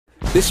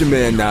This your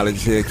man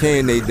Knowledge here,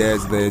 K&A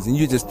Dad's Dads, and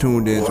you just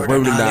tuned in to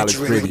Word of Knowledge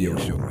Radio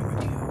Show.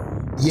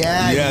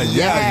 Yeah.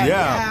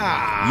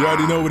 You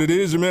already know what it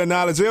is. Your man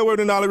Knowledge here,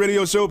 Word of Knowledge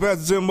Radio Show.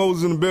 Pastor Tim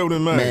Moses in the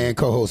building, man. Man,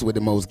 co-host with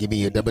the most, giving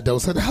you a double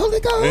dose of the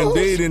Holy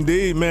Ghost.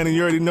 Indeed, man. And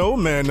you already know,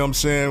 man. I'm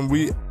saying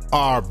we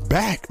are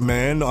back,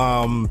 man.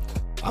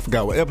 I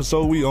forgot what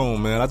episode we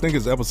on, man. I think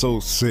it's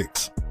episode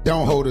 6.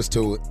 Don't hold us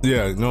to it.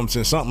 Yeah, you know what I'm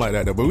saying? Something like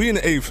that. But we in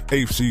the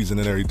eighth season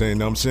and everything, you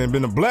know what I'm saying?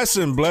 Been a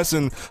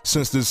blessing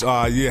since this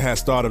year has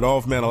started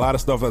off, man. A lot of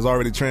stuff has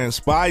already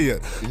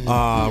transpired.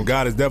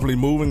 God is definitely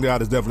moving.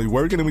 God is definitely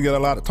working, and we got a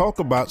lot to talk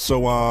about.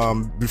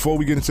 So before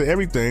we get into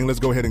everything, let's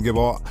go ahead and give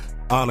all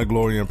honor,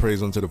 glory, and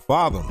praise unto the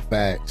Father.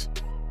 Facts.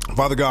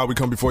 Father God, we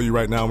come before you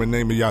right now in the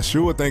name of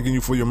Yahshua, thanking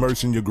you for your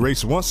mercy and your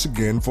grace once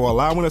again, for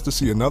allowing us to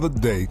see another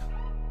day,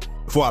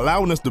 for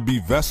allowing us to be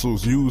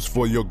vessels used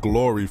for your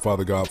glory,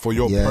 Father God, for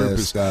your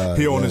purpose God,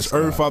 here on this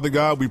earth, Father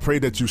God. We pray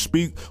that you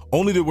speak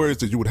only the words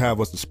that you would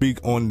have us to speak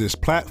on this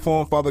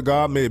platform, Father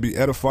God. May it be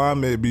edifying,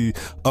 may it be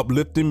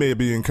uplifting, may it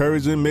be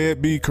encouraging, may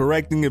it be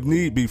correcting if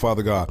need be,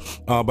 Father God.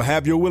 But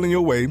have your will and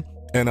your way,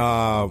 and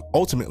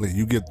ultimately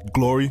you get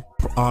glory,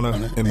 honor,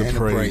 and the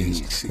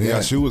praise. In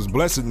Yahshua's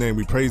blessed name,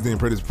 we praise thee and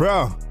pray this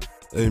prayer.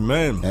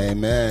 Amen.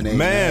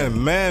 Man.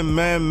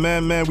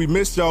 We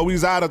missed y'all. We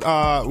was out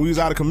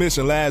of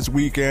commission last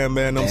weekend,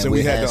 man. I'm saying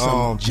we had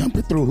to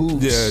jumping through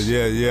hoops.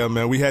 Yeah,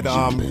 man. We had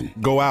to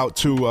go out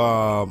to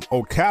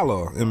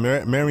Ocala in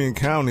Marion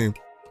County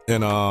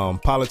and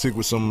politic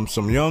with some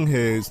young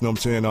heads. You know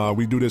what I'm saying?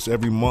 We do this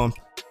every month.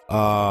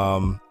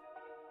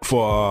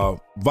 For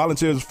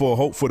volunteers for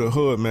Hope for the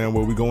Hood, man,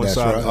 where we go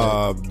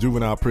inside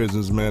juvenile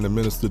prisons, man, and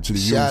minister to the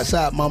youth. Shouts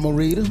out Mama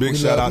Rita. Big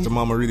shout out to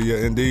Mama Rita, yeah,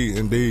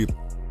 indeed.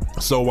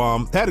 So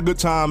had a good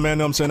time,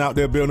 man. I'm saying out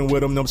there building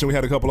with them. I'm saying we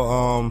had a couple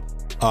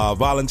of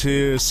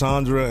volunteers,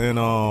 Sandra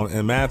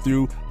and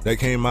Matthew, that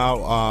came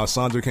out.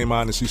 Sandra came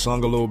out and she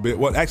sung a little bit.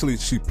 Well, actually,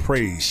 she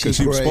prayed because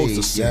she was supposed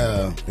to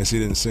sing, and she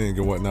didn't sing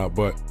and whatnot.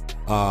 But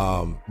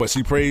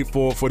she prayed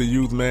for the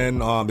youth,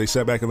 man. They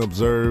sat back and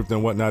observed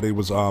and whatnot. It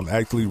was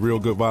actually real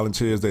good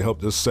volunteers. They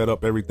helped us set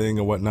up everything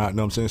and whatnot. You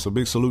know what I'm saying? So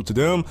big salute to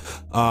them.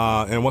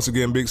 And once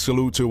again, big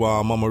salute to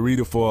Mama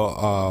Rita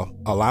for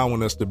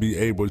allowing us to be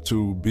able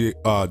to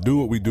do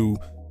what we do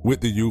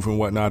with the youth and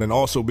whatnot. And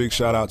also big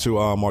shout out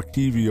to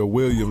Marquivia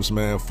Williams,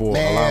 man, for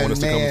allowing us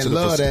to come into the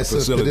love that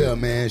facility. Sister there,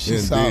 man.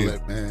 She's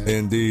solid, man.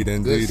 Indeed,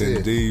 man.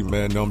 You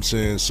know what I'm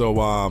saying? So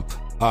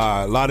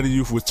a lot of the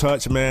youth was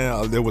touched,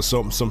 man. There was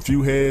some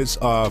few heads,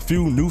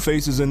 few new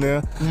faces in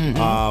there,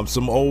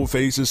 some old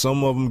faces,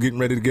 some of them getting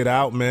ready to get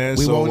out, man.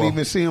 We won't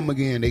even see them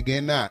again. They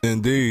getting out.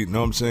 Indeed, you know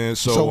what I'm saying?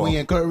 So we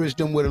encouraged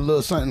them with a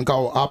little something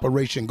called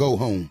Operation Go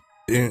Home.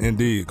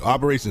 Indeed.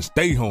 Operation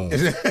Stay Home.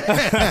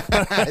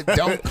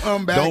 Don't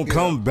come back. Don't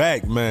come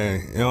back,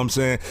 man. You know what I'm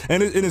saying?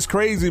 And it's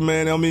crazy,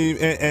 man. I mean,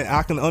 and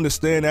I can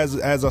understand as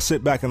I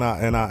sit back and I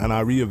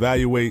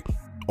reevaluate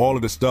all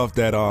of the stuff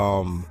that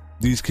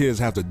these kids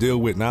have to deal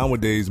with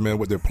nowadays, man,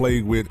 what they're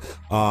plagued with,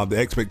 the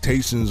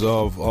expectations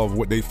of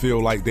what they feel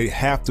like they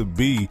have to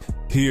be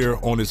here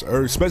on this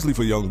earth, especially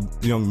for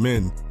young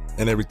men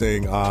and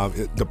everything.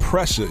 The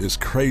pressure is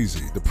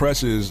crazy. The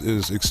pressure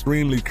is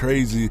extremely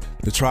crazy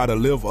to try to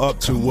live up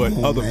to what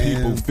other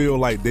people feel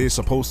like they're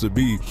supposed to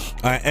be.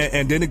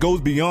 And then it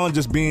goes beyond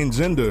just being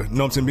gender, you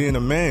know what I'm saying, being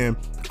a man,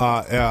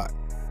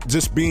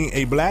 just being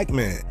a black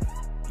man.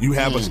 You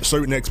have a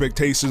certain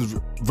expectations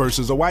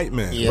versus a white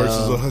man,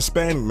 versus a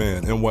Hispanic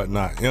man and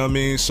whatnot. You know what I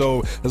mean?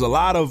 So there's a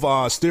lot of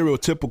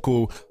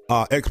stereotypical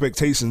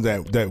expectations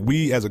that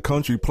we as a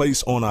country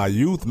place on our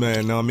youth,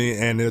 man. You know what I mean?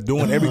 And they're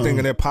doing everything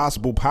in their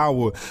possible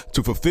power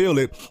to fulfill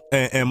it.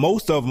 And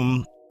most of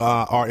them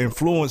are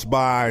influenced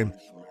by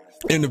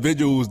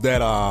individuals that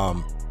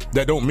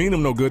don't mean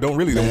them no good, don't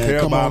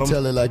care about them.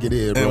 Tell it like it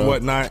is, and bro.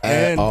 whatnot.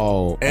 At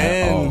all.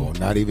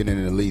 Not even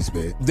in the least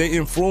bit. They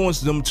influence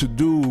them to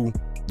do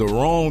the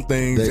wrong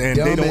things, and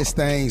they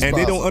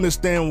don't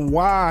understand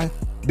why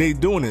they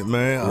doing it,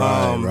 man.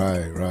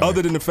 Right.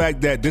 Other than the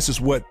fact that this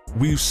is what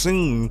we've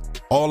seen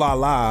all our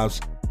lives,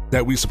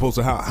 that we supposed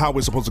to how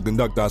we're supposed to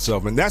conduct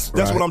ourselves, and that's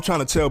what I'm trying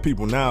to tell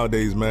people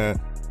nowadays,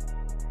 man.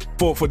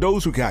 For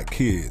those who got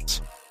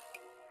kids,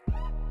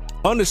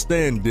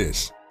 understand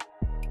this.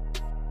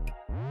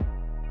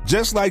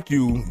 Just like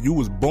you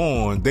was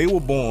born, they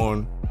were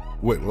born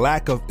with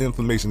lack of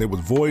information. They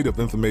was void of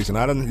information.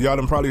 Y'all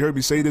done probably heard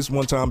me say this a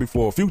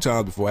few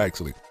times before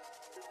actually.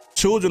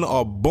 Children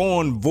are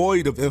born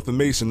void of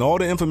information. All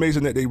the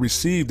information that they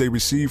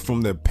receive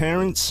from their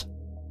parents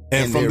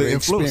and from the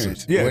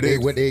influences. Yeah,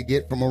 what they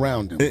get from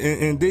around them.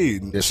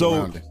 Indeed.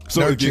 So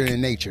nurture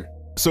and nature.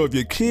 So if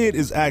your kid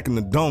is acting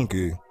a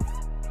donkey,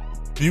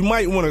 you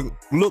might want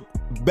to look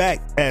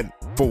back at,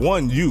 for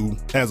one, you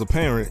as a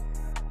parent,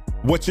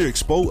 what you're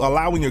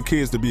allowing your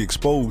kids to be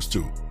exposed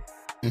to.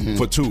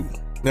 For two. You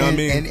know what I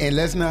mean? And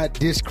let's not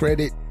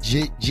discredit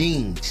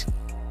genes.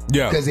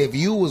 Yeah. Because if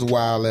you was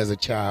wild as a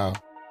child,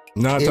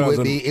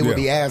 it would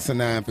be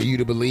asinine for you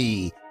to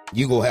believe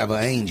you gonna have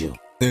an angel.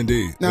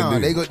 Indeed. No,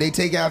 Indeed. they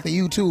take after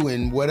you too,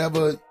 and what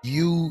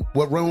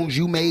wrongs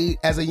you made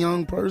as a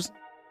young person,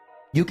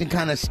 you can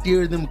kind of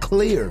steer them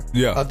clear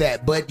of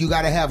that. But you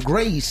got to have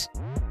grace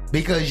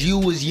because you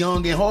was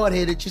young and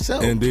hard-headed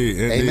yourself. Indeed.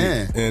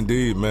 Amen.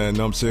 Indeed, man.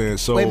 Know what I'm saying?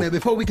 So wait a minute,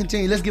 before we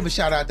continue, let's give a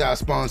shout out to our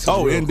sponsors.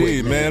 Oh, real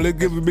indeed, quick, man. Let's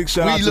give a big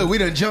shout out. We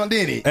done jumped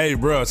in it. Hey,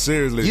 bro,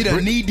 seriously. You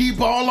done knee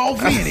deep all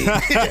off in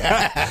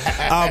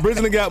it.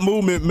 Bridging the Gap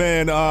Movement,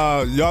 man.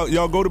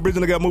 Y'all go to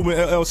Bridging the Gap Movement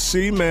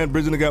LLC, man.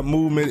 Bridging the Gap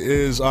Movement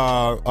is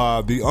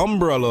the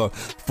umbrella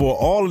for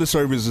all of the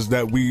services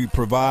that we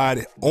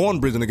provide on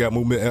Bridging the Gap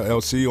Movement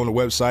LLC on the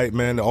website,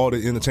 man. All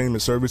the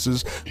entertainment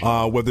services,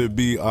 whether it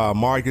be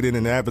marketing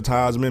and advertisement,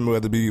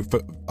 whether it be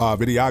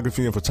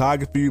videography and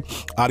photography,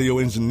 audio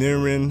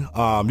engineering,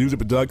 music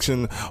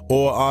production,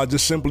 or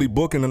just simply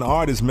booking an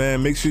artist,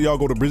 man. Make sure y'all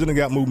go to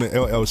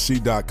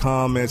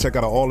bridgingthegapmovementllc.com, man. Check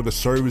out all of the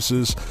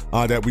services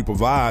that we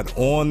provide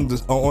on the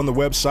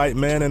website,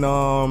 man, and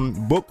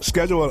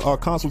schedule a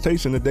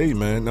consultation today,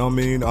 man. I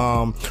mean,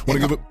 want to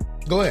give it.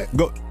 Go ahead.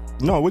 Go.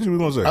 No, what you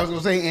gonna say? I was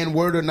gonna say, and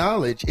Word of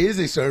Knowledge is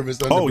a service.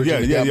 Under Oh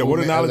Bridging the Gap yeah. Word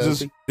of Movement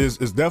Knowledge is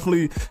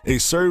definitely a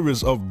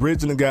service of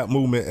Bridging the Gap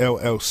Movement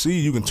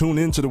LLC. You can tune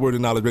into the Word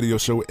of Knowledge radio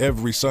show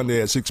every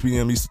Sunday at 6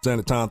 p.m. Eastern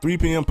Standard Time, 3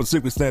 p.m.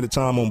 Pacific Standard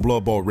Time on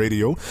Blood Ball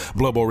Radio.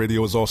 Blood Ball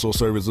Radio is also a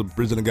service of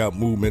Bridging the Gap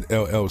Movement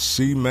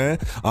LLC, man.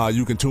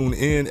 You can tune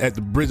in at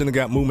the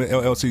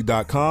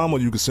bridgingthegapmovementllc.com, or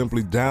you can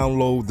simply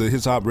download the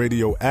Hip Hop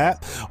Radio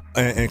app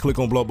and click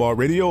on Blood Ball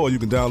Radio, or you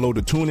can download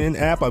the TuneIn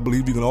app. I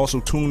believe you can also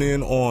tune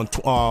in on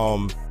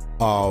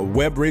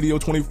Web Radio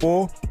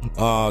 24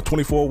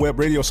 Web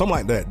Radio, something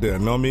like that there, you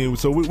know what I mean?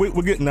 So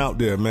we're getting out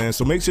there, man.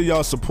 So make sure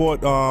y'all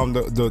support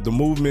the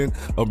movement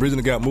of Bridging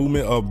the Gap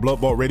Movement, of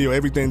Blood Ball Radio,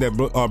 everything that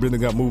Bridging the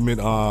Gap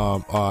Movement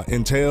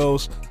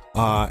entails.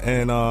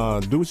 And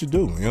do what you do.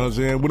 You know what I'm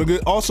saying? We'll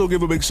also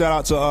give a big shout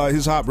out to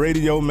Hip Hop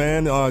Radio,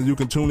 man. You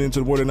can tune into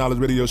the Word of Knowledge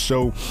radio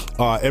show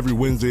every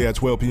Wednesday at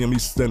 12 p.m.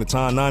 Eastern Standard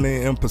Time, 9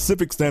 a.m.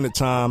 Pacific Standard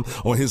Time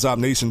on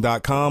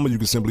hiphopnation.com, or you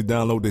can simply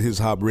download the Hip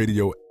Hop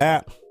Radio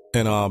app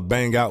and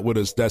bang out with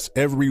us. That's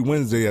every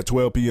Wednesday at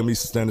 12 p.m.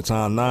 Eastern Standard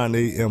Time, 9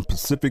 a.m.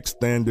 Pacific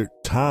Standard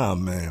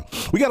Time, man.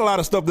 We got a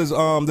lot of stuff that's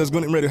going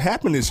to ready to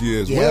happen this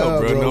year as well,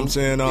 bro. You know what I'm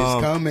saying?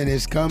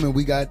 It's coming.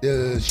 We got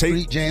the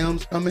street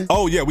jams coming.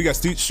 Oh, yeah. We got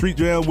street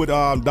jam with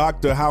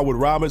Dr. Howard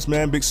Roberts,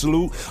 man. Big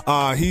salute.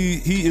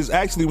 He is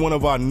actually one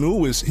of our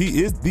newest.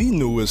 He is the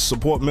newest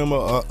support member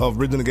of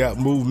Bridging the Gap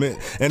Movement.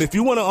 And if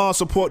you want to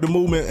support the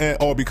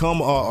movement or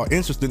become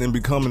interested in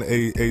becoming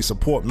a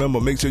support member,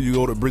 make sure you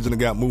go to Bridging the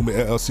Gap Movement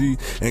LLC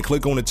and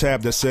click on the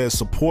tab that says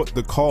support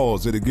the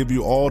cause. It'll give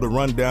you all the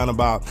rundown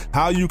about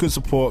how you can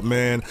support,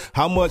 man,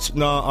 how much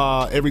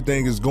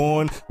everything is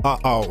going,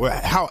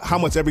 how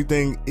much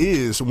everything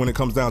is when it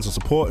comes down to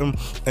supporting,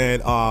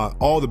 and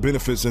all the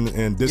benefits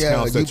and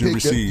discounts that you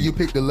receive. You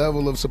pick the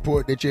level of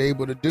support that you're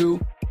able to do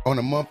on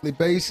a monthly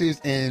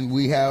basis, and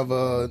we have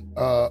a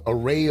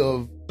array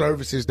of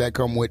services that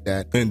come with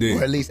that. Indeed.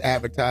 Or at least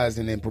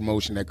advertising and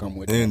promotion that come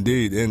with it.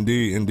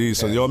 Indeed.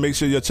 So y'all make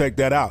sure you check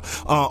that out.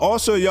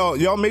 Also,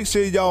 y'all make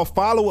sure y'all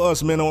follow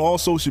us, man, on all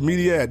social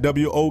media at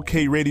WOK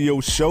Radio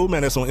Show,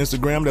 man. That's on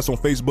Instagram, that's on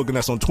Facebook, and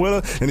that's on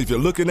Twitter. And if you're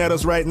looking at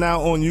us right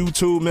now on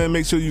YouTube, man,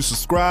 make sure you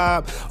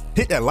subscribe.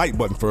 Hit that like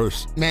button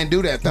first. Man,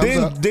 do that. Thumbs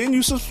up. Then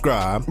you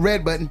subscribe.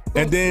 Red button.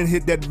 And then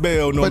hit that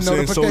bell, know what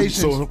I'm saying?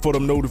 So for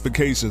them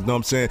notifications, know what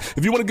I'm saying?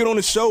 If you want to get on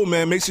the show,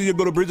 man, make sure you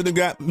go to Bridging the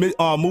Gap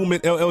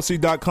Movement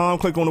LLC.com,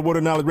 click on the Word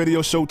of Knowledge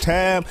Radio Show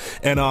tab,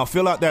 and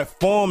fill out that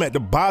form at the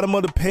bottom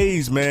of the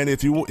page, man.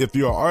 If you're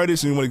an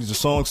artist and you want to get your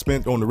song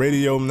spent on the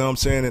radio, you know what I'm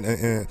saying,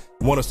 and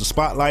want us to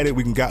spotlight it,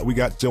 we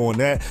got you on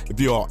that. If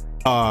you're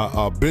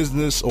a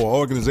business or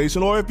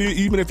organization, or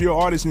if you're an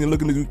artist and you're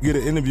looking to get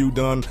an interview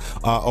done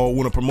or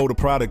want to promote a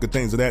product or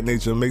things of that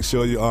nature, make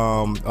sure you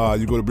go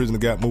to Bridging the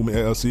Gap Movement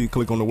LLC,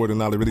 click on the Word of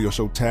Knowledge Radio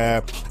Show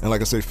tab, and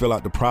like I say, fill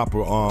out the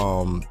proper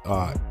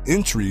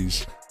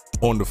entries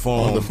on the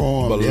form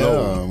below.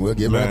 Yeah, we'll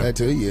get right back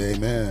to you.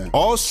 Amen.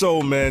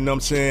 Also, man, I'm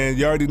saying,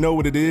 you already know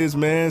what it is,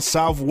 man.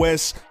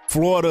 Southwest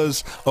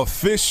Florida's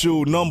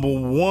official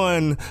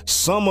 #1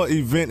 summer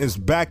event is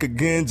back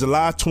again,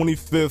 July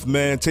 25th,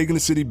 man. Taking the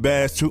City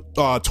Bash to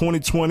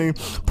 2020,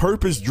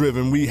 purpose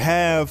driven. We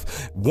have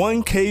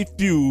 1K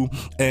Few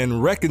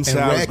and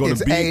Reconcile is going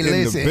to be in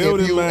the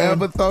building, if you man.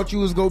 ever thought you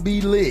was going to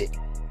be lit,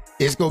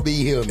 it's going to be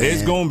here, man.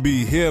 It's going to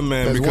be here,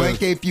 man. Because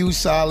 1K Few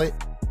solid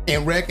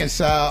and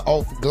Reconcile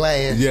off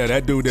glass. Yeah,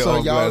 that dude there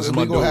off glass. So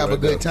y'all, we going to have a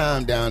good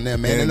time down there,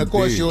 man. And of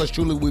course, yours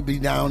truly will be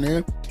down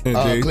there.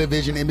 Clear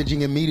Vision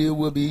Imaging and Media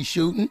will be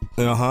shooting.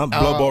 Blood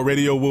Ball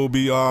Radio will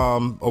be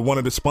one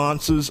of the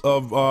sponsors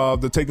of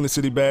the Taking the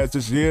City Bash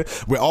this year.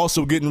 We're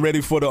also getting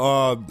ready for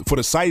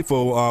the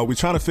Cypher. We're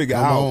trying to figure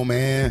out,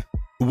 man,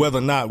 whether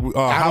or not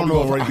how we're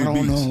going to rate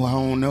these beats. I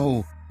don't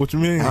know. What you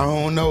mean? I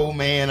don't know,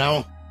 man.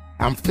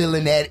 I'm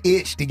feeling that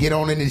itch to get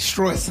on and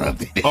destroy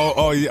something. You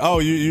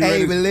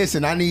hey, but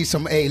listen, I need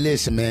some. Hey,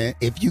 listen, man.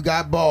 If you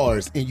got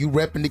bars and you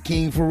repping the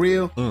king for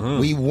real,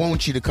 we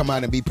want you to come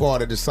out and be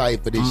part of the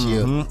cypher this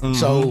year.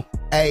 So,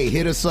 hey,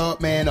 hit us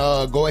up, man.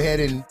 Go ahead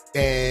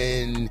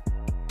and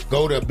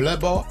go to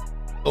Blood Ball,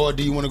 or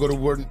do you want to go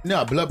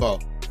to Blood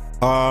Ball?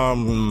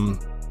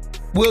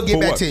 We'll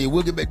get back to you.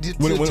 We'll get back to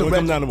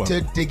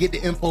get the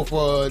info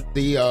for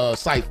the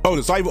cypher. Oh,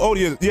 the cypher. Oh,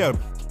 yeah.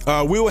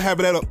 We'll have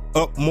that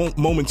up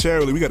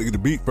momentarily. We got to get the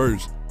beat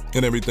first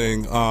and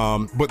everything.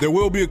 But there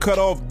will be a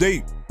cutoff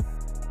date.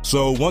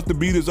 So once the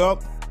beat is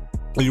up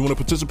and you want to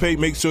participate,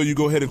 make sure you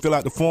go ahead and fill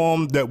out the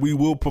form that we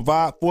will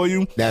provide for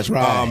you. That's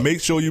right.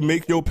 Make sure you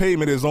make your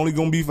payment. It's only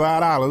going to be $5. You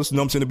know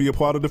what I'm saying, to be a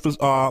part of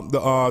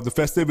the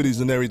festivities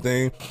and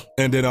everything.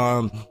 And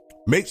then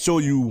make sure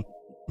you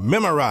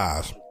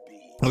memorize.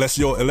 Unless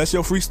your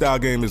freestyle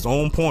game is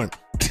on point,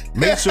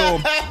 make sure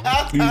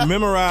you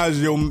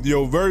memorize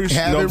your verse.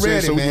 Have it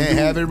ready, man.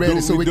 Have it ready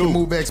so we can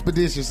move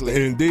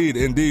expeditiously. Indeed.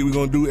 We're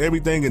gonna do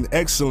everything in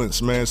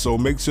excellence, man. So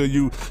make sure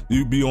you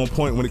be on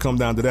point when it comes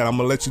down to that. I'm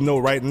gonna let you know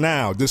right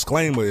now.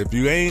 Disclaimer: if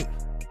you ain't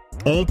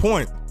on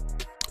point,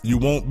 you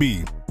won't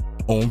be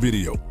on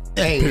video.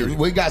 Hey, period.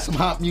 We got some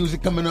hot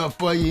music coming up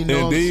for you. You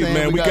know Indeed, what I'm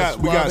saying?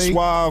 man. We got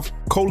Suave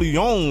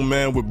Coleon,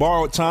 man, with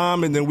Borrowed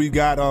Time, and then we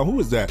got who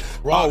is that?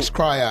 Rocks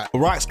Cry Out.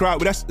 Rocks Cry.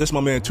 That's my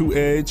man 2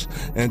 Edge,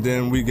 and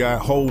then we got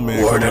Whole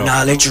Man. Word of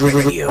Knowledge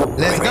Radio.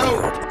 Let's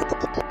go.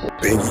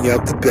 Bringing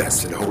out the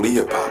best in holy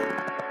hip hop.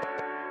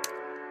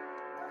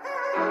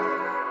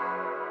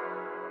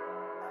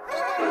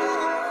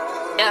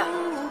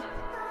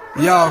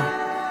 Yo,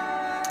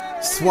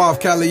 Suave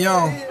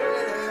Coleon.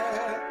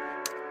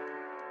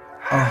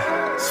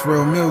 It's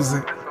real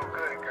music.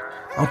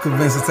 I'm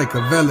convinced to take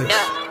a village.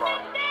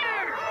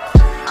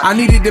 I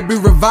needed to be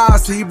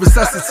revised to be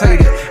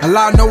resuscitated.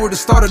 Allowed nowhere to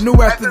start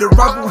anew after the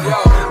rubble.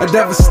 A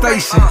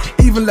devastation.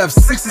 Even left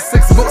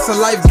 66 books of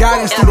life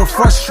guidance through the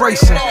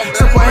frustration.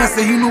 Simple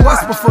answer, he knew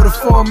us before the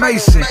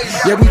formation.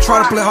 Yeah, we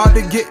try to play hard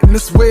to get in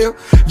this wheel.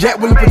 Yet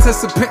willing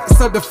participants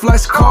of the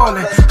flesh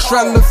calling.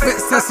 Straddle the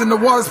fence, testing the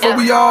waters before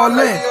we all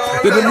in.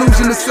 The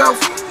delusion of self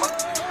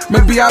may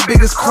be our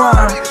biggest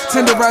crime.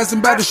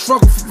 Tenderizing by the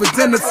struggle for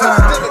dinner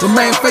time.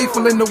 Remain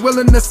faithful in the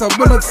willingness of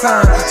winter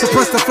time.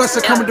 Suppress the flesh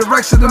of coming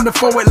direction in the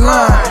forward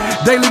line.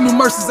 Daily new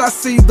mercies I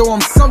see, though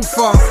I'm so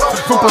far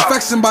from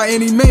perfection by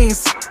any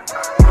means.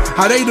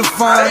 How they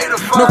define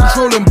no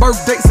controlling birth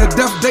dates and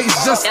death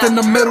dates, just in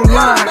the middle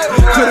line.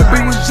 Could it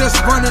be we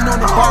just running on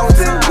the borrowed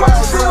time?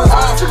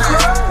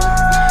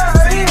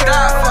 See, he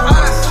died for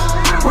us.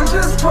 We're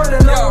just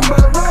running on the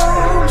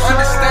road.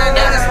 Understand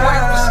that his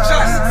wife was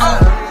just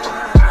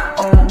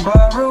on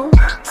borrowed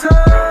time.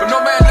 But no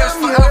man lives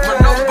forever,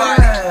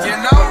 nobody, you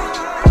know?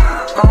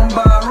 On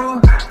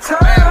borrowed time.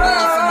 Man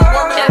born from a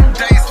woman,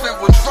 days filled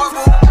with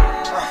trouble.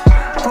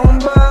 On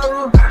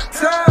borrowed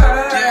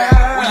time.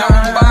 Yeah, we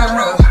on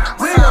borrowed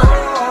time. We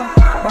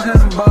on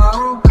just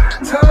borrowed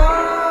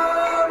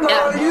time.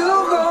 You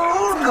go.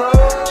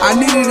 I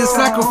needed a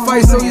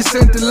sacrifice, so you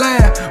sent the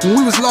lamb. When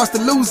we was lost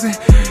to losing,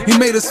 he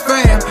made us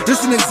fam.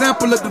 This an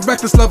example of the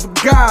reckless love of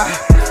God.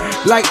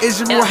 Like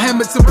Israel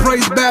Hamilton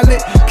praise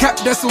ballad.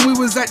 Capped us when we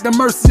was at the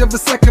mercy of the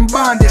second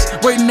bondage.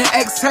 Waiting to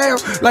exhale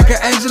like an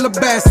Angela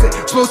Bassett.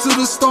 Exposed to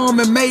the storm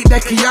and made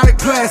that chaotic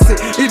plastic.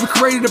 Even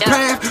created a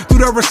path through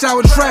the rush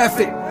hour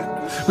traffic.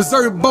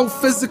 Preserved both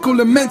physical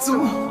and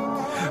mental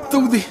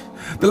through the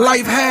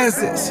life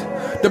hazards.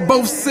 The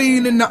both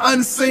seen and the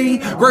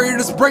unseen.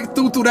 Greatest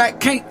breakthrough through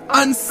that can't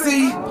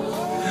unsee.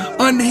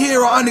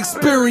 Unhear or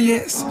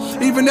unexperienced.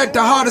 Even at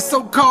the heart of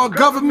so-called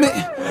government.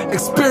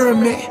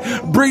 Experiment.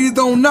 Breathe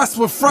on us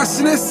with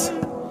freshness.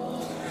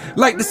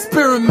 Like the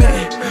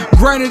experiment.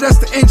 Granted us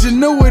the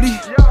ingenuity.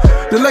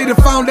 To lay the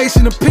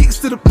foundation of peaks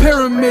to the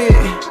pyramid.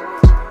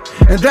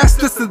 And that's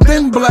just a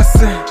then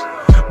blessing.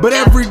 But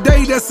every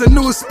day that's a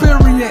new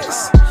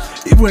experience.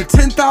 Even with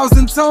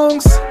 10,000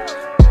 tongues,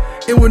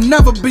 it will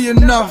never be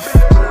enough.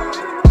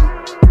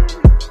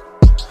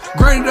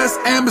 Granted us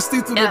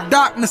amnesty through the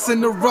darkness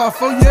and the rough,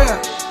 oh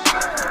yeah.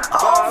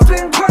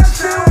 Often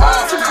question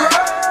what's the crime.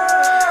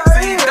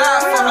 See, he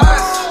died for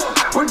us.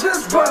 We're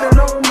just running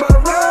on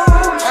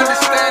borrowed.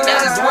 Understand that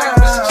his way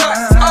was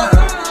just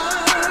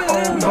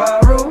on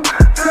borrowed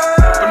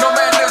time. But no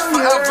man lives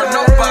forever,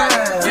 nobody,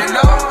 you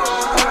know.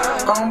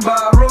 On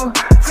borrowed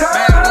time.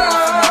 Man born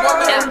from a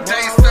woman,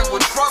 days filled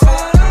with trouble.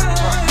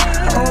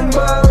 On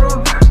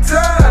borrowed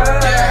time.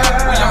 Yeah,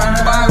 we on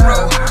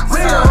borrowed time. We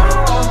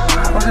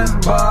on just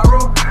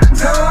borrowed.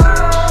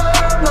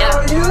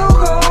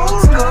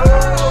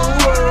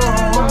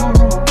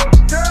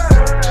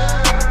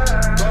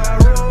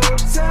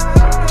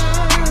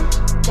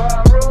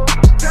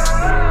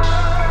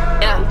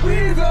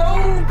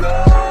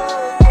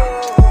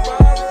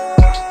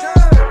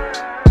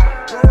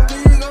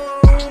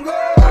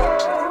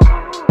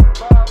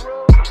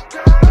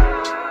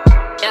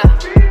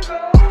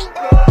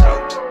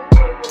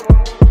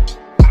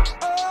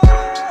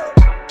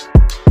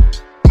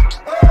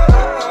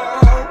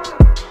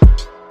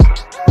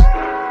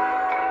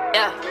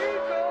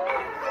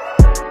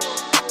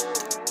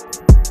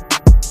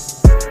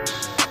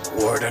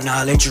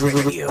 Knowledge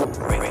Radio.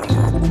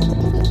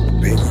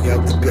 Bringing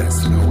out the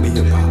best in holy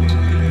hip hop.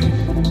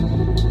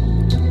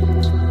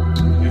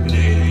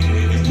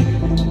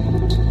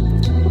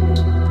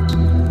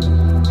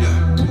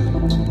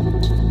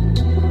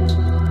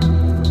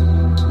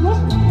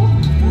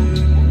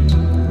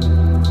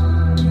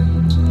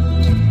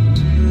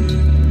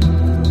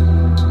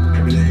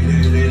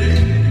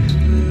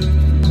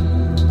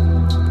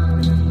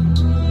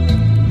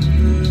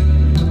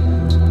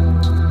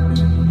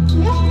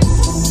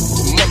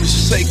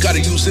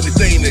 Gotta use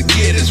anything to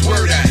get his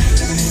word out.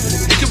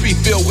 It could be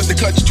filled with the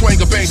country twang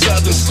or bang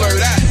southern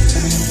slurred out.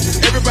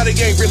 Everybody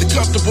ain't really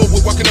comfortable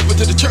with walking up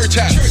into the church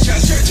house.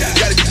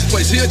 Gotta get this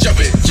place here, jump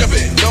in.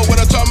 Know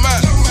what I'm talking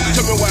about?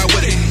 Tell me why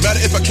with it.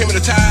 Matter if I came in a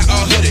tie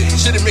or hoodie.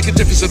 Should it make a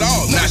difference at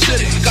all? Nah, should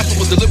it? Gospel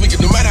was delivered,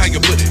 no matter how you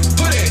put it.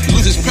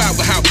 Lose his power,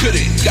 how could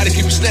it? Gotta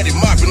keep it steady,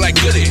 mopping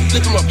like goody.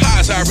 Lift him up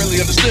high as I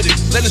really understood it.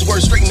 Let his word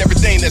straighten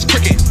everything that's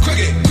crooked.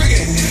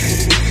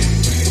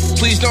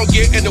 Please don't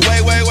get in the way.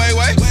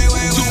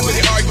 Too many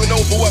arguing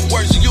over what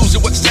words you use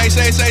and what to say.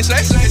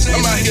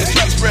 I'm out here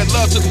trying to spread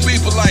love to the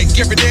people like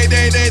every day.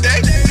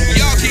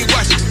 Y'all keep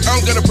watching.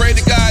 I'm gonna pray to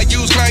God,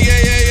 use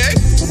Kanye.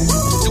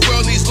 The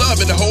world needs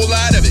love and a whole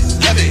lot of it.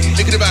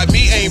 Thinking about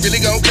me ain't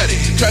really gonna cut it.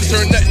 Try to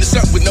turn nothing to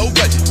something with no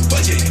budget.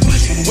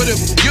 What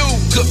if you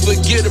could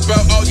forget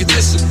about all your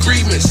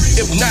disagreements?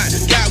 If not,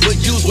 God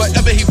would use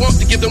whatever he wants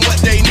to give them what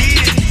they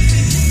need.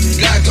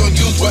 God gon'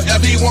 use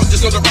whatever he wants,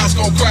 just so the rocks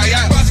gon' cry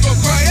out.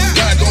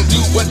 God gon'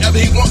 do whatever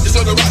he wants, just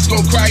so the rocks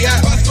gon' cry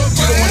out.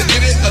 You don't wanna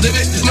give it or live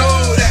it, just know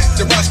that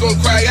the rocks gon'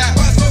 cry out.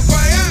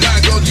 God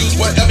gon' use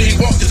whatever he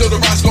wants, just so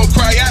the rocks gon'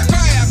 cry out.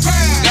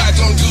 God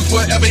gon' use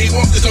whatever he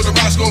wants, just so the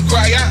rocks gon'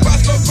 cry out.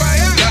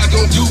 God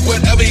gon' do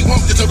whatever he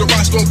wants, just so the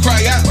rocks gon'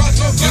 cry out.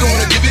 You don't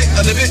wanna give it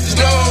or live it, just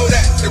know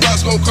that the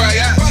rocks gon' cry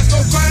out.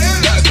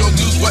 God gon'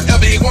 use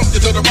whatever he wants,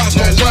 just so the rocks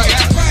gon' cry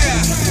out.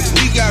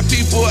 We got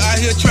people out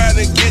here trying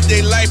to get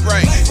their life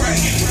right.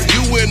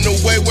 You in the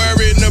way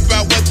worrying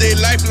about what they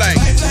life like.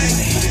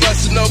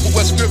 Busting over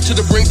what scripture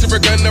to bring to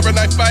a gun or a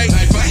knife fight.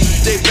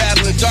 They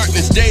battling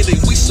darkness daily.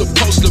 We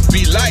supposed to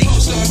be light.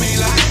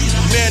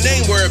 Man,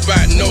 they ain't worried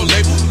about no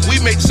label.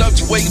 We make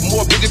subject way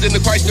more bigger than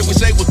the Christ that we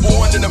say was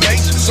born in the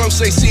manger. Some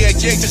say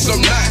CAJ and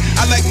some not.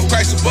 I like my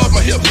Christ above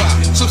my hip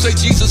hop. Some say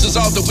Jesus is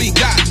all that we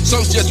got.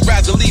 Some just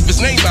rather leave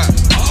his name out.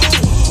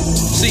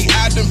 See,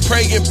 I've been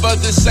praying for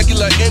this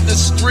secular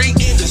industry,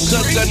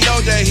 cause I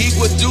know that he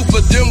would do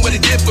for them what he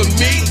did for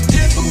me.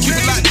 Keep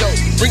it locked though,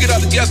 bring it all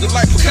together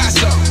like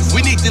Picasso. We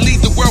need to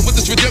lead the world with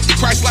this redemptive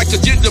Christ-like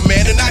agenda,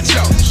 man, and I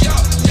chose.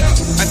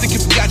 I think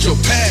you forgot your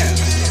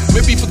past,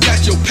 maybe you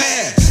forgot your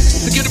past.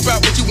 Forget about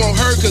what you won't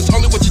heard, cause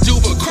only what you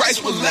do for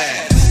Christ will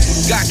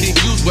last. God can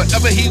use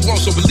whatever he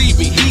wants, so believe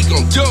me, he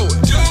gon' do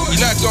it.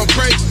 You're not gon'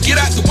 pray,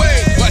 get out the way,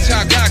 watch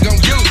how God gon'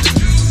 use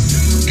it.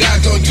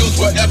 God gon' use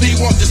whatever he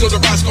wants, just so the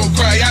rocks gon'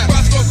 cry out.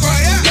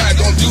 God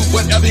gon' do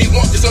whatever he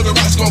wants, just so the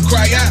rocks gon'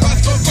 cry out.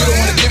 You don't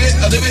wanna give it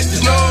or live it,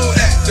 just know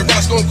that the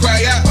rocks gon'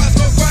 cry out.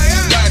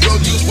 God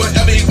gon' use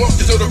whatever he wants,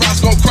 just so the rocks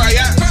gon' cry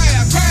out.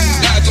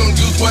 God gon'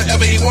 use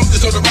whatever he wants,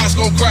 just so the rocks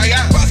gon' cry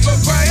out.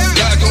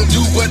 God gon' do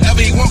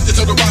whatever he wants, just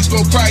so the rocks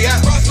gon' cry out.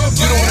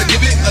 You don't wanna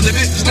give it or live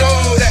it, just know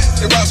that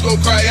the rocks gon'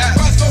 cry out.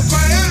 God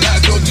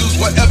gon' use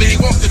whatever he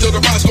wants, just so the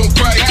rocks gon'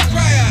 cry out.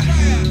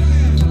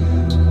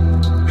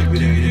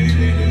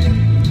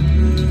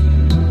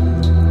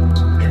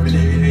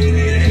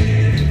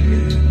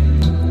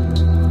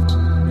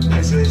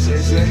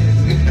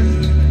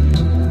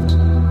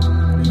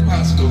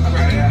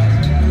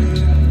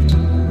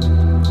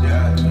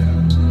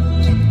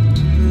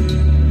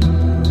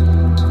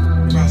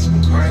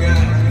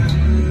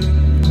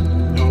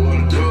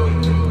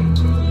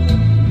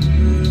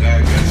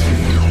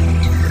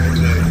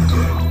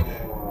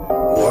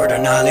 Word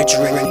of Knowledge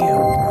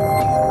Radio.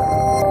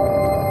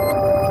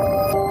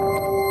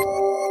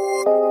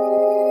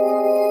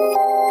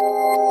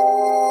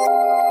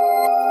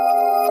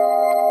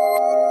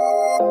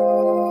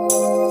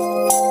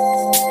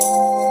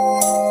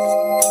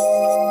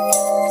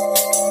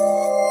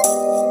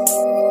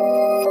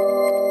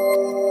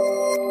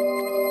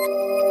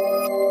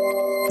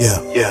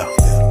 Yeah.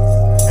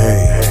 Hey.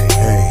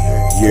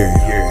 Yeah.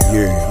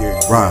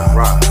 Ride.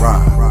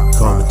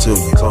 Coming to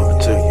you.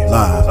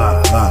 Live.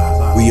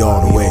 We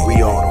all the way.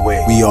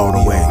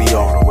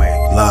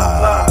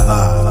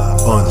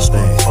 Live.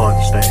 Understand.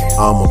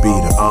 I'ma be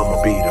the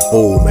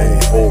old man.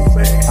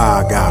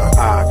 I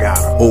got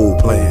a old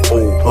plan.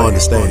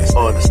 Understand.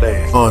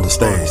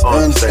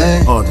 I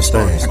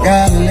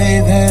gotta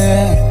leave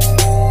here.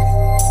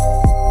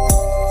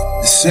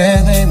 They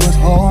said they would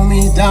hold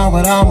me down,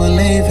 but I'ma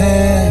leave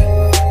here.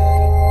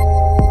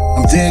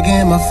 I'm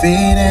digging my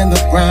feet in the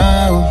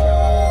ground.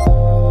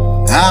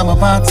 I'm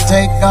about to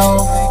take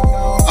off.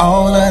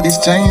 All of these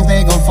chains,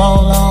 they gon'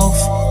 fall off.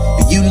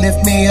 You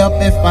lift me up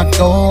if I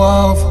go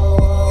off.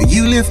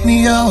 You lift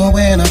me up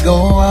when I go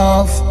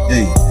off.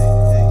 Hey.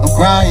 I'm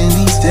crying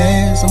these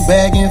days, I'm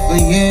begging for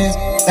years.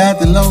 Had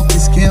the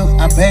locust killed,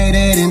 I paid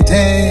it in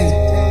tears.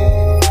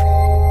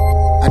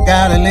 I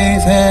gotta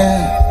leave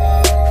here.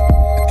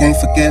 I can't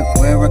forget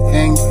where I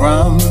came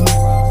from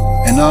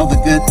and all the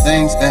good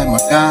things that my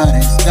God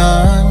has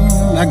done.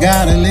 I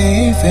gotta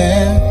leave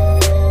here,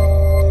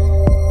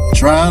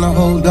 trying to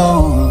hold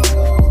on.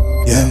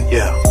 Yeah.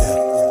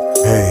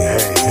 Hey,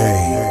 yeah.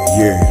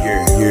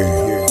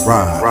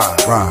 Ride.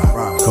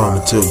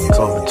 Coming to you.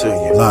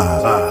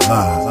 Live.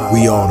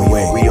 We all the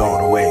way.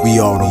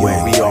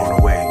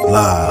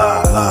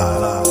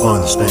 Live.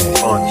 Understand.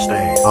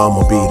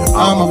 I'ma be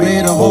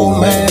the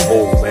whole man.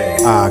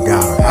 I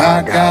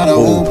got a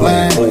whole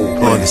plan.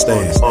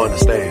 Understand.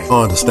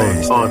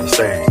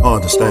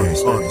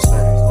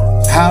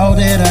 How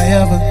did I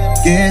ever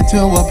get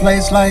to a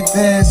place like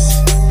this?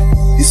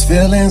 These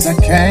feelings I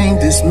can't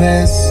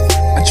dismiss.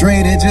 I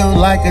treated you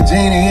like a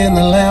genie in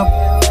the lamp.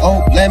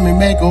 Oh, let me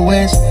make a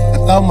wish. I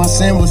thought my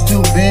sin was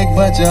too big,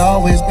 but you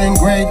always been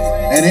great.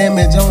 That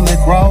image on the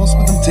cross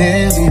with them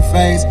tears in your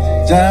face.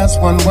 Just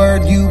one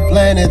word, you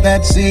planted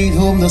that seed.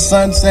 Whom the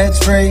sun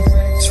sets free,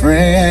 it's free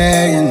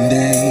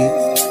indeed.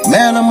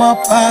 Man, I'm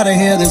up out of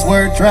here. This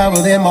word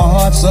traveled in my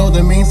heart, so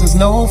that means there's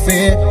no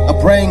fear. I'm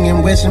praying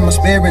and wishing my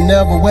spirit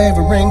never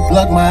wavering.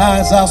 Plug my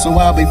eyes out so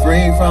I'll be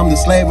free from the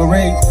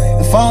slavery.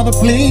 And Father,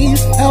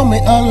 please help me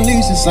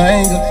unleash this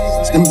anger.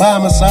 Stand by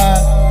my side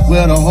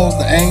with a host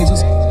of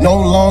angels. No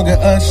longer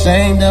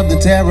ashamed of the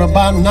terror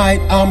by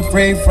night. I'm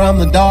free from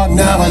the dark.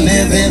 Now I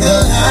live in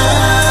the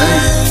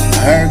light. I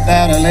heard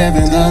that I live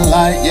in the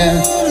light,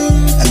 yeah.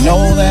 I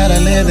know that I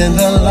live in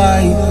the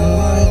light.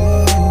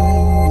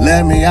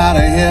 Let me out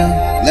of here.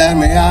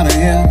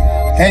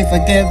 Can't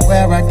forget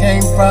where I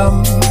came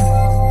from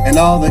and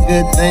all the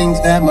good things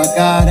that my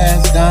God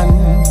has done.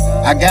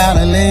 I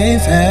gotta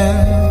leave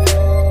here,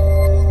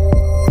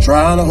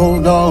 trying to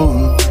hold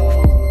on.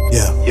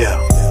 Yeah.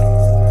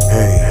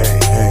 Hey, yeah.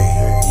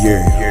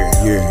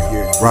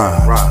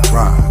 Ride.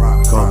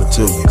 Coming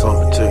to you.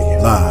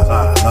 Live.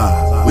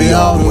 We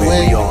all the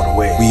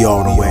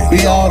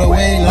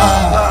way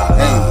live.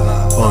 Hey.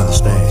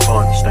 Understand.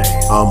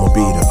 I'ma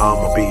be the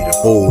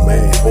whole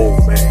man.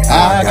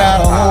 I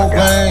got a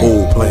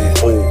whole plan.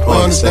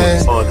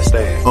 Understand.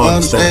 I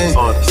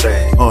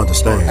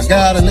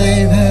gotta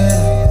leave here.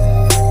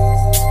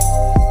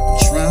 I'm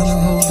trying to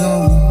hold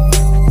on.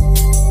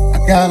 I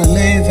gotta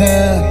leave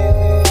here.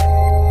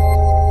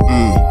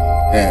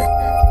 Yeah.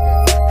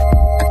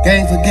 I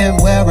can't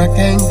forget where I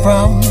came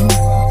from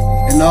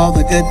and all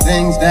the good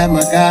things that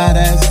my God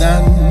has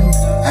done.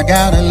 I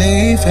gotta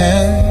leave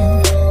here.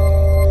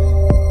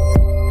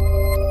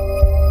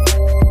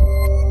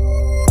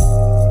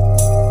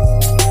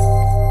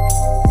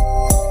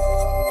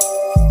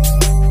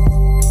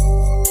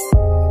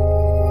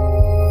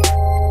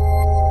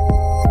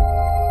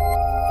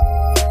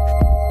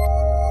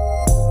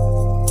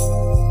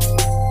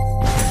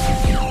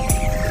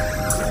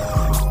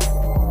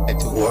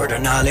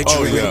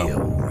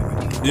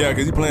 Yeah,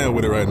 because you playing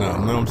with it right now.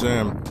 You know what I'm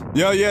saying?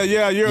 Yeah. You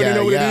already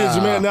know what it is.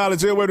 Your man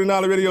Knowledge here. Word of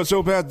Knowledge Radio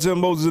Show. Pastor Tim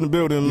Moses in the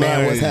building,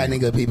 man. What's happening,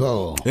 good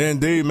people?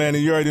 Indeed, man.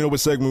 And you already know what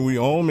segment we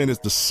own, man. It's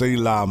the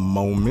Selah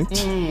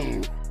moment.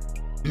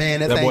 Man,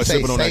 that boy thing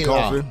sipping on that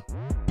coffee.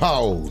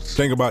 Pause.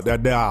 Think about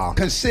that dial.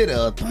 Consider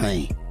a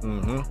thing.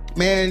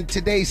 Man,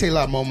 today's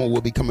Selah moment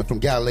will be coming from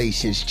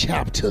Galatians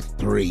chapter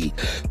 3,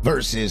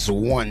 verses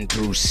 1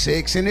 through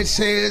 6. And it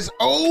says,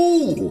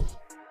 "Oh,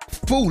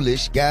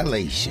 foolish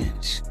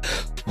Galatians,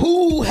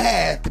 who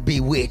hath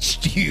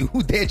bewitched you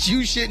that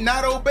you should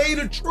not obey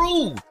the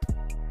truth?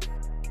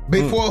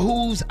 Before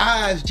whose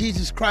eyes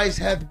Jesus Christ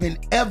hath been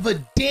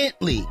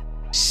evidently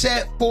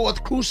set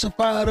forth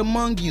crucified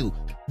among you.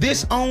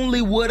 This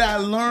only would I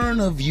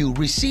learn of you.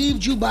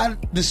 Received you by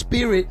the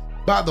Spirit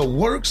by the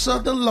works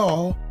of the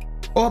law,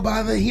 or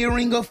by the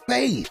hearing of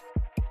faith?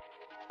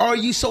 Are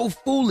ye so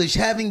foolish,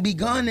 having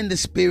begun in the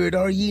Spirit,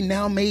 are ye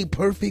now made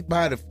perfect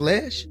by the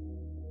flesh?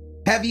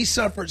 Have ye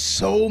suffered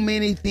so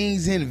many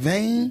things in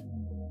vain,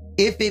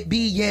 if it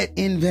be yet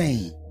in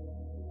vain?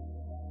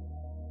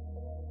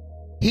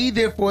 He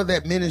therefore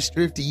that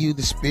ministereth to you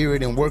the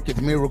Spirit and worketh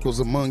miracles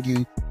among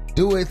you,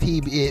 doeth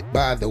he it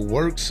by the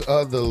works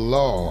of the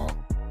law,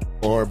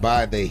 or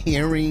by the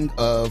hearing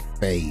of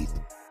faith?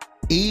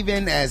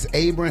 Even as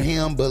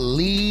Abraham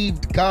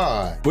believed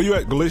God." Where you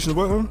at, Galatians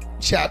what, huh?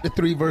 Chapter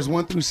 3, verse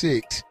 1 through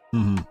 6.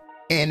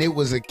 And it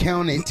was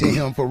accounted to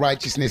him for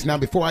righteousness. Now,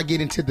 before I get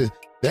into the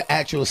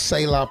actual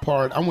Selah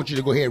part, I want you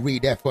to go ahead and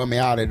read that for me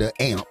out of the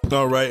AMP.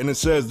 All right, and it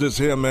says this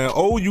here, man.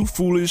 "Oh, you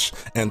foolish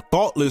and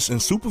thoughtless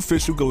and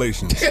superficial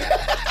Galatians."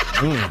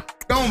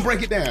 Don't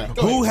break it down.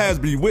 Who has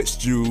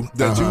bewitched you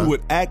that you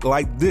would act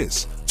like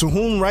this? To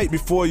whom right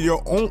before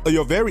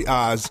your very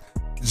eyes,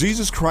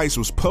 Jesus Christ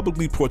was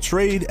publicly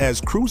portrayed as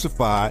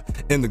crucified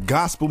in the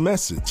gospel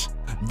message.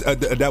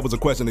 That was a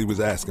question he was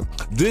asking.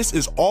 This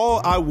is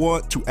all I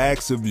want to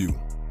ask of you.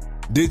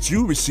 Did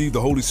you receive the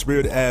Holy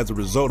Spirit as a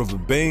result of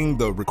obeying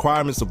the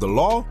requirements of the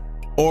law?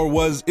 Or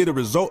was it a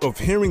result of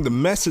hearing the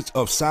message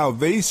of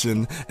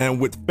salvation and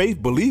with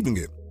faith believing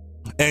it?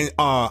 And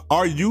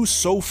are you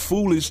so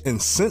foolish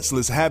and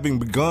senseless, having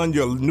begun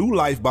your new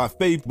life by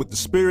faith with the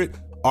Spirit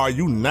Are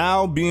you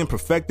now being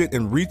perfected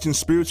and reaching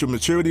spiritual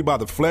maturity by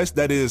the flesh,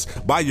 that is,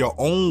 by your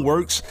own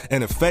works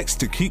and effects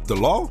to keep the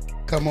law?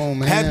 Come on,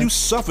 man. Have you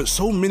suffered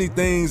so many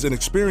things and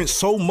experienced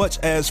so much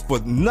as for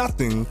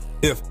nothing,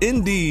 if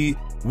indeed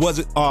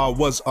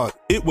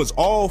it was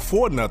all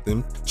for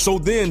nothing? So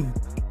then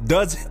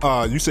does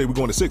you say we're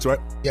going to 6, right?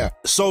 Yeah.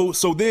 So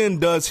then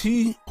does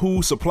he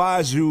who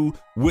supplies you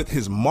with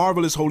his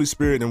marvelous Holy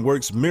Spirit and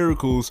works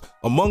miracles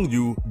among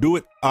you do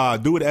it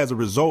as a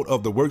result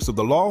of the works of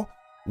the law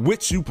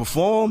which you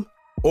perform,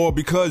 or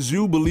because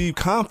you believe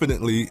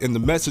confidently in the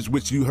message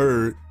which you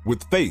heard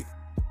with faith?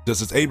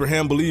 Just as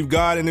Abraham believed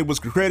God and it was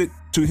credited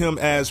to him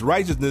as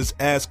righteousness,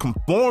 as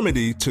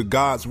conformity to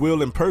God's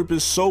will and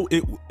purpose, so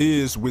it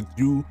is with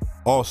you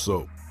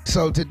also.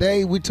 So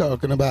today we're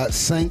talking about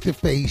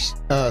sanctification.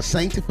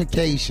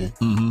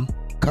 Sanctification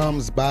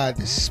comes by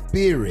the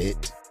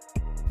Spirit,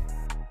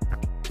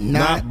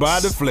 not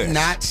by the flesh,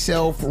 not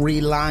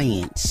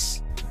self-reliance.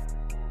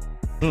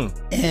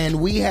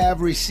 And we have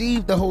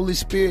received the Holy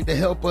Spirit to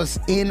help us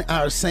in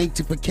our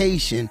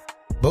sanctification,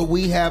 but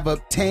we have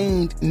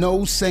obtained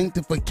no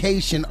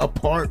sanctification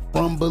apart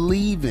from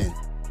believing.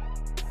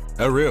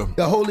 That's real.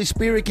 The Holy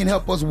Spirit can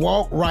help us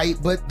walk right,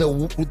 but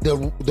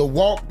the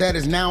walk that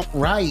is now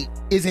right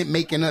isn't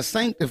making us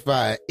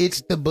sanctified.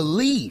 It's the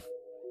belief.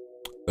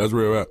 That's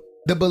real, right?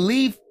 The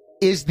belief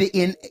is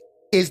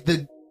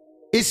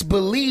it's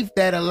belief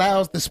that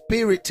allows the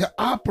Spirit to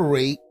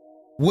operate,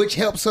 which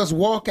helps us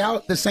walk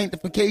out the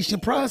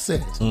sanctification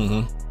process.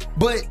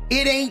 But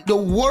it ain't the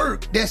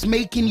work that's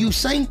making you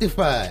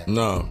sanctified.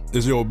 No,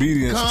 it's your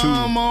obedience too.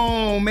 Come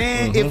on,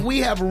 man. If we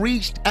have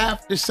reached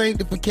after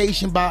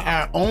sanctification by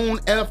our own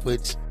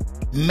efforts,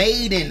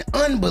 made in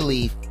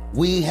unbelief,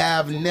 we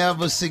have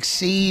never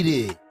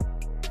succeeded.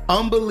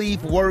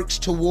 Unbelief works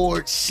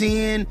towards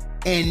sin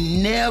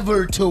and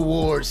never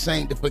towards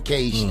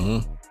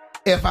sanctification.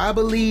 If I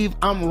believe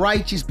I'm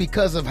righteous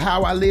because of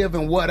how I live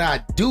and what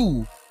I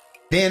do,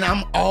 then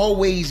I'm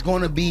always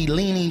going to be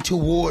leaning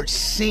towards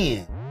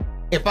sin.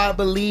 If I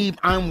believe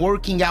I'm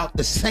working out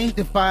the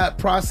sanctified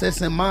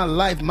process in my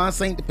life, my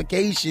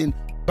sanctification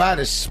by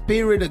the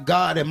Spirit of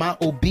God and my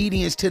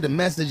obedience to the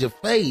message of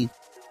faith,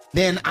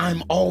 then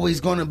I'm always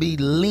going to be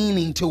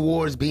leaning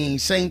towards being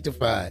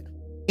sanctified.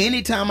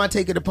 Anytime I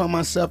take it upon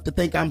myself to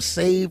think I'm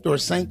saved or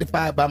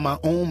sanctified by my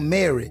own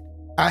merit,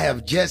 I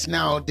have just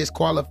now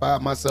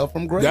disqualified myself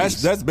from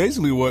grace. That's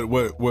basically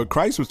what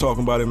Christ was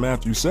talking about in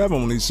Matthew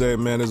 7 when he said,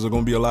 man, there's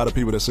going to be a lot of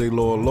people that say,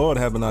 Lord, Lord,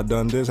 haven't I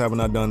done this? Haven't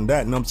I done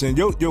that? And I'm saying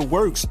your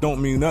works don't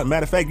mean nothing.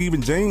 Matter of fact,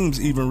 even James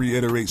even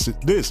reiterates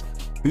this.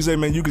 He said,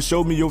 man, you can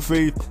show me your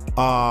faith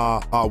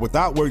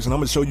without works, and I'm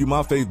going to show you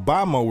my faith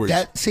by my works.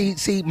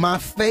 See, my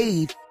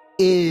faith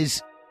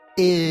is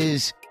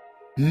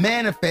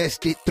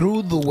manifested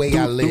through the way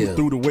I live.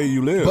 Through the way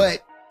you live.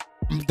 But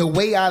the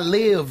way I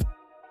live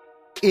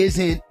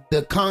isn't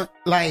how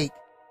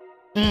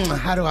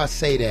do I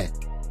say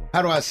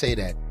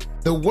that?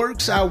 The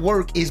works I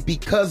work is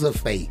because of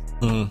faith.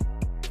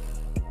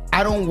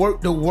 I don't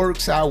work the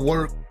works I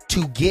work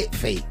to get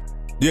faith.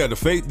 Yeah, the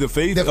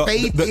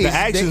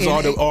actions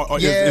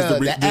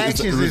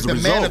is the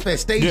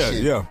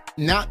manifestation. Yeah.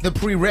 Not the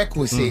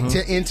prerequisite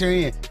to enter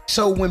in.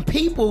 So when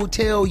people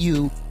tell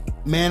you,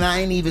 man, I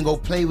ain't even gonna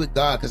play with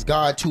God because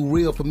God too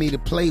real for me to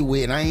play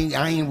with, and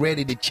I ain't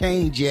ready to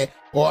change yet,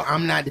 or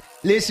I'm not.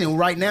 Listen,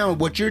 right now,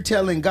 what you're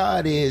telling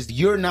God is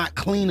you're not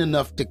clean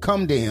enough to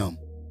come to him.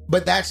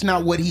 But that's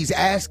not what he's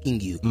asking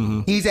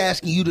you. He's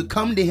asking you to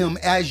come to him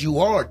as you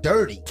are,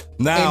 dirty,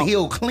 and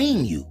he'll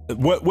clean you.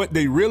 What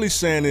they really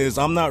saying is,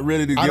 I'm not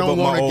ready to give up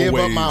my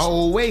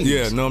old ways.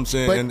 Yeah, know what I'm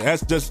saying? And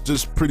that's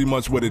just pretty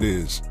much what it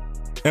is.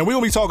 And we're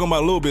going to be talking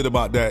about a little bit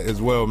about that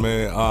as well,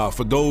 man.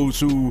 For those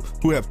who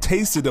have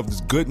tasted of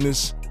this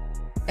goodness.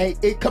 Hey,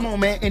 come on,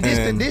 man.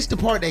 And this the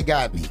part that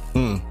got me.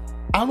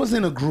 I was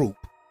in a group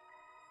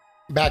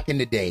back in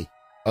the day,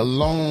 a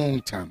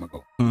long time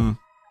ago.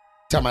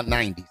 Talking about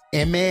 90s.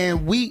 And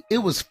man, it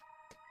was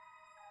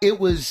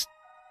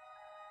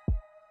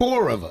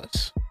 4 of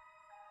us.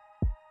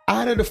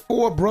 Out of the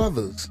 4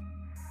 brothers,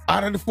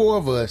 out of the 4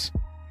 of us,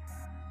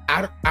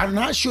 I'm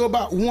not sure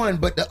about one,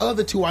 but the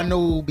other 2 I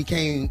know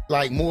became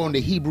like more on the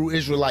Hebrew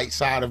Israelite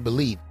side of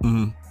belief.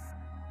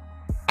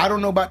 I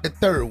don't know about the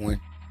 3rd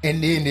one.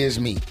 And then there's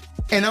me.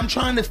 And I'm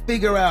trying to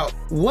figure out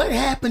what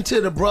happened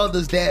to the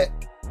brothers that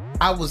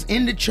I was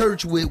in the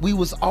church with. We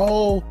was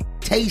all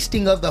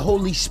tasting of the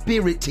Holy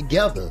Spirit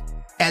together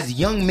as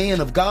young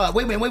men of God.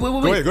 Wait. Go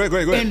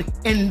ahead.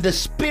 And the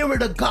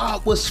Spirit of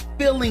God was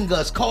filling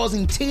us,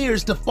 causing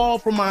tears to fall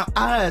from our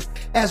eyes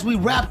as we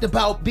rapped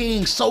about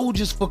being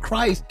soldiers for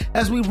Christ,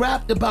 as we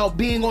rapped about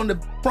being on the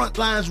front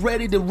lines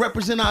ready to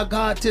represent our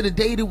God to the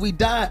day that we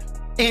die.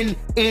 And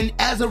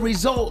as a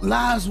result,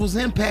 lives was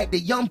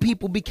impacted. Young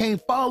people became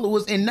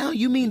followers. And now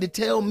you mean to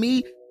tell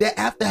me that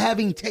after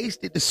having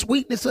tasted the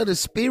sweetness of the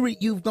Spirit,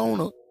 you've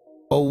gone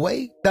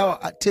away?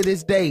 To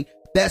this day,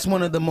 that's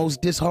one of the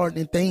most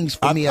disheartening things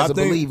for me as a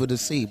believer to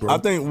see, bro. I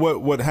think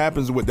what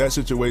happens with that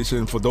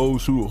situation for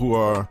those who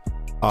are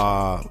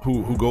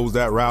who goes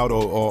that route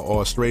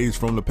or strays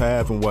from the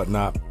path and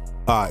whatnot.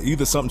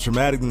 Either something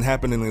traumatic didn't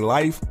happen in their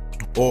life,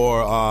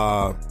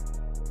 or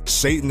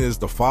Satan is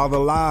the father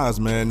of lies,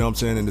 man. Know what I'm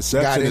saying? And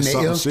deception is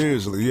something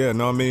seriously. Yeah,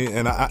 know what I mean?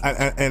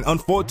 And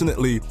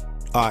unfortunately,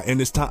 in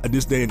this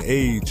day and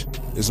age,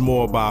 it's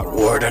more about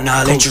Word of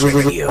Knowledge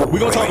Radio. We're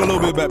gonna talk a little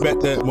bit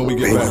about that when we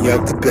get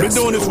back. Been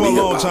doing this for a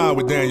long time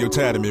with Daniel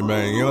Tatamy,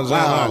 man. You know what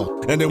I'm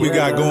saying? And then we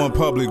got Going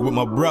Public with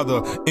my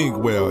brother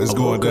Inkwell. It's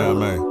going down,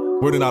 man.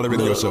 Word of Knowledge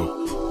Radio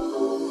show.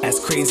 As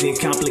crazy and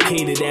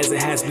complicated as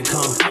it has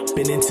become,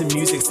 been into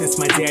music since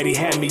my daddy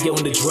had me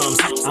on the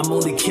drums. I'm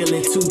only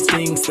killing two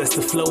things, that's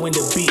the flow and the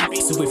beat.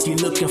 So if you're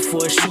looking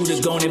for a shooter,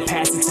 go and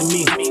pass it to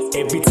me.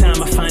 Every time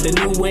I find a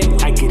new way,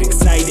 I get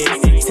excited.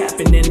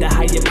 Tapping into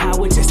higher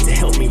power just to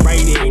help me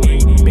write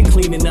it. Been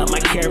cleaning up my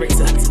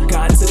character,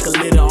 God took a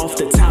lid off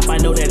the top. I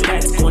know that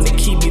that's gonna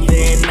keep me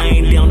there and I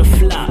ain't down to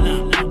flop.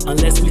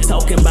 Unless we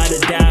talking about a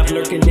dive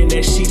lurking in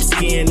that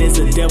sheepskin, is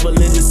a devil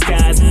in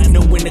disguise.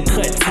 Know when to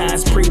cut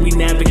ties, pray we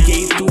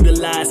navigate through the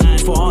lies.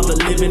 For all the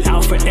living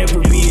out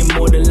forever be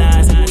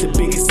immortalized. The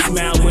biggest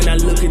smile when I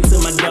look into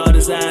my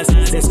daughter's eyes.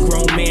 That's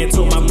grown man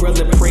told my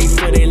brother pray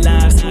for their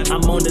lives.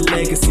 I'm on the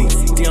legacy,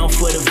 down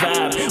for the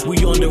vibe.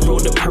 We on the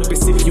road to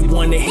purpose if you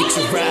wanna hit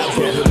your ride.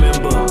 But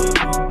remember,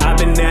 I've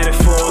been at it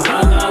for a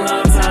long,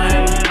 long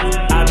time.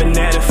 I've been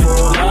at it for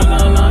a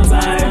long, long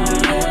time.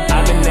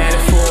 I've been at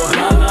it for a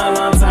long,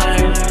 long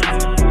time.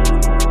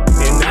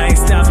 And I ain't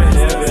stopping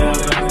ever.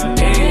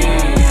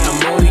 Hey, I'm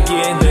only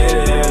getting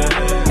better.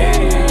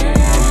 Hey,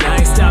 and I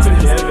ain't stopping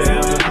ever.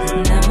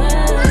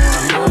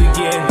 I'm only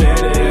getting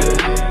better.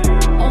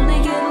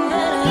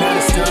 Not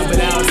a star, but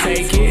I'll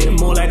take it.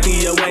 More like the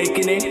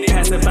awakening.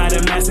 Pass it by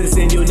the masses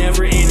and you'll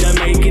never end up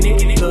making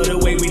it. Love the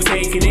way we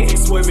taking it.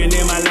 Swerving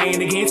in my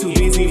lane again. Too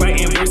busy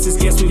writing verses.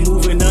 Guess we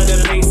moving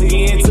other pace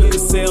again. Took a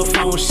cell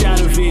phone, shot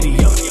a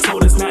video.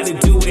 Told us not to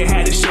do it.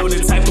 Had to show the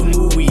type of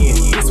mood we in.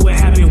 This what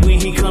happened when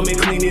he come and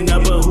cleaning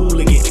up a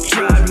hooligan.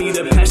 Drive me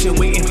the passion,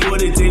 waiting for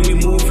the day we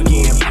move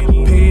again.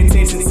 Pay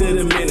attention to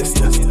the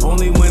minister.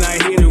 Only when I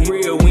hear the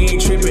real, we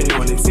ain't tripping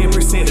on it.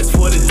 10% is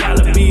for the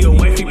dollar bill.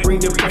 Wifey bring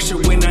the pressure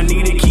when I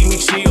need it, keep me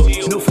chill.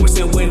 No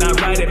forcing when I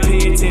ride it.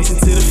 Pay attention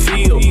to the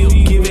field.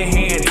 Give a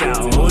hand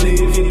out, only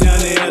if you're down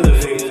to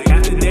elevate.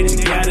 After that,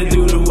 you gotta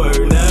do the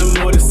word.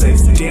 Nothing more to say.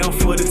 Down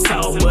for the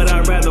talk, but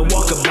I'd rather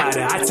walk about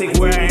it. I take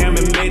where I am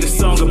and made a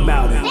song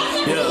about it.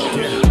 Yeah.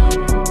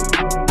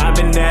 I've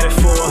been at it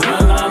for a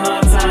long,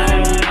 long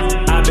time.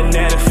 I've been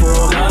at it for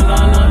a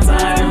long, long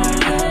time.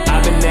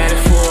 I've been at it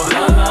for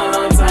a long,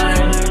 long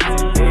time.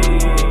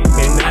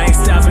 And I ain't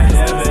stopping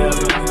ever.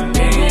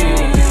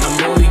 I'm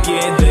only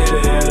getting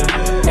better.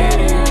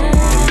 And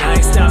I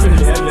ain't stopping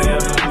ever.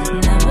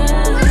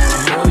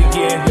 I'm only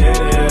getting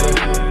better.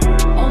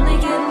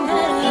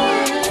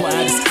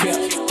 Quiet as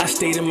kept, I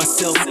stayed in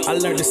myself. I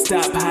learned to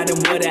stop hiding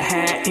what I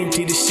had,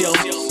 empty the shelf.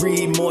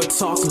 Read more,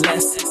 talk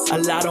less, a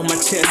lot on my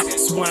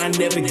chest. Swear I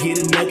never get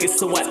a nugget,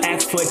 so I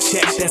ask for a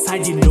check. That's how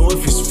you know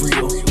if it's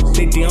real.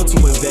 They down to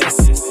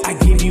invest. I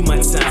give you my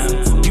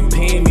time, you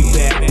paying me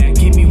back.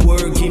 Give me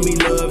word, give me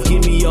love,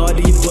 give me all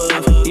the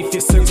above. If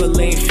your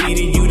circle ain't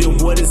feeding you, then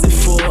what is it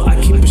for? I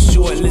keep a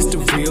short list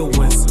of real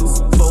ones.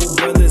 4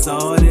 brothers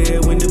all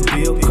there when the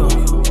bill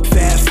come.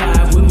 Fat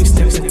 5 when we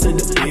step into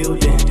the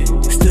building.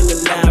 Still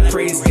alive,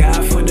 praise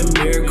God for the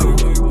miracle.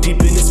 Deep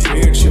in the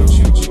spiritual,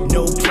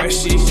 no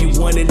pressure. If you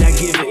want it, I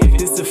give it. If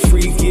this a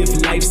free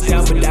gift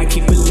lifestyle, but I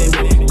keep a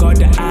limit. Guard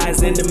the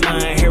eyes and the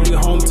mind, hurry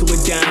home to a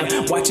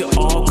dime. Watch it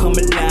all come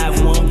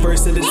alive, one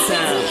verse at a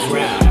time.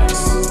 Rise.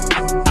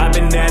 I've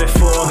been at it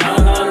for a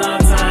long, long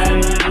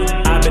time.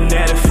 I've been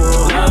at it for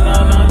a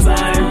long, long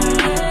time.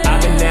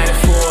 I've been at it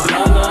for a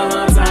long,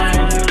 long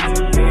time.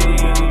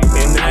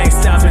 And I ain't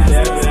stopping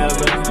ever.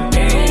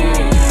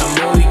 I'm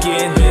only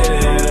getting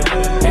better.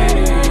 And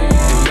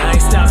I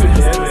ain't stopping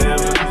ever.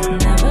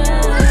 I'm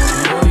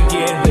only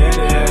getting better.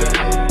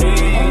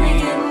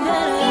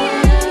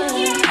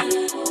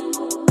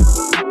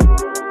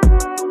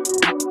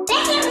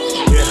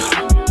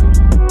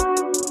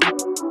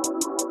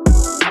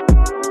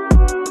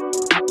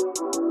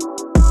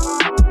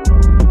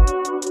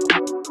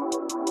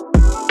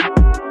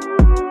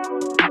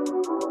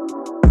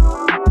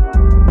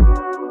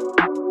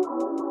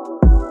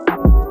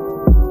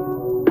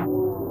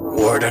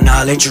 Word of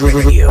Knowledge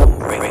Radio.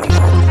 Bringing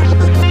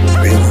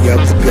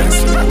up the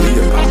best.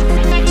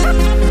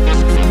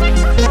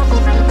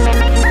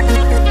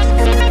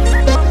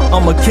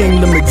 I'm a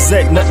kingdom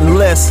exec, nothing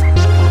less.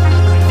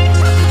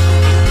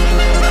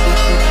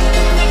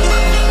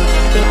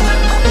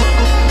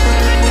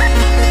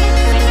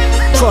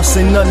 Trust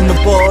ain't nothing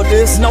about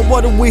this. Now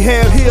what do we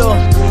have here?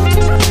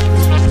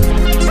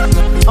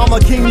 I'm a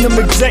kingdom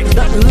exec,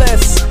 nothing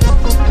less.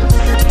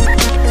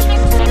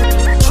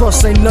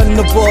 Trust ain't nothing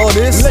about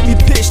this. Let me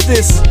pitch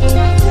this.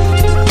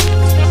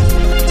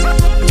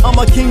 I'm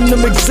a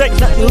kingdom exec,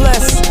 nothing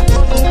less.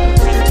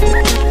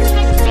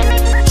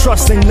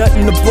 Trust ain't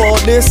nothing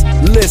about this.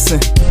 Listen.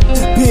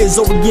 Biz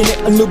oriented,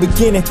 a new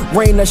beginning.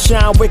 Rain or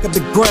shine, wake up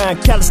the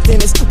grind.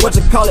 Calisthenics, what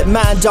you call it,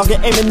 mind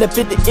jogging, aiming to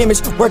fit the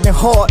image. Working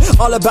hard,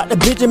 all about the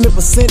Benjamin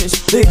percentage.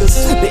 Figures,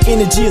 the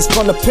energy is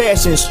from the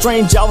passion.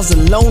 Strange hours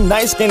and long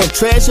nights, scanning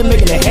trash and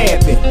making it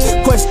happen.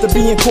 Quest to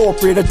be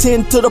incorporated,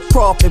 attend to the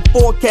profit.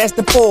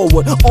 Forecasting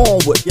forward,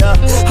 onward, yeah.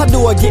 How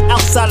do I get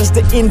outsiders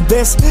to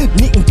invest?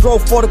 Need and grow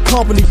for the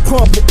company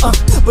promptly,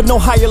 but no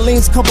higher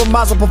leans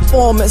compromise on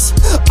performance.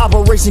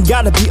 Operation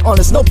gotta be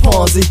honest, no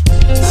Ponzi.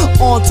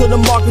 On to the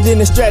marketing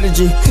and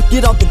strategy.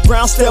 Get off the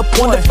ground, step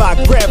one, defy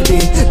gravity.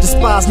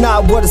 Despise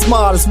not what is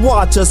modest,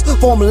 watch us.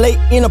 Formulate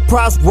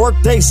enterprise, work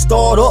day,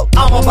 start up.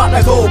 I'm about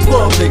to go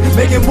public,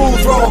 making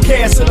moves,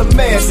 broadcast to the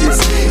masses.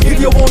 If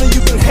you want it,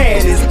 you can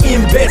have this.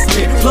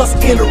 Investment plus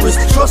interest,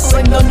 trust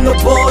ain't nothing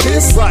above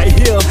this. Right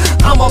here,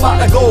 I'm about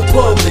to go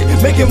public,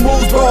 making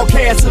moves,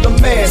 broadcast to the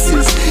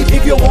masses.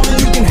 If you want it,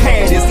 you can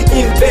have this.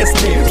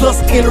 Investment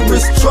plus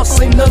interest,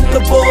 trust ain't nothing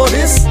above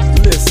this.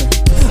 Listen.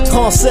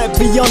 Concept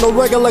beyond the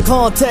regular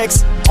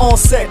context. On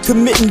set,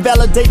 committing,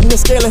 validating and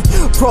scaling.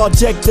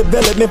 Project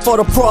development for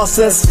the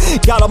process.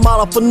 Got a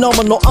model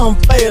phenomenal, I'm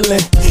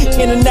failing.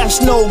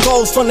 International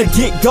goals from the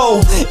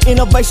get-go.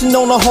 Innovation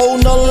on a whole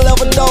nother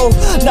level though.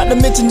 Not to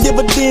mention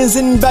dividends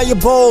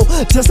invaluable.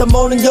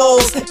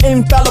 Testimonials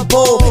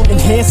infallible.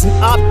 Enhancing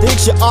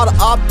optics, you ought to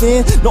opt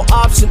in. No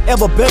option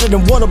ever better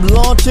than one of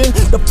launching.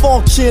 The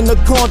function of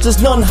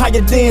conscious, none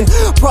higher than.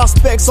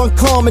 Prospects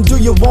uncommon, do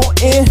you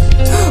want in?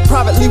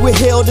 Privately we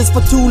held this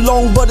for too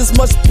long, but it's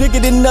much bigger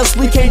than us,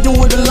 we can't do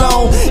it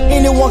alone.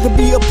 Anyone can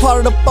be a part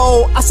of the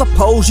fold. I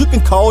suppose you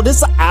can call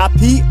this an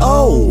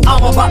IPO.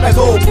 I'm about to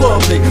go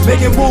public,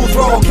 making moves,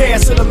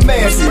 broadcast to the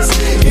masses.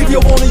 If you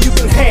want it, you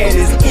can have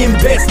this.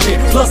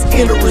 Investment plus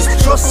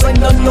interest, trust ain't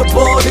nothing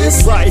above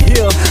this. Right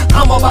here,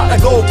 I'm about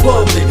to go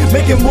public,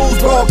 making moves,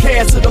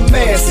 broadcast to the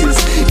masses.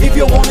 If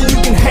you want it, you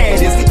can have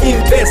this.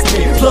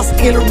 Investment plus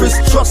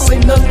interest, trust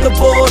ain't nothing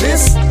above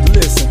this.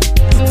 Listen.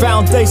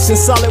 Foundation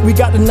solid, we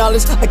got the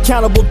knowledge.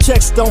 Accountable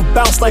checks don't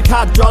bounce like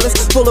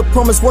hydraulics. Full of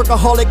promise,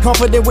 workaholic,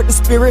 confident with the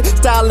spirit.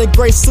 Styling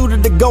grace,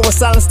 suited to go and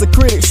silence the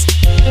critics.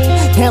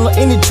 Handle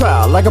any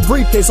trial like a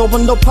briefcase.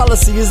 Open no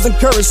policy is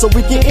encouraged so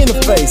we can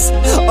interface.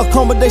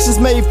 Accommodations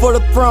made for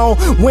the throne.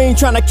 We ain't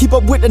trying to keep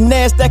up with the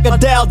NASDAQ or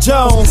Dow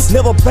Jones.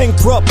 Never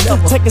bankrupt,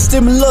 taking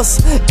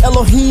stimulus.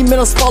 Elohim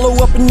and us follow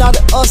up and not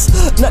at us.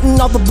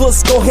 Nothing off the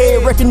books, go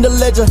ahead, reckon the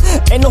ledger.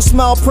 Ain't no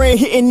smile praying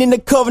hitting in the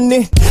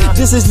covenant.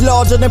 This is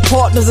larger than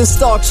partners and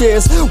stock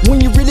shares. When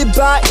you really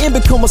buy in,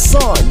 become a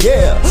son,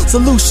 yeah.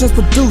 Solutions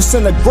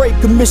producing a great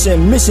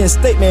commission. Mission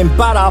statement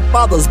about our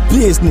Father's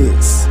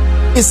business.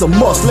 It's a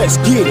must, let's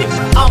get it.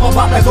 I'm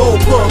about to go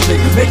public,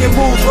 making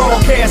moves,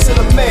 broadcast to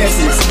the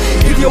masses.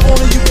 If you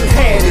want it, you can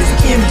have this.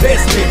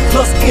 Investment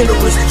plus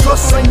interest,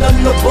 trust ain't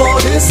nothing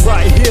above this.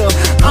 Right here,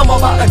 I'm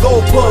about to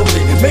go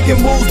public, making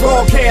moves,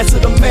 broadcast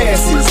to the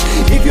masses.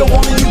 If you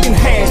want it, you can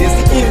have this.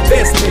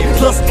 Investment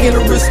plus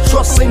interest,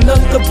 trust ain't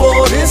nothing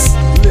above this.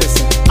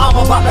 Listen. I'm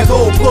about to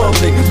go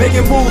public,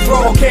 making moves,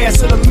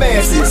 broadcast to the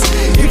masses.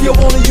 If you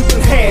want it, you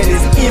can have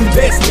this.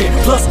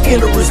 Investment plus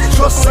interest,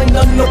 trust ain't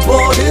nothing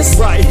above this.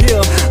 Right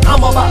here, I'm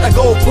about to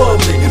go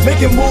public,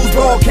 making moves,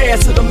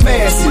 broadcast to the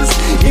masses.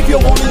 If you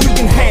want it, you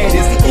can have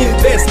this.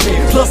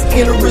 Investment plus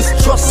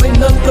interest, trust ain't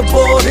nothing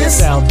above this.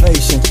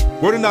 Salvation.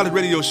 Word of Knowledge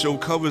Radio Show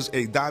covers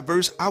a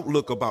diverse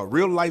outlook about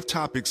real-life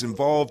topics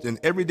involved in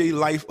everyday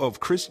life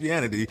of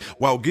Christianity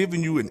while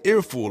giving you an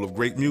earful of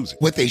great music.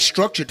 With a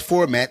structured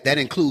format that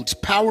includes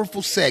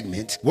powerful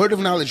segments, Word of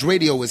Knowledge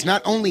Radio is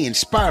not only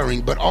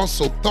inspiring but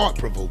also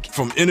thought-provoking.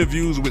 From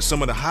interviews with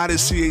some of the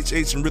hottest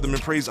CHH and rhythm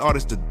and praise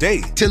artists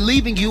today, to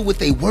leaving you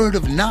with a word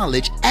of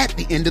knowledge at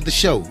the end of the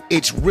show.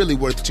 It's really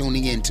worth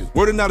tuning into.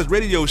 Word of Knowledge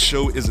Radio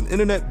Show is an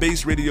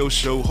internet-based radio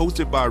show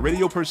hosted by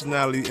radio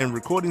personality and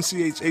recording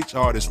CHH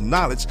artist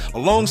Knowledge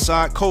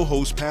alongside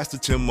co-host Pastor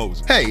Tim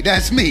Moses. Hey,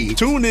 that's me.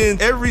 Tune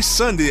in every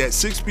Sunday at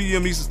 6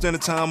 p.m. Eastern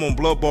Standard Time on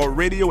Bloodball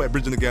Radio at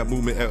Bridging the Gap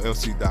Movement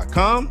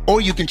LLC.com.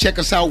 Or you can check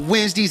us out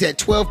Wednesdays at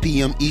 12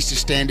 p.m. Eastern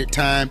Standard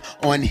Time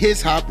on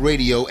His Hop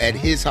Radio at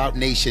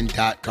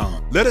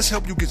hishopnation.com. Let us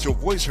help you get your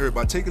voice heard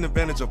by taking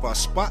advantage of our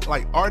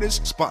Spotlight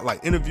Artist,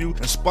 Spotlight Interview,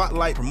 and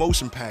Spotlight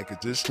Promotion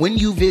packages when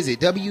you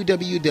visit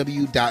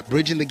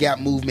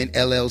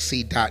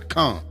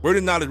www.bridgingthegapmovementllc.com. Word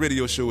of Knowledge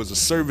Radio Show is a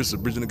service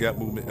of Bridging the Gap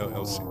Movement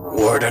LLC.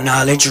 Word of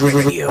Knowledge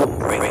Radio.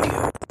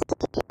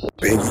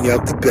 Bringing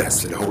out the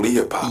best in holy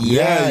hip hop.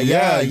 Yeah.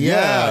 You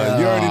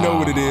already know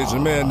what it is.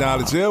 Your man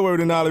Knowledge here.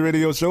 Word of Knowledge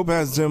Radio Show.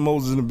 Pastor Tim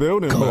Moses in the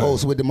building.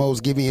 Co-host with the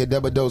most, giving you a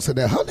double dose of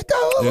that Holy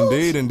Ghost.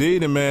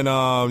 Indeed. And man,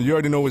 you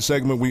already know what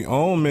segment we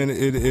own, man.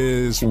 It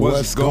is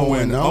What's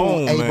Going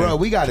On. Hey, man. bro,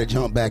 we got to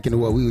jump back into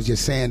what we was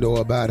just saying, though,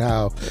 about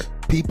how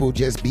people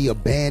just be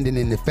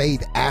abandoning the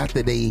faith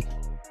after they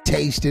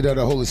tasted of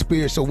the Holy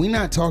Spirit. So we're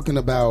not talking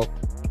about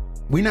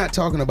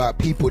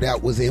people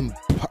that was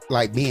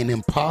being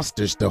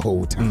imposters the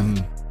whole time.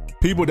 Mm-hmm.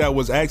 People that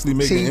was actually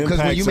making impacts.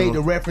 Because when you made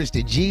the reference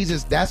to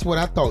Jesus, that's what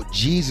I thought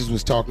Jesus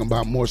was talking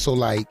about, more so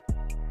like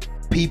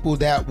people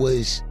that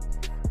was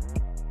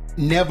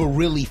never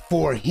really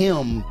for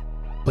him,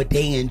 but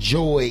they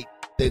enjoyed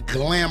the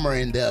glamour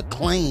and the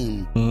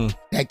acclaim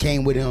that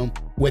came with him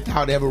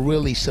without ever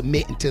really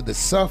submitting to the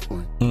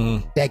suffering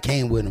that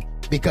came with him.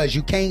 Because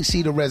you can't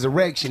see the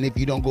resurrection if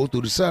you don't go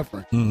through the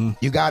suffering.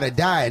 You got to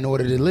die in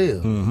order to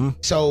live.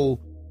 So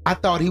I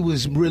thought he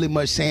was really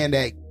much saying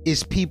that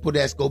it's people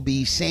that's going to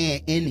be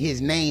saying in his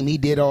name, he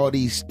did all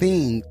these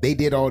things. They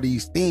did all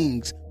these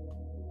things,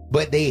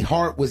 but their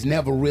heart was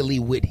never really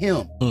with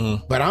him.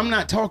 But I'm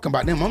not talking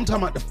about them. I'm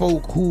talking about the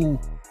folk who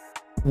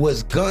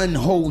was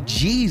gun-ho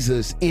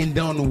Jesus and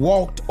done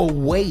walked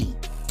away.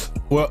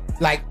 Well,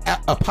 like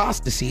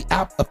apostate.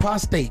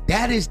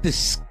 That is the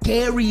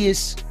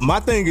scariest. My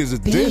thing is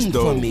this,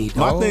 though. For me,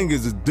 my thing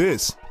is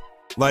this.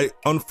 Like,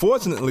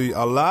 unfortunately,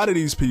 a lot of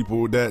these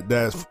people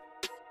that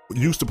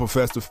used to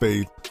profess the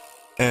faith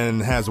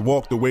and has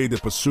walked away to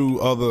pursue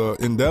other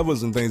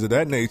endeavors and things of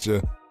that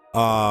nature,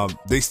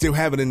 they still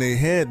have it in their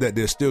head that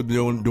they're still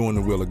doing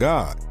the will of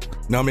God.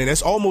 Now, I mean,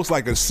 that's almost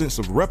like a sense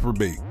of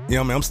reprobate. You know what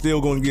I mean? I'm still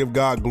going to give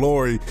God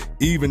glory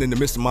even in the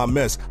midst of my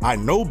mess. I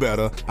know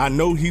better. I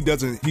know he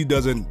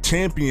doesn't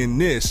champion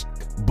this,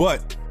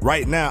 but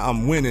right now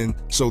I'm winning,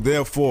 so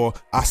therefore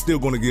I still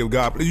going to give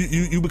God.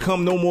 You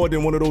become no more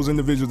than one of those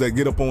individuals that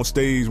get up on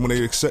stage when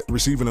they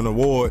receiving an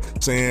award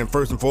saying,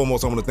 first and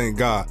foremost, I want to thank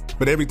God.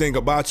 But everything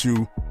about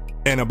you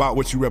and about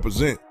what you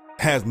represent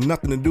has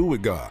nothing to do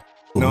with God.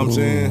 You know what I'm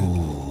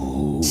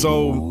saying?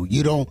 So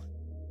you don't.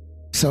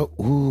 So,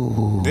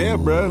 yeah,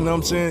 bro. You know what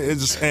I'm saying?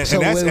 It's just,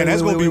 and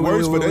that's going to be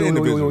worse for the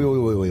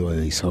individual.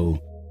 Wait.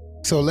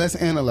 So let's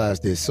analyze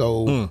this.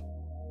 So,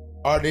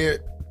 are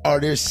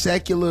there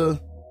secular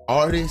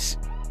artists?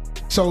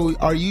 So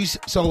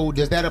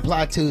does that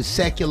apply to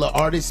secular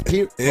artists?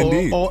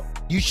 Indeed. Or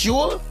you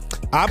sure?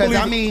 Because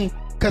I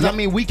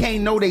mean, we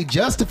can't know their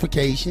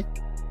justification,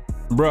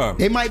 bro.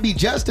 They might be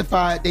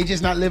justified. They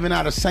just not living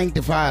out a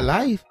sanctified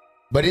life.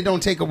 But it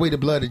don't take away the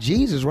blood of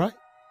Jesus, right?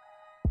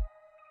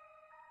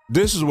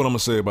 This is what I'm gonna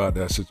say about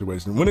that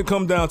situation. When it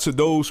comes down to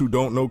those who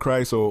don't know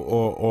Christ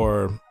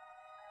or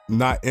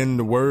not in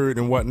the Word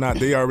and whatnot,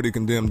 they already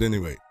condemned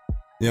anyway.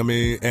 You know what I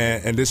mean?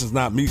 And this is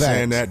not me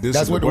saying that.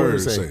 That's what the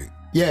Word say.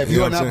 Yeah, if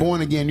you are not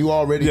born again, you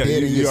already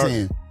dead in your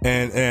sin.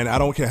 And I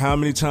don't care how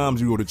many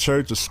times you go to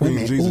church or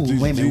scream Jesus,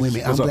 Jesus. Wait a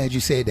minute. I'm glad you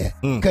said that.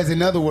 Because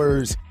in other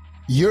words,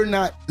 you're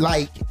not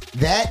like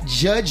that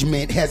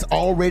judgment has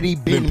already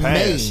been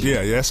made. Yeah,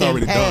 it's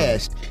already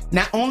passed. Done.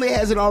 Not only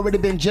has it already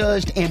been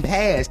judged and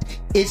passed,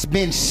 it's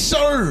been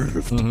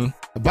served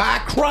by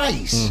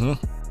Christ.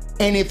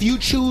 And if you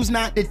choose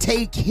not to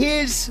take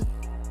his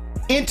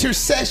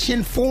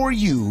intercession for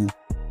you,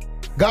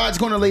 God's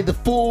going to lay the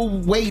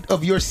full weight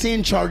of your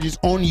sin charges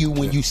on you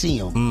when you see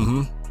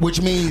him,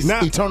 which means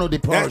eternal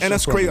departure. And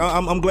that's crazy.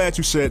 I'm glad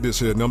you said this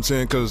here. You know what I'm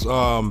saying? Because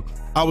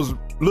I was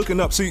looking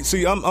up.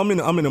 See, I'm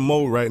in a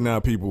mode right now,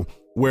 people,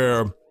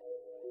 where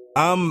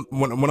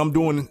when I'm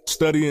doing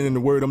studying in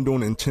the Word, I'm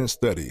doing intense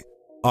study,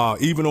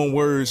 even on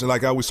words.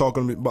 Like I was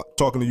talking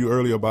to you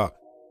earlier about,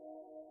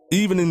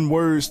 even in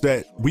words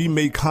that we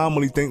may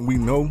commonly think we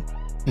know,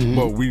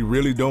 but we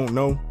really don't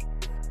know.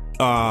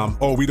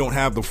 Or we don't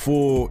have the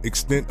full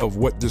extent of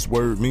what this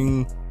word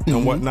means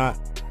and whatnot.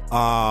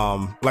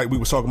 Like we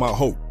was talking about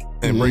hope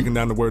and breaking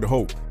down the word of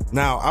hope.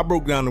 Now, I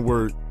broke down the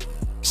word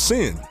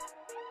sin.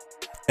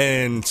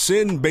 And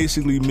sin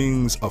basically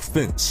means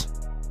offense.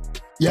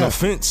 Yeah. An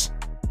offense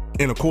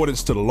in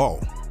accordance to the law.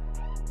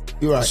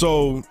 You're right.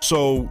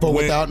 But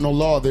without no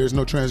law, there's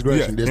no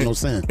transgression. There's no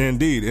sin.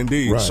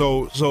 Indeed. Right.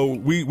 So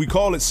we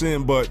call it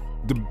sin, but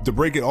to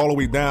break it all the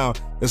way down,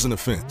 it's an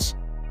offense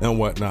and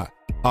whatnot.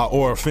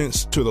 Or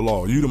offense to the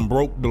law. You done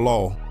broke the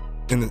law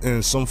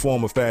in some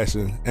form or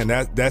fashion, and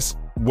that's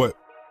what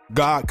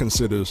God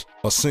considers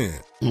a sin.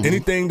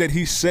 Anything that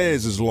he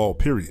says is law,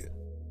 period.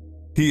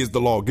 He is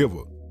the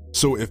lawgiver.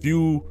 So if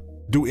you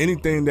do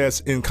anything that's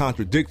in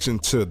contradiction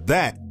to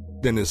that,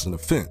 then it's an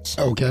offense.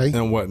 Okay.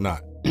 And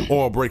whatnot.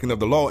 Or breaking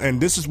of the law.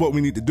 And this is what we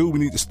need to do. We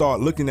need to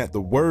start looking at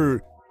the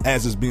word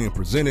as it's being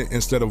presented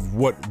instead of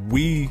what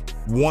we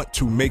want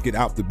to make it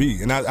out to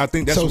be. And I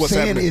think that's what's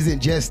happening. So sin isn't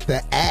just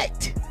the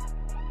act.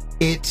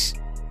 It's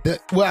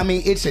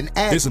an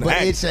act,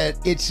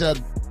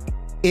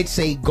 it's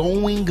a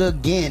going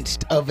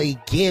against of a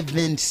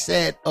given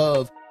set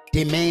of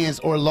demands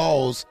or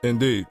laws.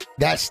 Indeed.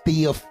 That's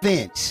the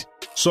offense.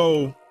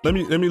 So let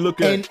me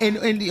look at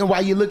and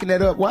while you're looking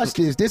that up, watch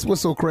this. This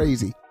was so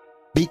crazy.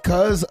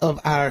 Because of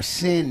our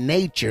sin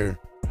nature,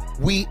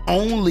 we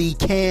only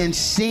can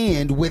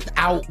sin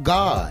without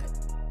God.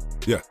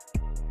 Yeah.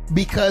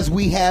 Because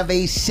we have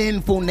a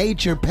sinful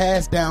nature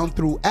passed down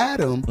through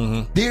Adam,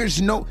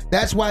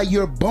 that's why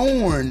you're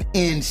born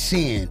in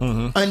sin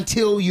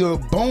until you're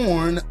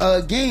born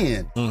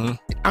again.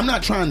 I'm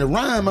not trying to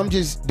rhyme, I'm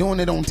just doing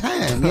it on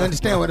time. You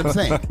understand what I'm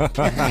saying?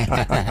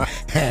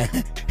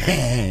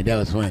 That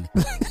was funny.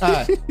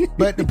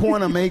 But the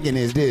point I'm making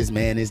is this,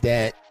 man, is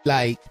that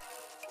like,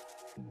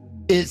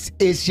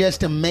 it's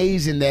just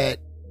amazing that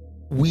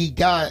we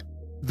got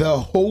the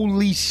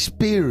Holy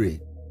Spirit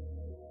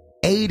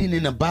aiding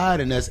and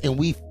abiding us, and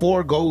we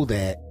forego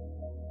that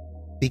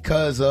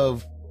because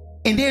of,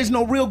 and there's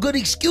no real good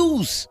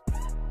excuse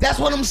That's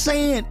what I'm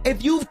saying.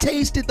 If you've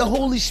tasted the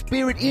Holy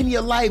Spirit in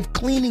your life,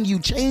 cleaning you,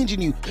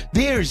 changing you,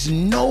 there's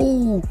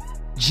no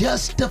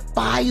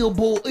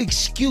justifiable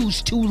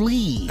excuse to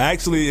leave.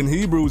 Actually, in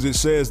Hebrews, it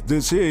says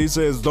this here. It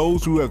says,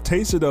 those who have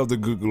tasted of the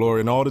good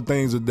glory and all the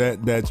things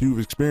that you've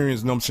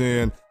experienced, you know what I'm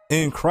saying,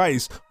 in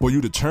Christ, for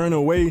you to turn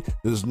away,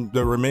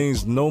 there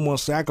remains no more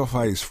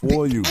sacrifice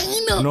for you.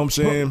 You know what I'm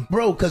saying?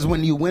 Bro, because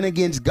when you went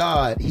against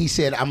God, he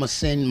said, I'm going to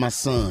send my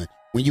son.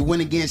 When you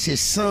went against his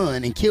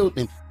son and killed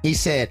him, he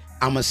said,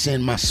 I'm going to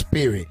send my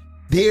spirit.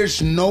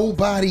 There's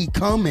nobody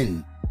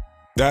coming.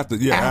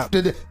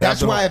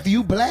 That's why if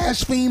you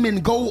blaspheme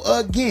and go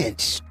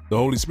against the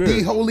Holy Spirit,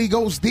 the Holy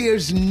Ghost,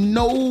 there's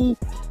nothing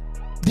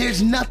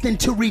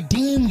to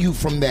redeem you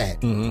from that.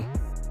 Mm-hmm.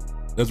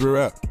 That's where we're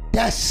at.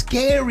 That's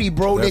scary,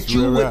 bro, that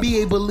you would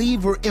be a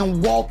believer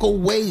and walk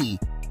away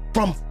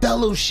from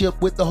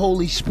fellowship with the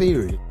Holy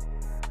Spirit.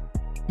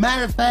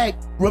 Matter of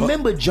fact,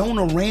 remember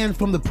Jonah ran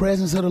from the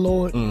presence of the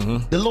Lord?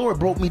 Mm-hmm. The Lord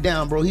broke me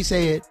down, bro. He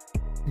said,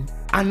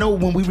 I know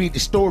when we read the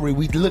story,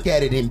 we look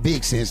at it in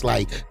big sense,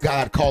 like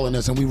God calling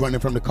us and we running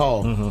from the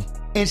call. Mm-hmm.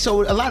 And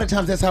so a lot of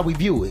times that's how we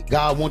view it.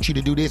 God wants you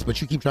to do this,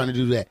 but you keep trying to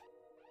do that.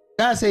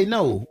 God say,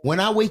 no, when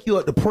I wake you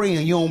up to pray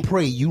and you don't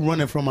pray, you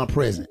running from my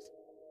presence.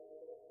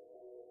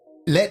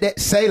 Let that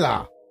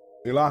Selah.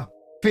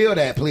 Feel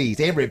that, please.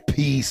 Every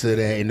piece of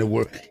that in the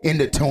word, in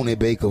the Tony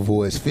Baker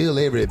voice. Feel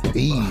every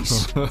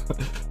piece.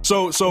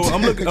 So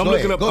I'm looking up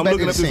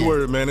this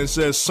word, man. It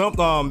says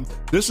something.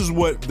 This is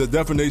what the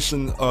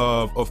definition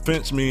of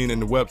offense mean in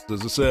the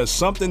Webster's. It says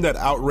something that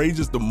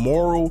outrages the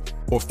moral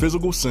or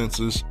physical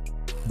senses,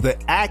 the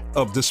act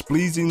of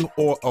displeasing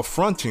or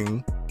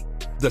affronting,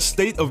 the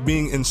state of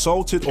being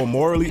insulted or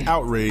morally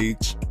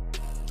outraged,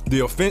 the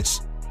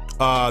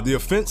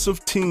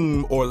offensive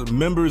team or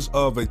members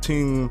of a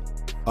team.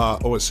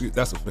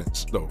 That's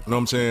offense, though. You know what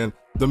I'm saying?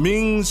 The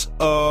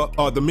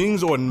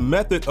means or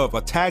method of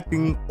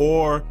attacking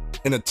or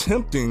in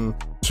attempting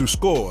to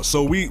score.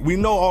 So we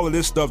know all of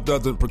this stuff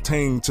doesn't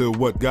pertain to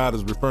what God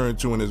is referring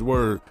to in His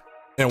Word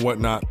and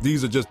whatnot.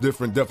 These are just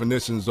different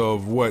definitions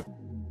of what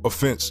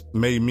offense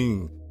may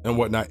mean and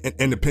whatnot,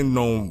 and depending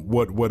on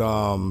what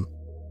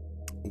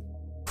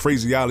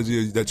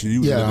phraseology that you're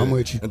using, I'm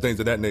with you, and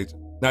things of that nature.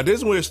 Now this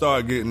is where it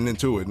started getting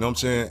into it. You know what I'm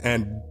saying?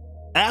 And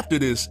after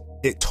this,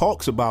 it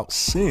talks about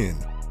sin.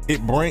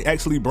 It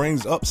actually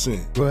brings up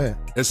sin. Go ahead.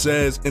 It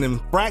says an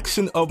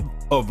infraction of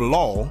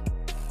law,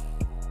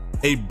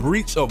 a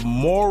breach of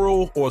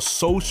moral or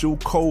social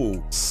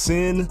code,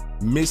 sin,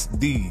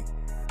 misdeed.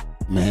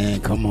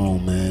 Man, come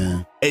on,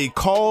 man. A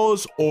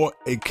cause or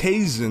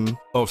occasion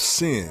of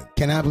sin.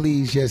 Can I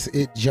please just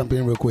jump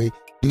in real quick?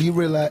 Do you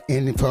realize,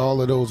 and for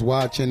all of those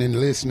watching and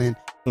listening,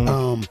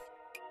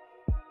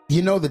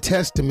 you know the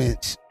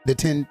Testaments, the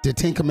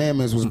Ten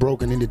Commandments was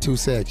broken into two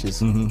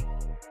sections. Mm-hmm.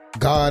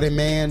 God and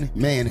man,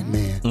 man and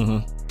man.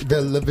 Mm-hmm.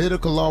 The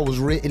Levitical law was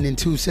written in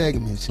two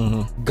segments.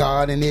 Mm-hmm.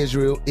 God and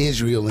Israel,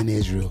 Israel and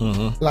Israel.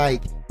 Mm-hmm.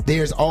 Like,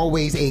 there's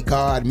always a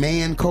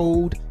God-man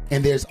code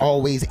and there's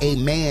always a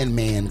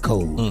man-man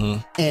code.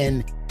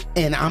 Mm-hmm.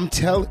 And I'm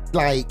telling,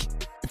 like,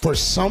 for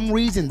some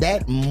reason,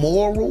 that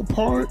moral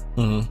part,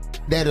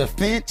 that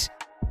offense,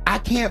 I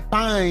can't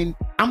find.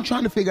 I'm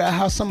trying to figure out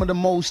how some of the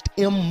most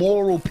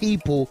immoral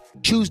people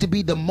choose to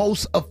be the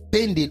most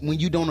offended when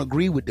you don't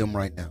agree with them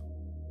right now.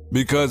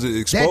 Because it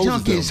exposes that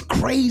junk them. is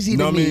crazy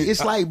to me.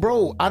 It's like,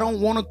 bro, I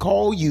don't want to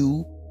call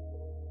you.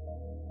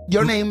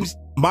 Your name's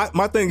my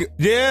thing.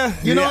 Yeah,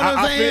 you know what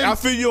I'm saying. I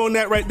feel you on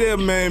that right there,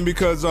 man.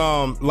 Because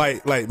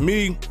like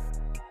me,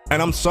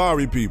 and I'm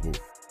sorry, people.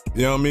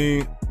 You know what I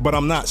mean? But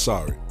I'm not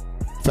sorry.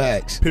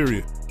 Facts.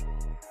 Period.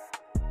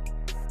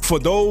 For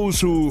those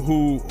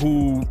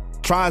who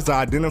tries to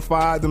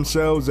identify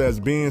themselves as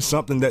being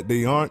something that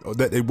they aren't or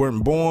that they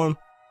weren't born,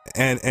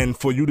 and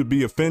for you to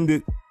be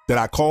offended that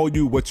I call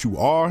you what you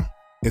are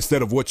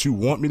instead of what you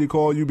want me to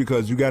call you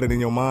because you got it in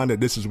your mind that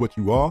this is what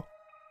you are.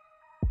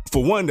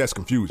 For one, that's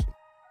confusing.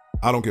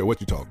 I don't care what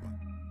you're talking about.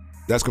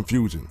 That's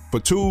confusing. For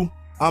two,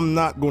 I'm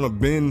not going to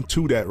bend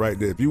to that right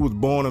there. If you was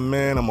born a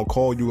man, I'm going to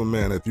call you a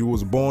man. If you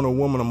was born a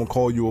woman, I'm going to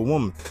call you a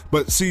woman.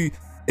 But see,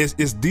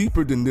 it's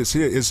deeper than this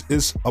here.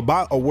 It's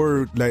about a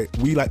word that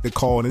we like to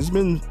call, and it's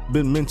been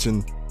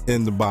mentioned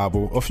in the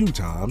Bible a few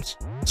times.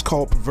 It's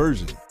called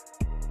perversion.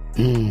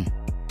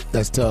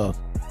 That's tough.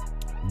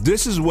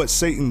 This is what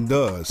Satan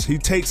does. He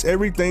takes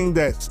everything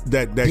that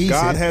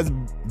God has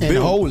built, and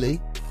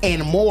holy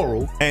and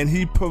moral, and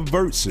he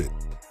perverts it.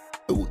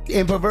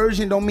 And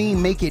perversion don't mean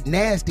make it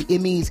nasty.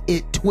 It means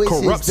it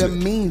twists the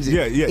means.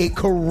 It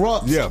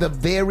corrupts the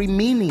very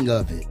meaning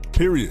of it.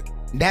 Period.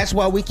 That's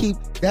why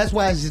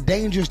it's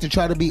dangerous to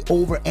try to be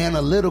over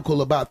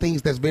analytical about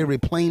things that's very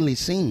plainly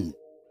seen.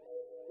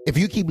 If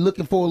you keep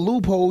looking for a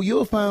loophole,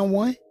 you'll find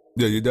one.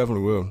 Yeah, you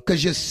definitely will.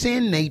 Because your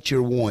sin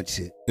nature wants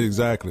it.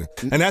 Exactly.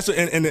 And that's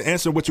and the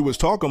answer what you was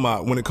talking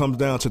about when it comes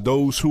down to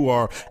those who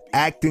are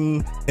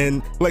acting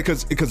and like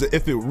because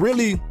if it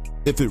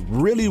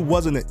really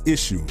wasn't an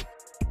issue,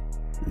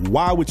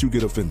 why would you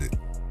get offended?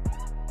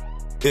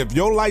 if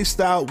your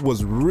lifestyle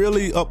was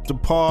really up to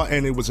par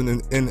and it was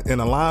in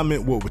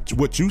alignment with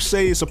what you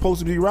say is supposed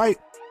to be right,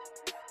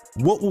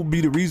 what would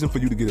be the reason for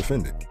you to get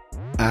offended?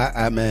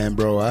 Man,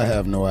 bro, I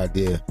have no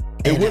idea.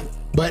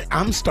 But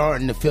I'm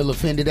starting to feel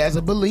offended as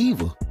a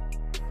believer.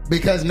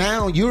 Because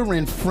now you're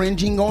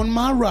infringing on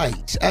my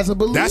rights as a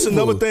believer. That's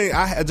another thing.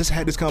 I just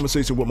had this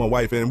conversation with my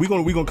wife, and we're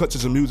gonna cut to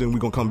some music and we're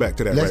gonna come back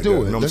to that. Let's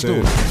do it. You know Let's what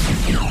I'm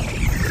saying?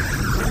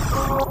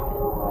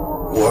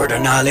 Word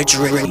of Knowledge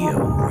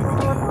Radio.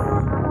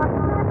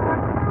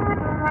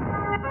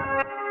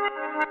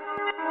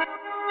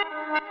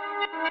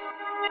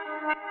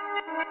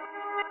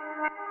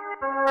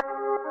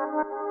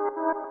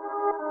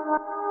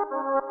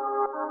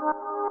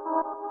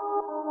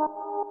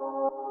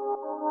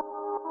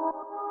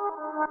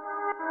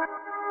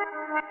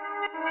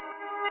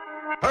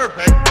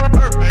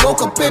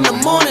 Woke up in the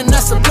morning,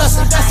 that's a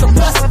blessing, that's a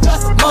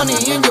blessing. Money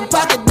in your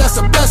pocket, that's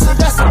a blessing,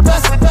 that's a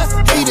blessing.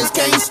 Haters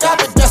can't stop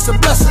it, that's a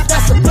blessing,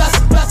 that's a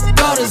blessing.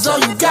 God is all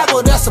you got,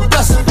 well that's a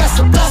blessing, that's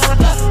a blessing.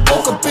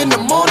 Woke up in the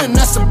morning,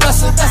 that's a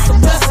blessing, that's a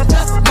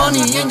blessing.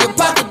 Money in your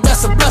pocket,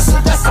 that's a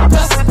blessing, that's a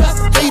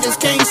blessing. Haters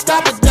can't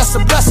stop it, that's a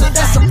blessing,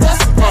 that's a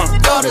blessing.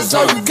 God is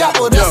all you got,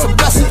 well that's a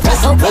blessing,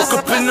 that's a blessing.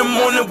 Woke up in the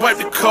morning, wipe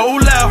the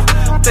cold out.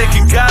 Think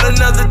you got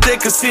another day,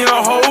 cause he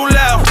don't hold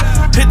out.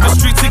 Hit the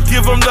street to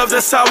give him love,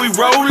 that's how we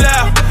roll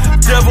out.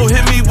 Devil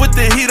hit me with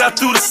the heat, I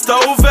threw the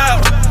stove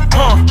out.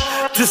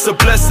 Just a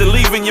blessing,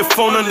 leaving your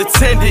phone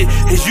unattended.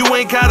 And you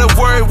ain't gotta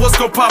worry what's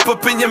gonna pop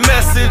up in your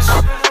message.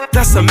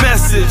 That's a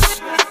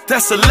message,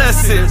 that's a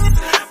lesson.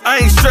 I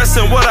ain't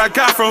stressing what I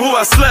got from who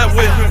I slept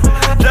with.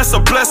 That's a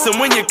blessing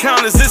when your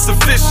count is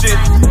insufficient.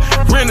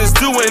 Rent is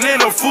due and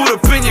ain't no food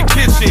up in your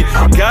kitchen.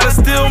 Gotta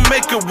still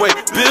make a way,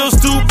 bills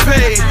do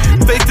pay.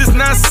 Faith is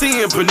not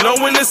seeing, but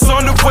knowing it's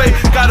on the way.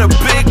 Got a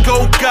big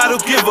old God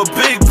who give a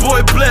big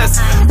boy bless.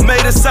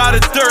 Made us out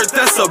of dirt,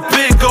 that's a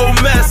big old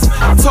mess.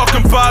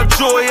 Talking about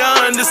joy,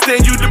 I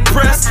understand you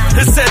depressed.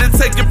 It said to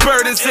take your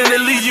burdens and to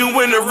leave you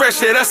in the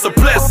rest, yeah, that's a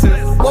blessing.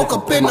 Woke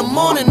up in the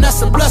morning,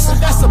 that's a blessing,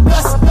 that's a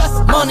blessing.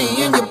 Money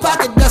in your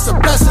pocket, that's a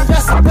blessing,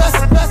 that's a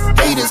blessing.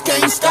 Haters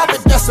can't stop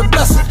it, that's a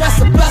blessing,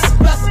 that's a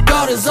blessing.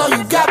 God is all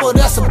you got, well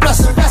that's a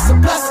blessing, that's a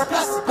blessing.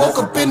 Woke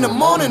up in the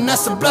morning,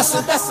 that's a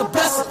blessing, that's a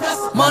blessing.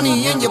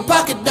 Money in your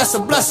pocket, that's a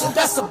blessing,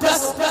 that's a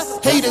blessing.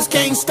 Haters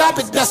can't stop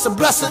it, that's a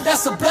blessing,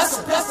 that's a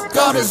blessing.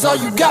 God is all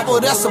you got, well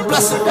that's a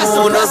blessing, that's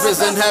a blessing. On earth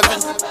is in heaven,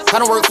 I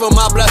don't work for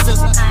my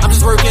blessings. I'm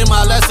just working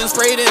my lessons,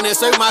 straight in and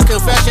serve my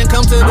confession.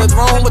 Come to the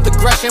throne with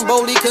aggression,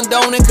 boldly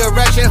condoning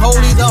correction.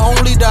 Holy the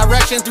only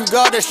direction, through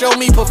God to show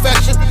me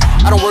perfection.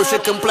 I don't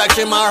worship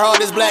complexion, my heart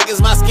is black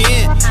as my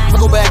skin. If I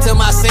go back to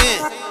my sin,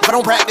 if I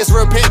don't practice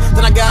repent,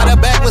 then I got a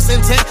backward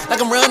intent,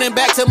 like I'm running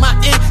back to my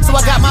end. So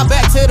I got my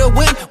back to the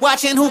wind,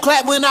 watching who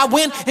clap when I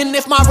win. And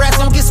if my raps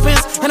don't get spent,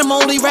 and I'm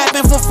only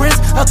rapping for friends,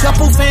 a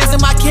couple fans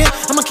in my kin,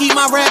 I'ma keep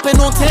my rapping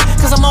on 10,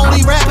 cause I'm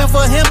only rapping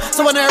for him.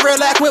 So I never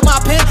lack with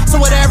my pen, so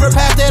whatever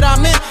path that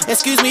I'm in,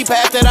 excuse me,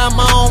 path that I'm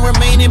on,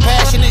 remaining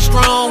passionate,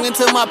 strong,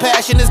 until my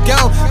passion is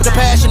gone. With the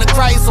passion of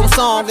Christ on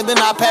song, and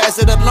then I pass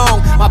it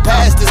along. My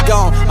past is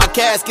gone, my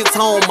casket's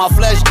home, my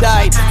flesh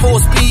died. Full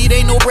speed,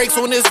 ain't no brakes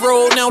on this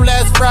road, now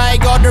let's ride.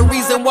 God the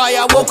reason why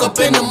I woke up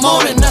in the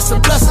morning, that's a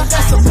blessing,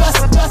 that's a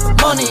blessing.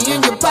 Money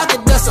in your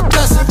pocket, that's a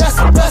blessing, that's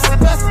a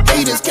blessing.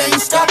 Haters can't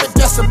stop it,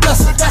 that's a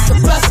blessing, that's a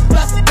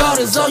blessing. God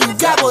is all you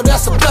got, well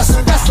that's a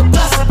blessing, that's a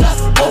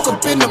blessing. Woke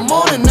up in the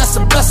morning, that's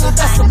a blessing,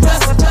 that's a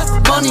blessing.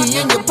 Money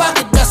in your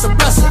pocket, that's a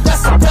blessing,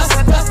 that's a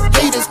blessing.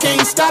 Haters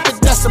can't stop it,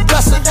 that's a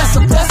blessing, that's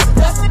a blessing.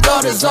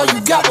 God is all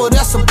you got, well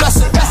that's a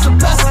blessing, that's a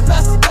blessing.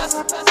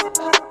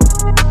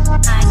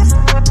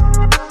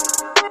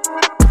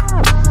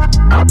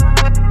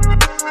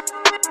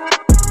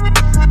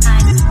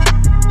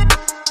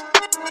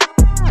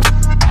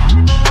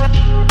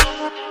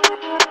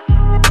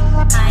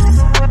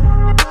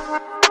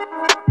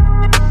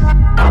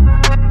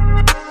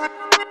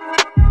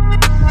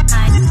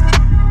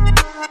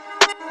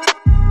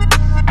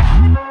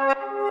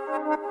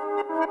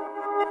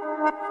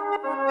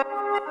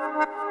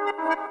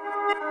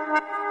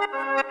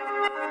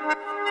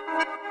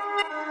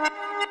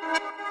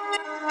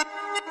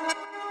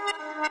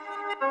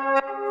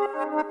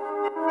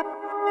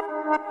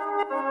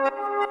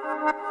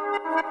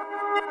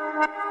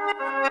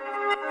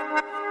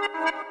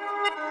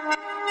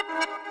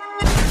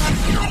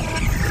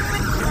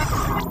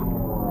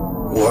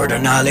 Word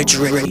of Knowledge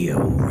Radio.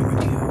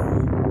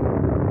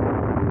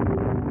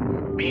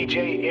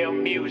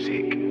 BJM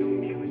Music,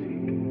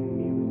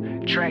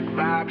 Track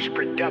Vibes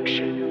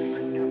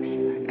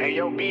Production. Hey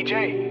yo,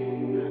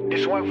 BJ,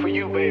 this one for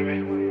you,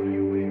 baby.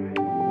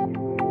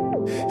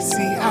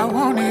 See, I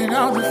wanted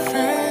all the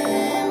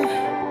fame.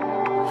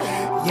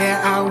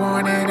 Yeah, I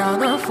wanted all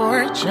the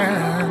fortune.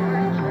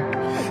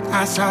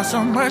 I saw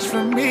so much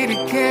for me to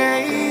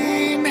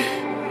gain.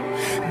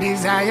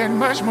 Desired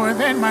much more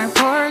than my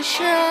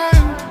portion.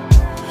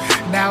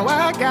 Now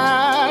I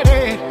got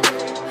it.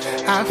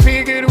 I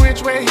figured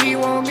which way he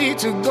want me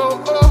to go.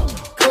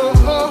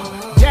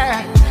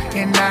 Yeah,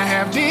 and I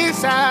have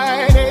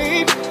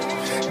decided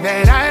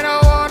that I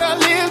don't wanna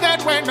live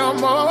that way no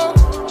more.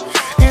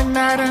 And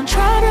I done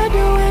tried to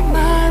do it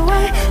my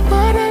way,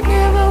 but it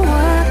never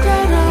worked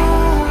at all.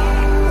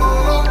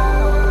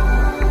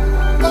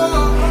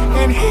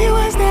 And he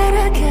was there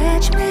to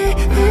catch me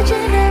each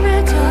and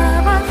every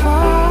time I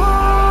fall.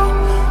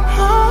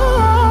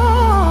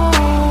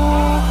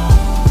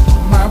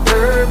 My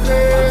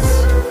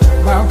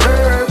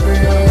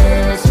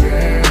purpose,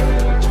 yeah.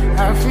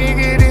 I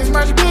figured it's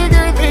much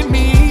bigger than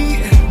me.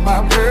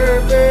 My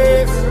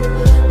purpose,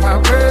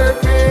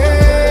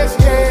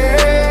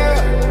 yeah.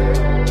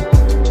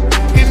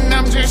 And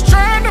I'm just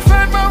trying to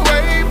find my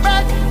way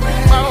back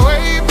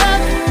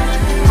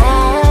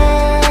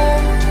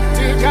home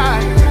to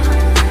God.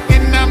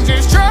 And I'm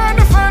just trying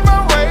to find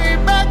my way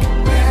back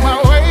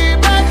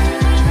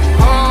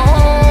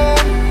home,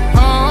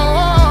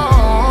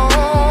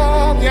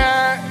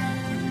 yeah.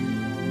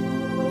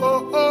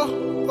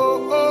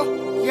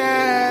 Oh,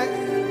 yeah.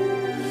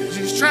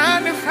 Just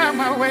trying to find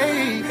my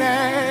way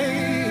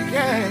back,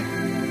 yeah.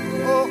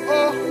 Oh,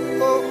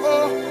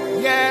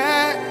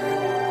 yeah.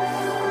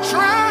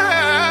 Trying.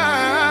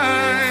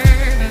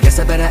 Guess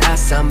I better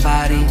ask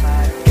somebody.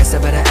 Guess I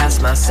better ask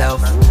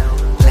myself.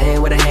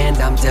 Playing with a hand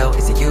I'm dealt.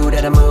 Is it you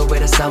that I move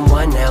with or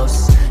someone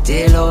else?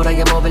 Dear Lord, I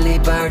am overly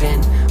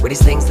burdened with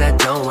these things that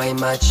don't weigh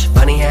much.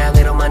 Funny how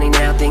little money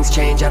now things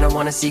change. I don't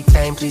wanna seek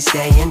fame, please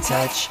stay in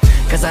touch.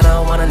 Cause I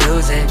don't wanna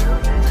lose it.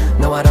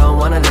 No, I don't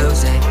wanna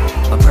lose it.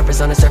 My purpose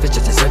on the surface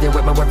just to serve you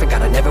with my worth. And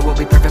God, I never will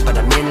be perfect, but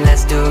I'm in,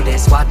 let's do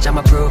this. Watch,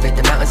 I'ma prove it.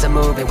 The mountains are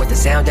moving with the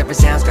sound, every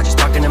sound's got you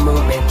sparking the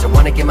movement. Don't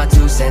wanna give my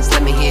 2 cents,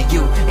 let me hear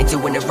you. Ain't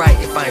doing it right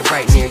if I ain't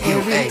right near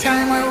you. Every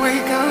time I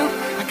wake up,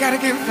 I gotta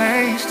give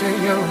thanks to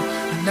you.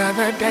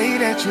 Another day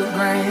that you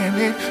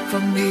granted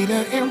for me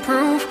to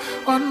improve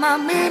on my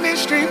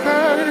ministry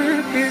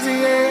purpose,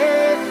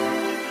 yeah.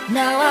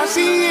 Now I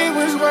see it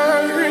was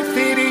worth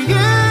it,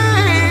 yeah.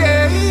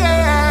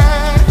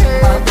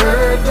 My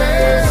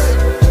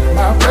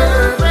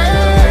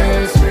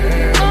purpose,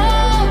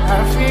 yeah. I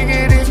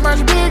figured it's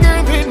much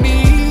bigger than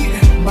me.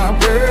 My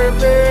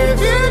purpose,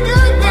 yeah.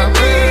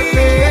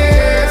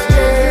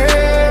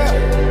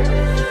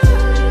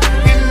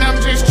 And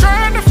I'm just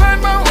trying to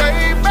find my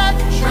way back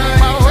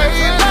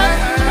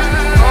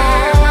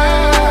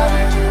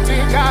home to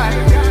God.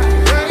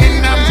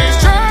 And I'm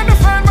just trying to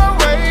find my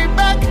way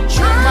back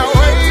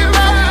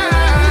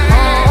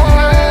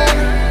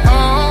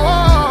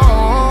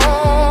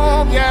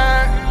home,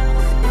 yeah.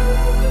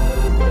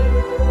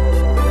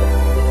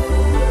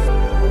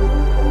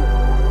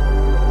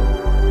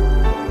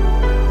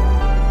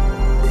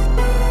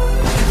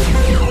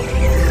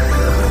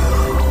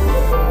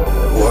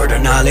 Word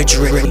of Knowledge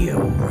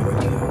Radio.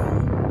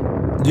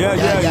 Yeah.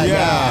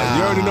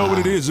 You already know what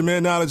it is,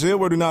 man. Knowledge here.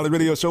 Word of Knowledge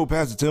Radio Show.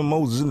 Pastor Tim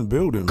Moses in the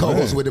building.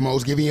 Co-host with the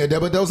most, giving you a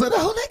double dose of the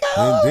Holy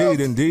Ghost.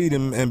 Indeed.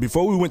 And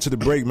before we went to the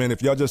break, man,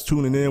 if y'all just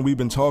tuning in, we've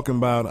been talking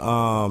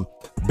about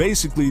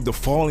basically the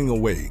falling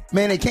away.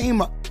 Man,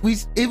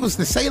 it was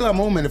the Selah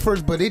moment at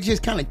first, but it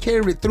just kind of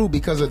carried through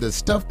because of the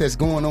stuff that's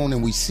going on,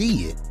 and we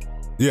see it.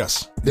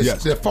 Yes.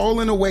 The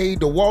falling away,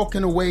 the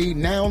walking away,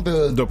 now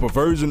the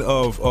perversion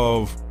of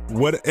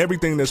what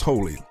everything that's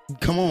holy.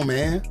 Come on,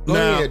 man. Go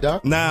ahead,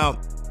 Doc. Now,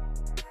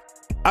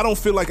 I don't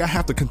feel like I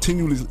have to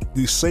continually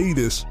say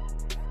this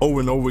over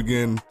and over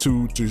again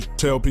to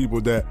tell people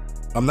that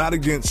I'm not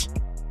against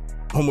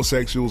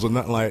homosexuals or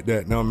nothing like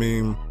that. Now, I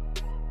mean,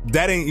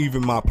 that ain't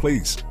even my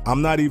place.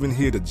 I'm not even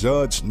here to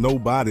judge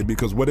nobody,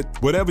 because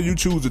whatever you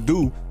choose to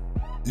do,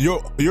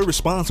 you're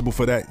responsible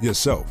for that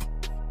yourself.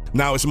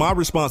 Now, it's my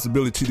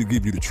responsibility to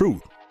give you the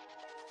truth.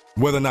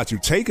 Whether or not you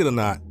take it or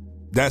not,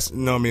 that's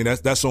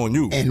on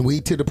you. And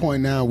we to the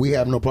point now, we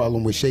have no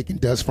problem with shaking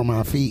dust from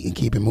our feet and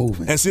keep it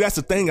moving. And see, that's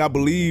the thing I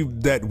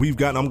believe that we've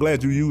gotten. I'm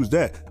glad you used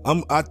that.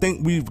 I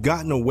think we've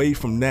gotten away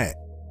from that.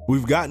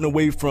 We've gotten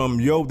away from,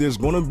 there's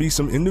going to be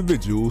some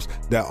individuals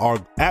that are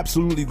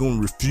absolutely going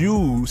to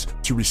refuse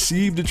to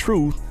receive the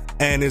truth,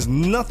 and there's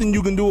nothing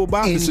you can do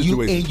about the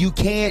situation. And you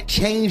can't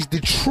change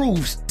the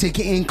truth to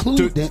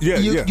include them.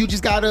 You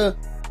just got to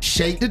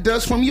shake the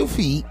dust from your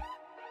feet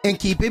and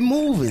keep it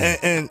moving.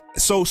 And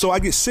so I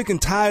get sick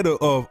and tired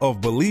of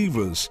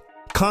believers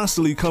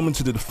constantly coming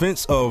to the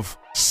defense of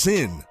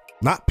sin,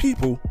 not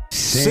people.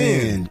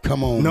 Sin.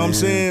 Come on, you know man. what I'm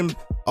saying?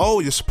 Oh,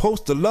 you're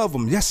supposed to love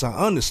them. Yes, I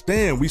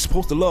understand. We're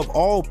supposed to love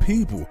all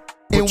people.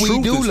 And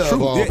we do love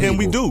all people. And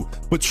we do.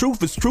 But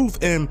truth is truth.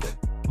 And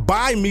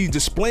by me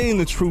displaying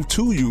the truth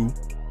to you,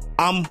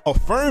 I'm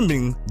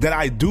affirming that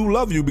I do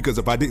love you, because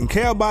if I didn't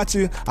care about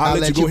you, I'll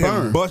let you go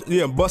ahead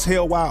and bust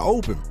hell wide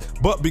open.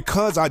 But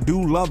because I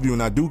do love you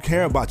and I do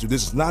care about you,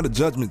 this is not a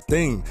judgment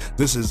thing.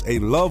 This is a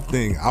love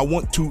thing. I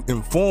want to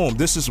inform.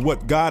 This is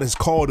what God has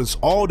called us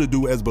all to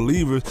do as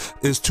believers,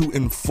 is to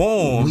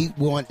inform. We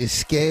want the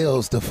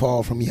scales to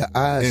fall from your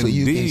eyes so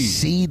you can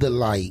see the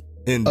light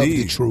of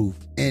the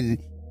truth and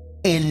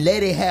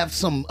let it have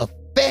some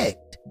effect.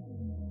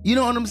 You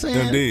know what I'm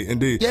saying?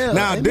 Indeed. Yeah,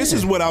 now, amen. This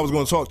is what I was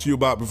going to talk to you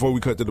about before we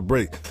cut to the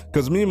break.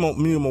 Because me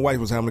and my wife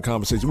was having a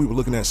conversation. We were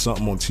looking at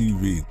something on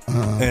TV.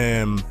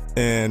 And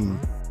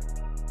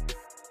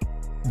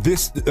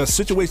a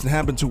situation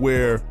happened to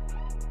where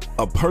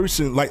a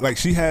person like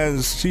she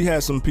has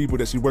some people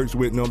that she works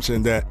with, you know what I'm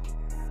saying, that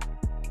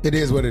it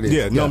is what it is.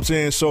 Yeah, you know what I'm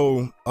saying?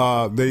 So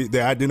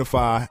they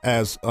identify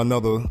as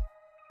another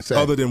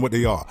other than what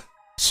they are.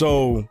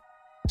 So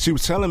she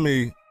was telling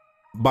me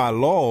by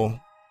law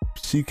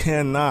she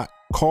cannot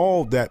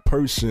call that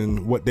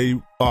person what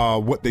they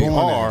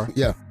are,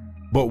 yeah,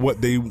 but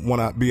what they want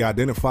to be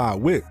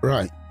identified with.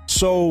 Right.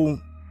 So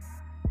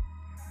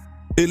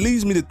it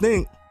leads me to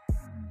think,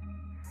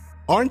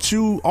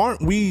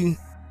 aren't we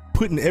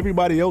putting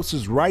everybody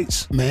else's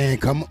rights? Man,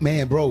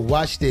 bro,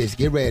 watch this.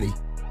 Get ready.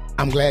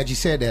 I'm glad you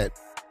said that.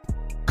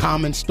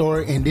 Common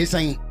story, and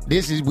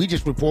we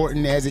just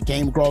reporting as it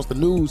came across the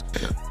news.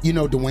 You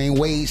know, Dwayne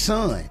Wade's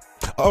son.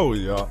 Oh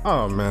yeah.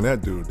 Oh man,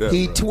 that dude.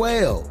 He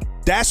 12.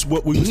 That's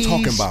what we was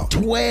talking about.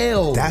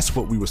 12. That's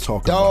what we was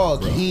talking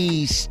about. Dog,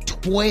 he's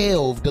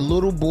 12. The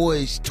little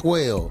boy's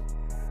 12.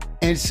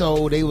 And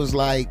so they was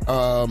like,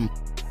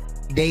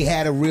 they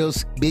had a real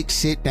big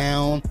sit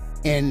down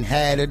and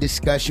had a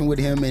discussion with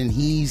him, and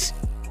he's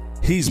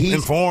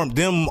informed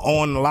them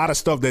on a lot of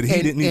stuff that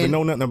he didn't even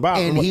know nothing about.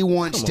 And he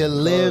wants to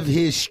live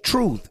his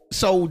truth.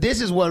 So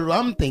this is what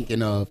I'm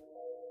thinking of.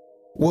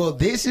 Well,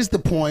 this is the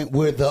point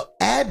where the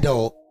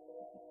adult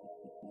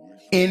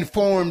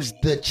informs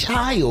the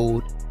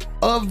child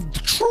of the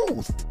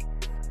truth.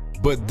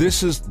 But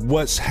this is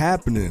what's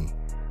happening,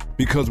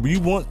 because we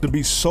want to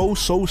be so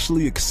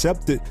socially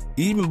accepted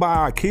even by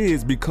our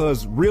kids,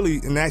 because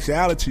really in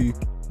actuality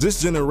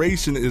this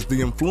generation is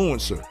the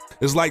influencer.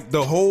 It's like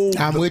the whole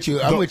I'm with you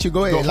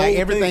go ahead. Like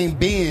everything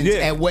bends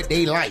at what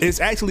they like.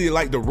 It's actually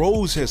like the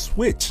roles has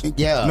switched.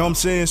 Yeah. You know what I'm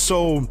saying?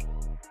 So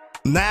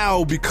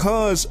now,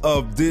 because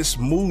of this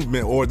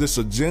movement or this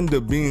agenda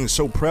being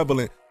so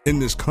prevalent in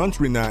this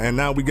country now, and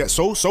now we got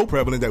so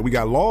prevalent that we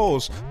got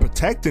laws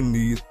protecting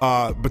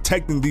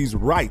these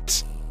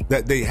rights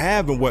that they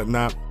have and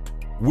whatnot,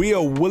 we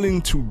are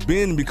willing to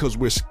bend because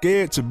we're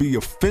scared to be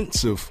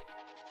offensive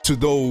to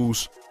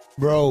those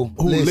who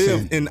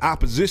live in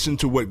opposition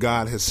to what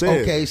God has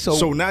said. Okay,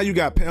 so now you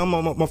got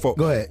my fault.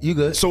 Go ahead, you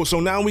good. So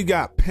now we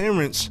got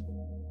parents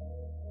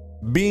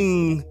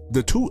being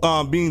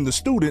the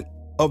student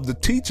of the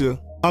teacher.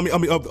 Of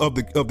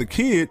the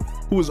kid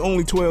who is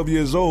only 12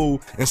 years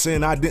old and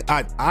saying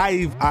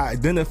I've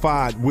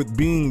identified with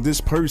being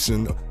this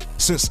person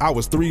since I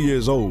was 3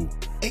 years old.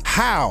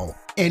 How?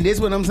 And this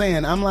is what I'm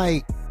saying. I'm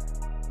like,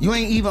 you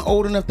ain't even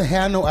old enough to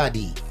have no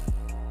ID.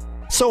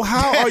 So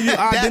how are you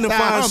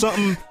identifying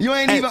something? You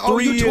ain't even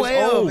old. You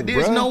 12. Old,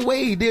 There's no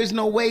way. There's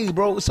no way,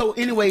 bro. So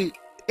anyway,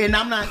 and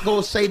I'm not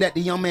gonna say that the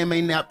young man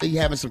may not be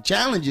having some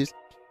challenges.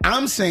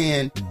 I'm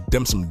saying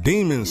them some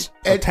demons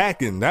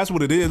attacking. That's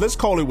what it is. Let's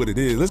call it what it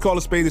is. Let's call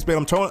it spade a spade.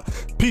 I'm telling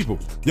people,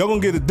 y'all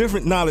gonna get a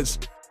different knowledge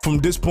from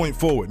this point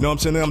forward. You know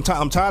what I'm saying?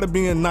 I'm tired of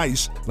being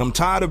nice. And I'm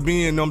tired of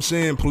being, you know what I'm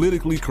saying,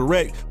 politically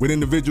correct with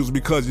individuals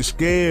because you're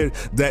scared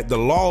that the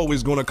law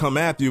is gonna come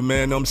after you,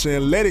 man. You know what I'm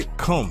saying? Let it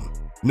come.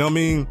 You know what I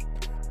mean?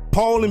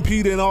 Paul and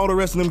Peter and all the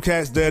rest of them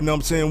cats there, you know what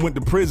I'm saying, went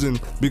to prison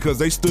because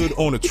they stood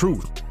on the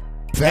truth.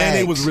 Facts. And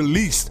they was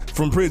released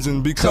from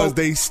prison because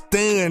they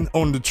stand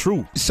on the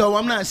truth. So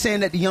I'm not saying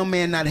that the young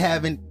man not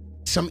having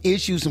some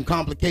issues, some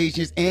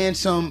complications, and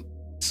some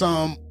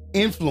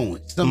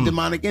influence, some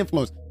demonic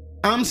influence.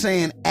 I'm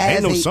saying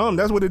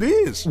that's what it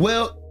is.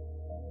 Well,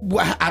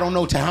 I don't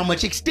know to how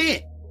much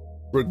extent.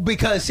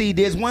 Because see,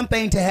 there's one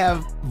thing to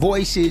have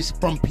voices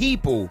from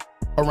people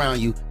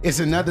around you. It's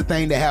another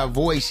thing to have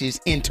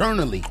voices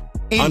internally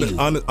in you.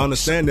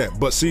 Understand that.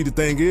 But see, the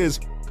thing is,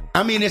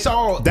 I mean, it's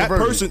all that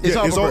perversion.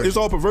 person. It's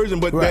all perversion.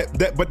 But right.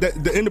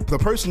 the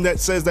person that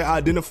says they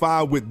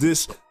identify with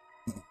this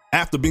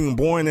after being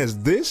born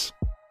as this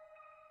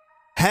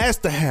has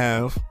to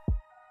have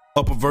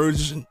a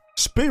perversion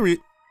spirit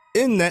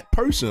in that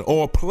person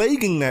or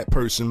plaguing that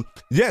person.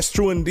 Yes,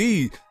 true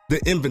indeed.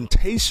 The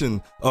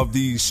invitation of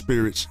these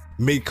spirits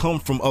may come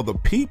from other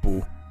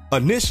people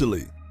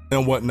initially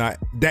and whatnot.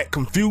 That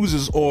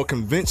confuses or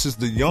convinces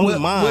the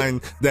young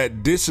mind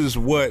that this is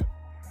what.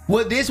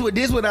 Well, this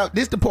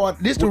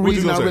the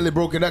reason I really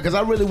broke it up, because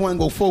I really wasn't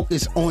gonna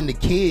focus on the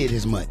kid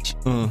as much.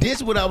 This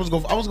is what I was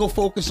gonna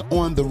focus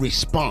on the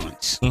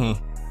response,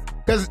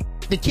 because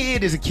the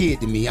kid is a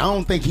kid to me. I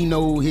don't think he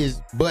know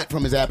his butt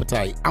from his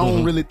appetite. I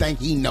don't really think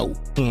he know.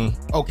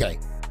 Okay,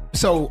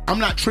 so I'm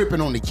not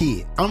tripping on the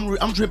kid.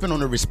 I'm tripping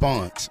on the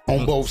response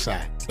on both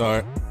sides. All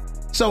right.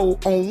 So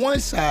on one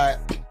side,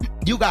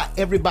 you got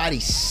everybody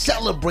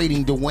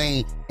celebrating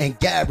Dwayne and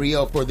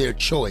Gabrielle for their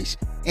choice.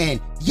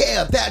 And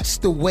yeah, that's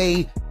the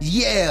way.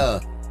 Yeah.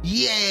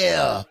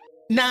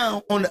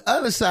 Now, on the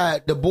other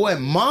side, the boy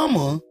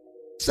mama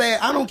said,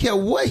 I don't care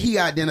what he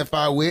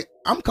identified with.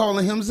 I'm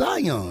calling him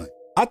Zion.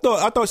 I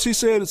thought she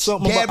said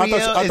something Gabrielle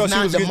about, I thought is she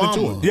not was the getting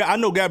mama. into it. Yeah, I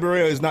know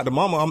Gabrielle is not the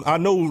mama. I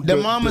know the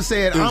mama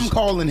said, I'm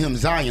calling him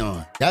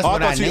Zion. That's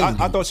what I named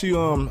him. I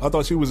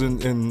thought she was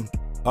in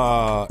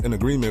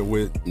agreement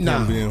with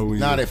him being who he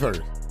is. Not at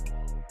first.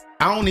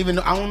 I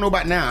don't know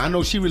about now. I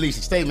know she released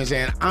a statement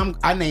saying,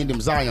 I named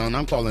him Zion.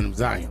 I'm calling him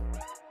Zion.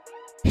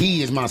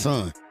 He is my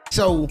son.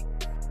 So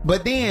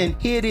But then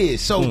here it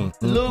is. So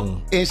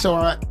look, and so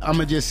I'm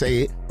gonna just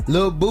say it.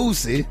 Lil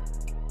Boosie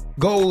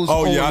goes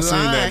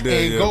online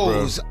and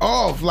goes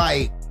off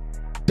like,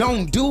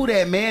 don't do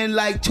that, man.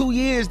 Like 2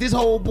 years, this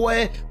whole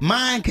boy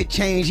mind could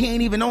change. He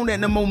ain't even on that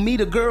no more.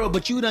 Meet a girl,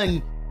 but you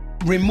done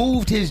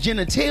removed his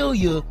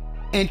genitalia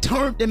and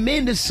turned him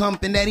into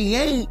something that he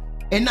ain't.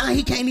 And now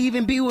he can't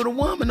even be with a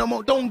woman no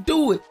more. Don't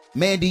do it.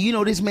 Man, do you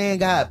know this man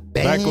got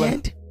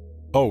banned?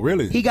 Oh,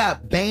 really? He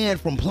got banned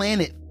from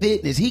Planet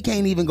Fitness. He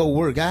can't even go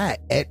work out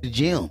at the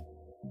gym.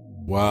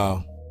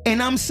 Wow.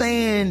 And I'm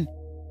saying...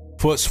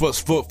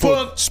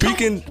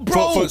 speaking...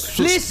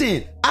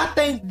 listen, I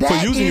think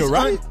that using your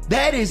right?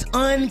 That is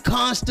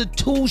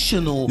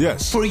unconstitutional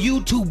for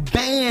you to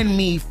ban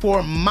me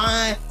for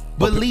my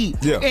belief.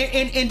 Yeah.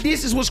 And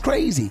this is what's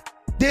crazy.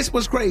 This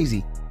was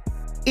crazy.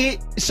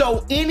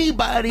 So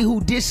anybody who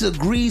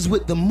disagrees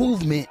with the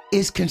movement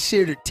is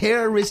considered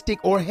terroristic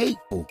or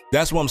hateful.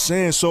 That's what I'm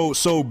saying.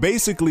 So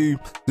basically,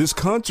 this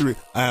country,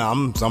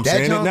 I'm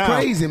saying it now.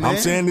 Crazy, man. I'm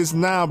saying this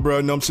now, bro.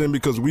 You know what I'm saying?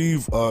 Because we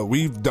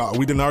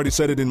done already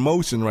set it in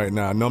motion right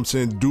now. You know what I'm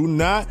saying? Do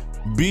not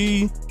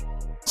be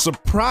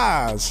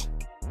surprised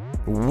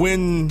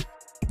when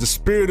the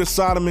spirit of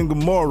Sodom and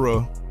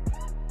Gomorrah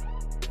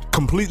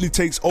completely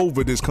takes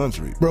over this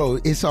country. Bro,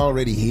 it's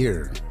already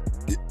here.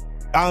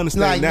 I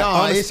understand that.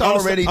 No, it's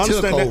already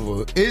took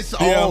over. It's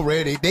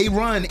already. They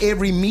run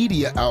every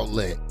media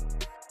outlet.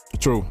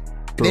 True.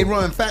 They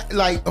run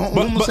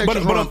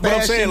homosexuals run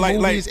fashion,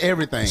 movies,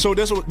 everything. So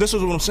this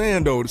is what I'm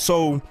saying though.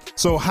 So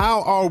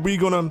how are we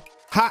gonna?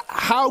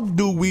 How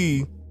do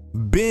we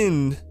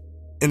bend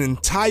an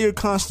entire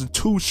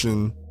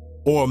constitution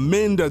or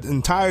amend an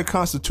entire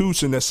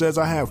constitution that says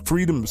I have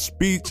freedom of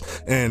speech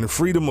and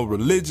freedom of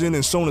religion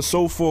and so on and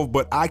so forth,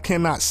 but I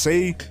cannot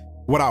say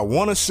what I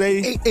want to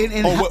say,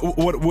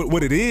 or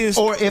what it is,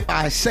 or if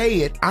I say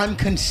it, I'm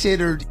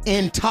considered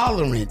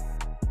intolerant.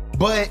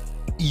 But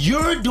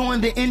you're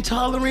doing the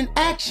intolerant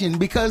action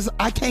because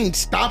I can't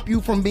stop you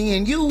from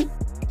being you.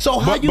 So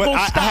how you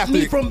gonna stop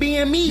me from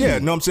being me? Yeah,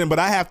 know what I'm saying. But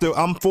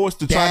I'm forced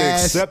to try to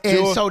accept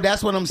and so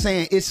that's what I'm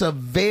saying. It's a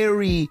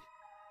very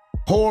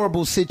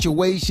horrible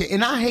situation,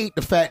 and I hate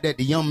the fact that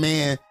the young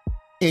man,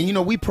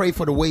 and we pray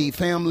for the Wade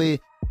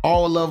family,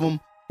 all of them.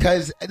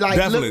 Because watch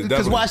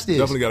this.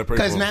 Definitely gotta pray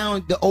for him. Because now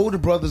the older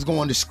brother's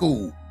going to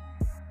school.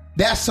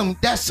 That's some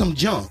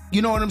junk.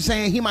 You know what I'm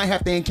saying? He might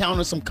have to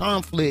encounter some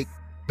conflict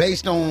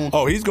based on.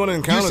 Oh, he's going to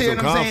encounter some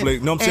conflict.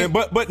 You know what I'm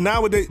saying? But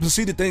nowadays,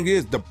 see, the thing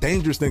is, the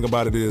dangerous thing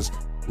about it is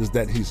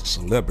that he's a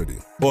celebrity,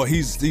 or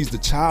he's the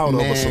child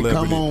of a celebrity.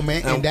 Come on,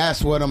 man, and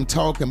that's what I'm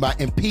talking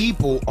about. And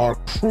people are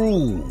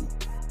cruel.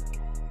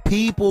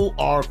 People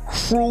are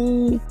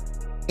cruel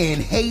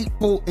and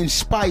hateful and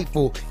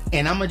spiteful.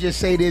 And I'm gonna just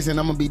say this and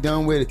I'm gonna be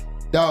done with it.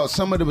 Dog,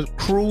 some of the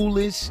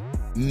cruelest,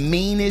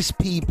 meanest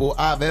people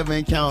I've ever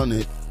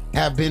encountered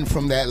have been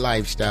from that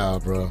lifestyle,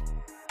 bro.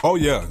 Oh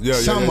yeah.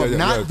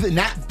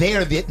 Not they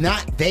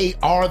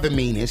are the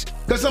meanest.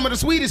 Because some of the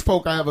sweetest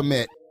folk I ever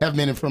met have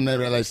been from that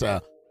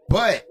lifestyle.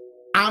 But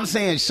I'm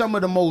saying some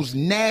of the most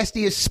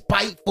nastiest,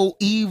 spiteful,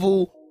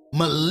 evil,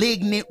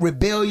 malignant,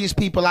 rebellious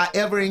people I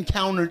ever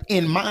encountered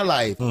in my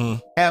life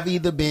have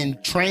either been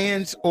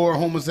trans or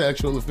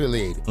homosexual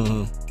affiliated.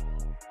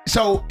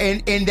 So,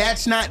 and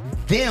that's not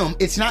them.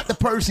 It's not the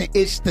person.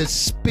 It's the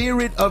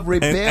spirit of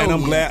rebellion. And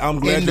I'm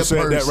glad you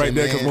said that right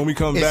there, because when we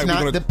come back, it's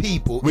not the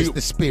people. It's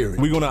the spirit.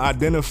 We're going to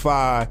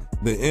identify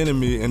the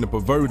enemy and the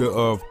perverter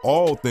of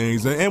all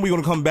things, and we're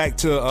going to come back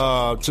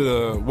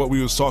to what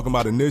we was talking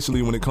about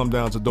initially when it comes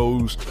down to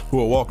those who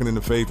are walking in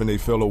the faith and they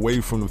fell away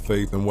from the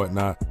faith and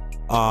whatnot.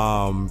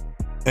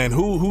 And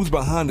who's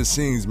behind the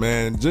scenes,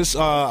 man? Just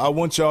I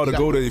want y'all to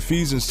go to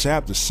Ephesians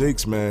chapter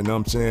 6, man. You know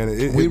what I'm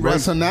saying? We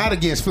wrestle not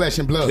against flesh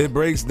and blood. It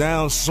breaks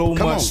down so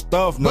much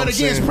stuff. But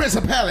against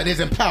principalities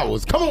and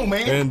powers. Come on,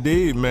 man.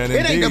 Indeed, man.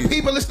 It ain't the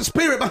people, it's the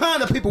spirit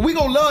behind the people. We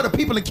gonna love the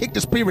people and kick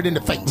the spirit in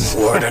the face.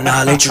 Word of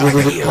Knowledge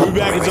Radio. We'll be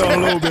back with y'all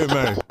in a little bit,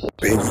 man.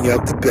 Bringing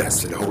out the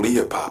best in holy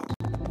hip hop.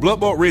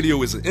 Bloodbought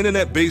Radio is an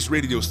internet-based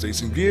radio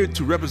station geared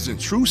to represent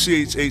true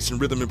CHH and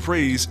rhythm and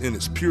praise in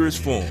its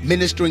purest form.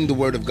 Ministering the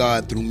word of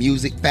God through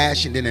music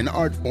fashioned in an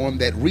art form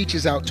that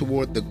reaches out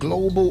toward the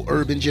global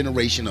urban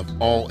generation of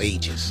all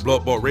ages.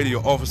 Bloodbought Radio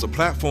offers a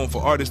platform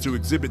for artists to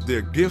exhibit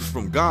their gift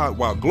from God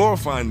while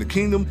glorifying the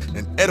kingdom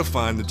and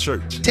edifying the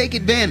church. Take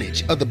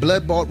advantage of the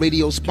Bloodbought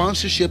Radio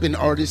sponsorship and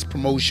artist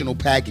promotional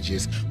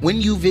packages when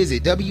you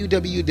visit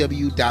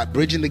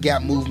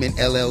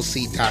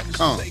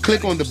www.bridgingthegapmovementllc.com.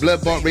 Click on the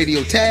Bloodbought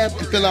Radio tab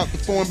and fill out the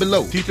form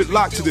below. Keep it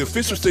locked to the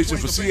official station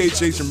for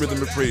CHH and Rhythm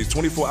and Praise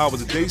 24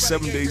 hours a day,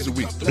 7 days a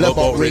week.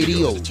 Bloodbought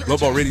Radio.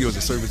 Bloodbought Radio is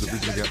a service of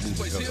Bridging the Gap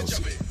Movement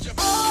LLC.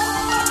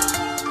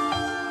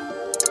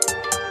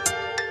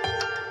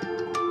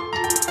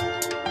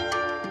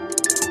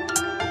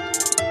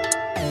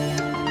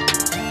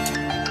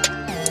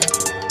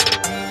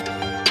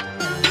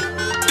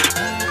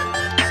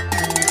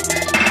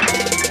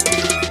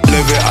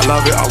 I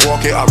love it, I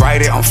walk it, I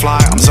ride it, I'm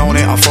flying, I'm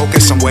zoning, I'm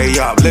focused, I'm way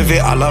up. Live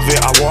it, I love it,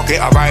 I walk it,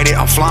 I ride it,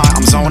 I'm flying,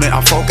 I'm zoning,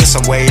 I'm focused,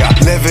 I'm way up.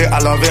 Live it,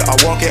 I love it, I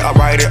walk it, I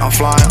ride it, I'm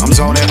flying, I'm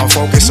zoning, I'm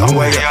focused, I'm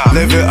way up.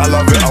 Live it, I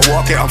love it, I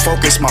walk it, I'm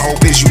focused. My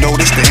hope is you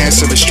notice the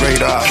answer is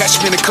straight up.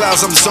 Catch me in the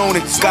clouds, I'm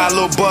zoning. Got a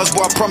little buzz,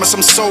 boy, I promise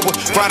I'm sober.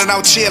 Grinding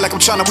out chill like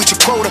I'm trying to reach a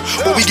quota.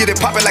 But we get it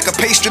popping like a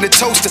pastry in a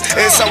toaster.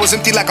 Ass I was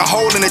empty like a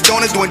hole in a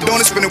donut. Doing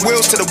donuts, spinning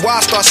wheels till the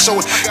wires start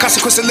showing.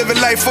 Consequence of living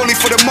life only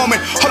for the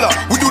moment. Hold up,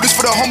 we do this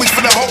for the homies,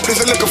 for the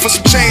hopeless. And looking for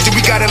some change, and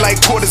we got it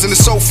like quarters in the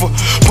sofa.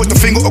 Put the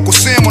finger Uncle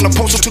Sam on the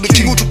poster to the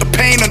king who took the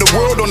pain of the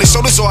world on his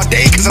shoulders all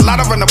day. Cause a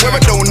lot of them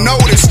weather don't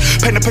notice.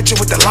 Paint a picture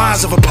with the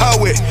lines of a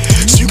poet,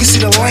 so you can see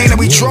the lane that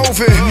we drove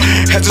in.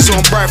 Heads is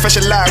on bright, fresh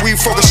and light. We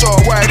focus all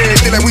right in,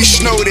 feel like we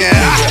snowed in.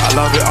 I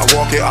love it, I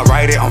walk it, I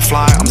ride it, I'm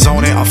flying, I'm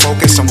zoning, I'm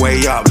focused, I'm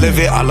way up. Live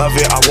it, I love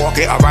it, I walk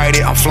it, I ride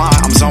it, I'm flying,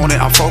 I'm zoning,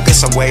 I'm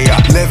focused, I'm way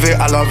up. Live it,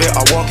 I love it,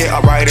 I walk it, I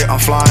ride it, I'm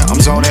flying, I'm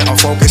zoning, I'm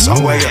focused,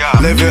 I'm way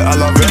up. Live it, I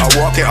love it, I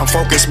walk it, I'm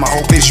focused. My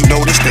hope is you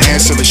notice the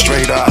answer is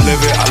straight up.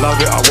 Live it, I love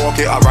it, I walk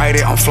it, I ride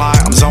it, I'm flying,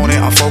 I'm zoning,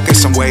 I'm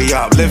focused, I'm way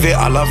up. Live it,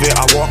 I love it,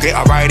 I walk it,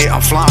 I ride it,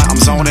 I'm flying, I'm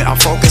zoning, I'm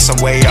focused,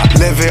 I'm way up.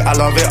 Live it, I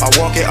love it, I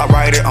walk it, I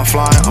ride it, I'm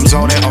flying, I'm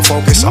zoning, I'm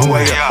focused, I'm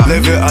way up.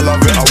 Live it, I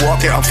love it, I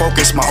walk it, I'm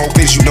focused. My hope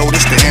is you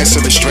notice the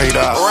answer is straight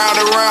up. Round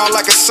and round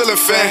like a ceiling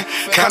fan,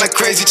 kinda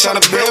crazy trying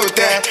to build with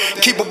that.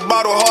 Keep a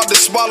bottle hard to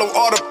swallow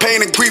all the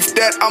pain and grief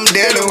that I'm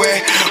dealing with.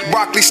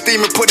 Broccoli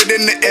steaming, put it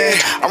in the air.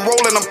 I'm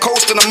rolling, I'm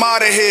coasting, I'm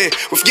out of here.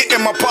 With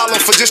getting my problem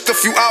for just a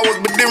few hours,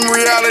 but then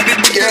reality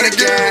began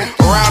again.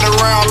 Round and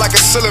round like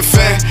a ceiling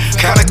fan,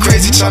 kinda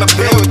crazy trying to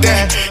build with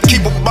that.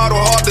 Keep a bottle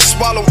hard to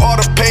swallow all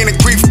the pain and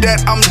grief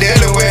that I'm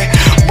dealing with.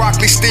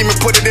 Broccoli steaming,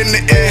 put it in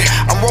the air.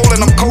 I'm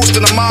rolling, I'm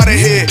coasting, I'm out of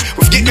here.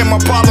 With getting my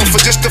problem for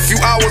just a few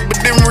hours, but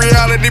then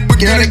reality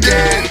began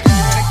again.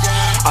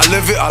 I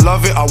live it, I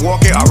love it, I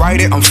walk it, I ride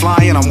it, I'm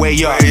flying, I'm way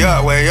up.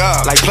 Way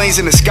up. Like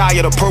planes in the sky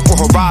or the purple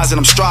horizon,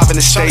 I'm striving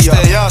to stay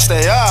up.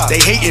 Stay up. They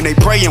hating, they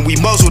praying, we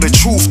muzzle the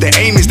truth. The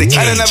aim is the cage.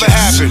 That'll never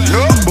happen,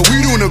 no. But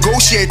we do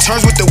negotiate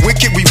terms with the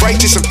wicked. We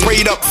righteous and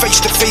prayed up,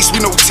 face to face. We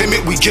no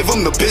timid, we give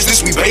them the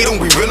business. We bait them,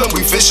 we reel them,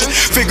 we fishing.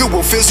 Figure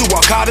will fizzle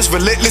while God is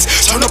relentless.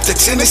 Turn up the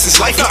tennis, it's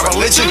life, not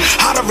religion.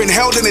 Hotter in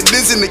hell than it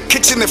is in the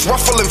kitchen. If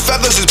ruffling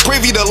feathers is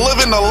privy to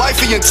living the life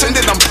he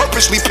intended, I'm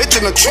purposely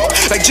pitching the truth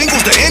like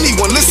jingles to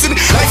anyone listening.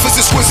 Life is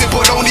exquisite,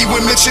 but only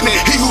when mentioning.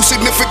 He whose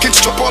significance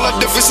trip all our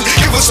differences.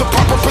 Give us a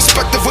proper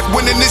perspective with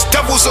winning this.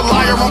 Devil's a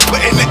liar, I'm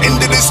putting the end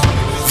to this.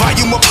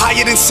 Volume up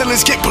higher than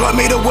ceilings. Get blood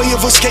made a way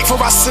of escape for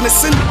our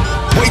citizen.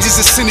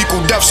 Wages is cynical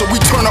death, so we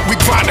turn up, we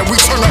grind and we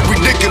turn up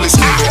ridiculous.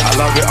 I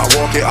love it, I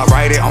walk it, I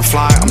ride it, I'm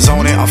flying, I'm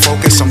zoning, I'm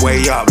focused, I'm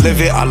way up. Live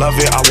it, I love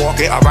it, I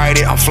walk it, I ride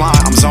it, I'm flying,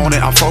 I'm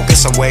zoning, I'm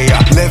focused, I'm way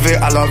up. Live it,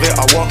 I love it,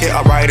 I walk it,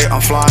 I ride it, I'm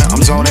flying,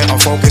 I'm zoning, I'm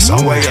focused,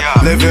 I'm way up.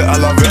 Live it, I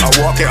love it, I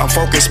walk it, I'm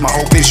focused. My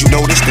hope is you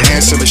notice the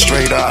answer is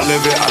straight up.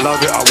 Live it, I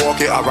love it, I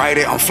walk it, I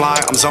ride it, I'm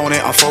flying, I'm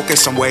zoning, I'm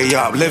focused, I'm way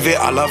up. Live it,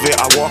 I love it,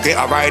 I walk it,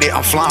 I ride it,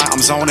 I'm flying, I'm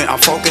zoning, I'm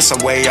focused,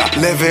 I'm way up.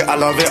 Live it, I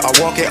love it, I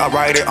walk it, I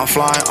ride it, I'm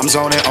flying, I'm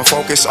zoning, I'm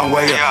focused, I'm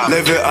way up.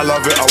 Live it, I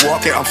love it, I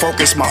walk it, I'm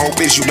focused. My hope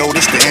is you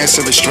notice the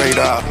answer is straight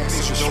up.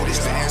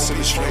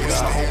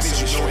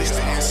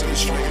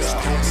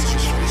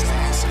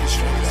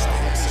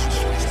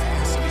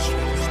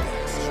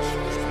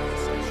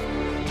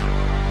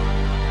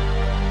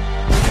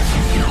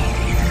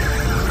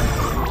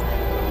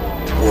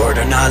 Word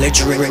of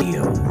Knowledge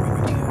Radio.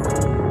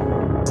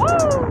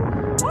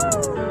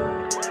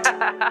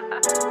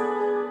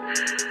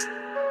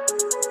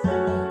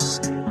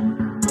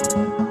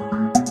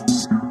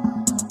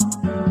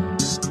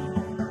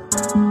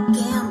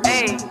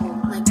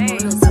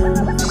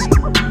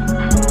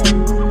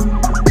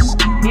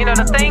 You know,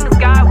 the things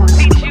God will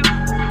teach you,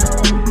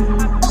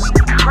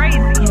 crazy.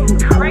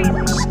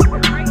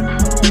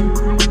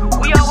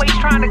 We always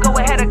trying to go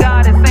ahead of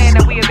God and saying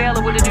that we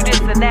available to do this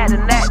and that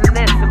and that and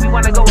this, and we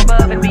want to go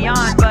above and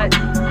beyond, but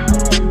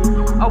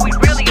are we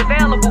really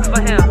available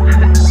for Him?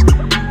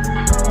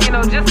 You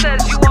know, just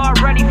as you are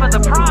ready for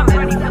the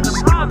promise,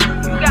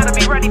 you gotta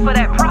be ready for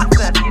that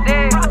process, you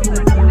dig?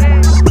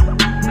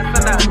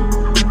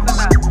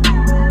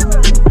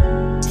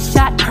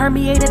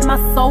 Permeated my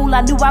soul,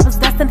 I knew I was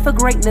destined for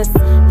greatness.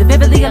 The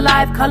vividly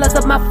alive colors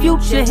of my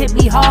future hit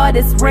me hard,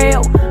 it's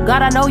real.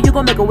 God, I know you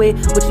gon' make a way.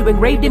 What you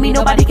engraved in me,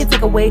 nobody can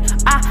take away.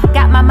 I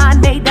got my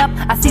mind made up,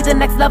 I see the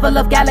next level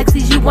of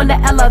galaxies you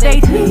wanna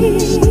elevate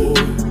me.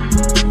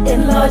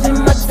 Enlarging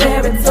my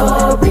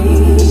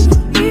territory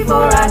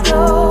before I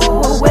go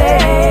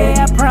away.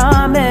 I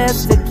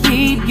promise to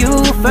keep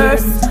you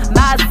first.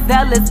 My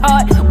zealous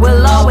heart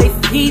will always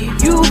keep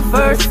you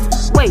first.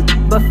 Wait,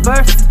 but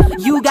first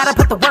you gotta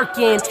put the work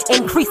in,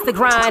 increase the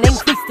grind,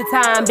 increase the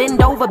time,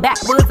 bend over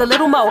backwards a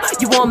little more.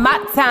 You want my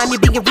time, you're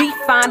being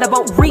refined, I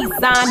won't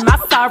resign my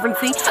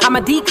sovereignty.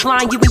 I'ma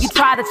decline you when you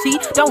try to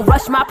cheat. Don't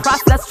rush my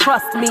process,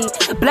 trust me.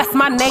 Bless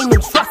my name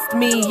and trust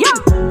me, yeah.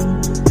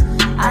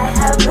 I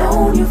have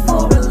known you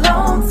for a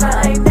long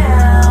time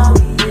now,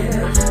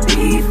 yeah.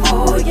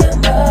 Before your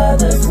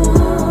mother's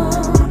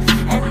womb,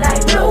 and I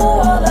know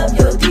all of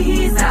your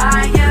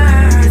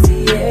desires,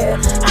 yeah.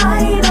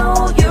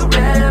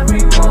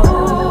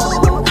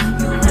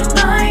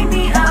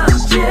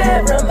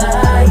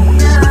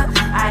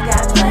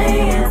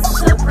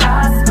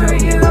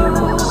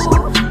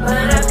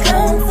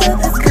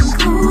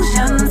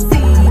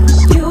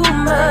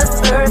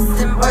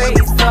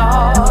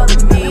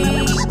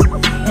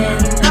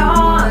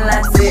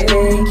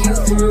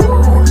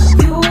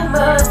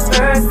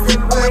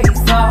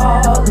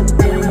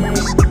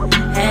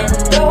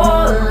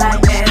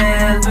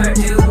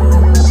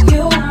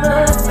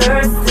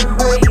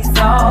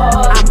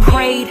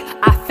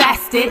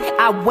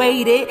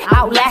 waited,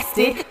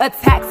 outlasted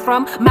attacks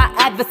from my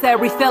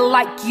adversary. Feel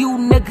like you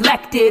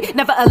neglected,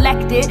 never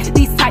elected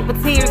these type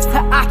of tears to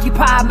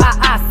occupy my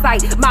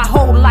eyesight. My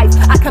whole life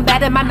I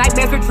combated my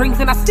nightmares or dreams,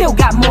 and I still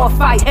got more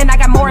fight, and I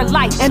got more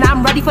light, and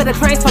I'm ready for the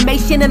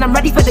transformation, and I'm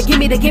ready for the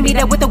gimme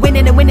that with the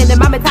winning and winning, and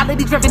my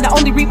mentality driven. The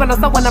only reason I'm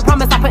someone I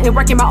promise I put in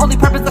work, and my only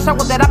purpose to show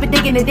up that I've been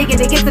digging and get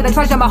to the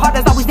treasure. My heart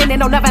is always in it,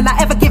 no never,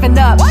 not ever giving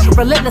up.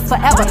 Relentless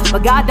forever,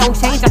 but God don't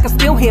change. I can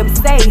still hear him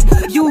say,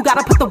 you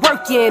gotta put the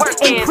work in,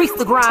 increase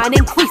the grind,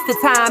 increase the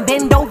time,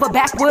 bend over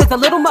backwards a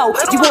little more.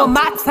 You want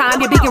my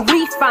time, you're being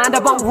refined. I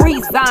won't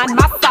resign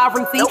my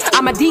sovereignty.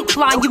 I'ma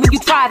decline you when you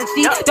try to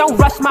cheat. Don't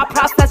rush my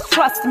process,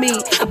 trust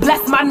me.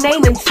 Bless my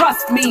name and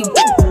trust me.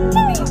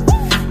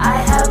 I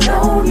have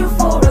known you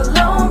for a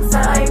long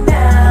time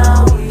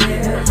now,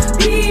 yeah.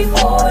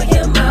 Before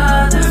your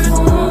mother's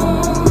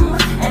womb,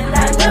 and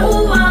I know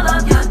all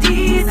of your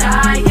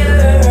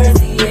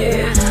desires,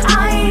 yeah.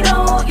 I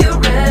know your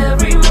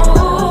every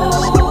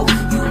move.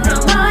 You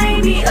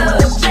remind me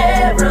of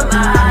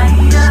Jeremiah.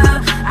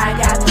 I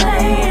got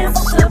plans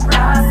to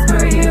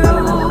prosper you,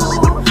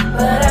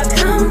 but I've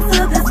come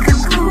to this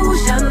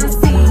conclusion.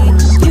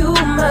 See, you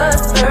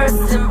must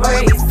first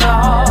embrace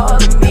all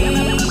of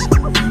me,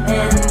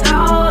 and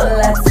all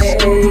I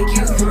take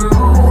you through.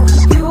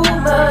 You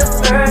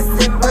must first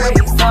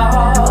embrace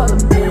all of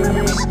me,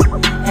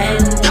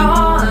 and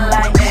all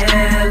I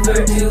ever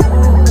do.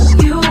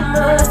 You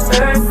must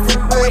first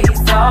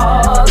embrace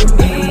all of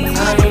me.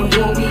 Time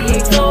you'll be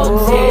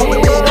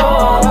exalted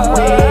all the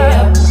way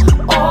up,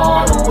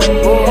 all the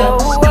way up,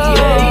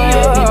 yeah.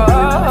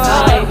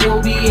 Time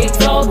you'll be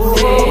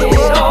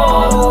exalted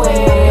all the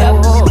way up,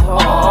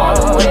 all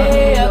the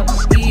way up,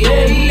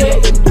 yeah.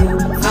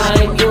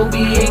 Time you'll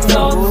be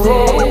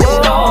exalted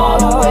all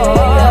the way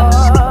up,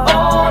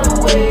 all the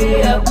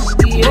way up,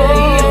 yeah.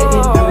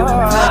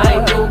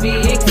 Time you'll be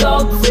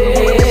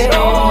exalted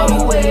all the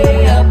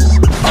way up,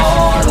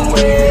 all the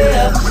way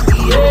up,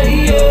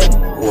 yeah.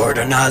 Word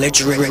of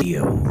Knowledge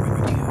Radio.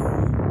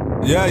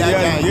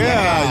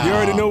 Yeah. You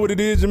already know what it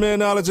is, your man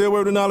Knowledge,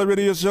 Word of Knowledge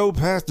Radio Show.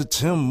 Pastor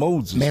Tim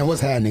Moses. Man,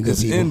 what's happening?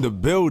 Is in the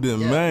building,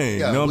 man. You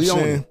know what I'm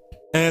saying?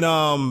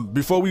 And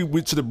before we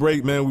went to the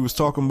break, man, we was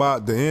talking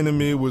about the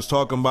enemy, we was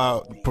talking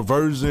about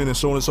perversion and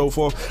so on and so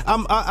forth.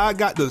 I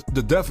got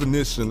the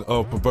definition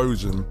of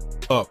perversion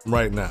up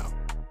right now.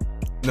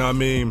 You know what I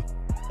mean?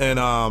 And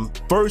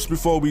first,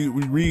 before we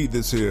read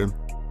this here,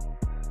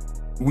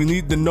 we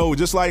need to know,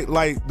 just like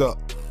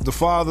the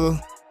Father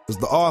is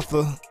the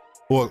author,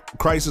 or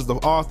Christ is the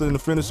author and the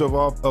finisher of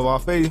our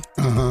faith.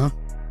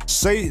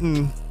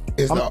 Satan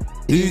is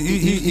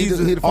he's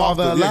the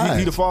father of lies.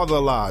 He's the father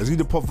of lies.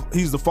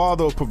 He's the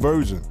father of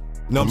perversion.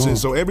 You know what I'm saying?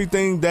 So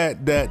everything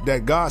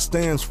that God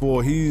stands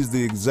for, he's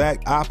the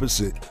exact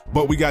opposite.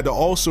 But we got to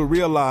also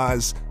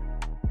realize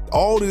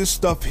all this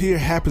stuff here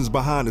happens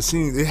behind the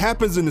scenes. It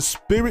happens in the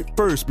spirit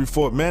first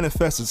before it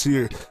manifests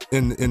here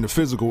in the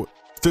physical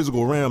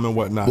realm and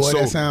whatnot. Boy,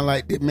 that sound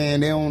like,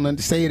 man, they don't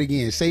say it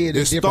again. Say it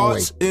a different way.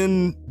 It starts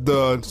in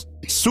the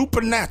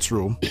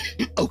supernatural.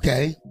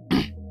 Okay.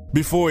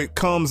 Before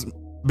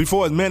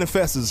it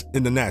manifests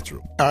in the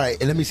natural. All right,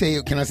 and let me say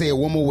it. Can I say it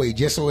one more way,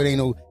 just so it ain't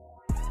no?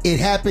 It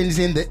happens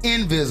in the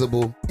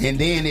invisible, and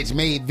then it's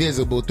made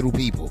visible through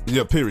people.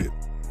 Yeah, period.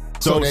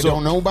 So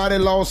don't nobody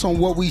lost on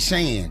what we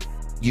saying.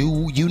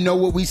 You know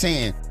what we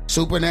saying.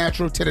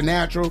 Supernatural to the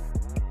natural,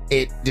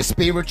 the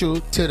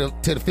spiritual to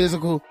the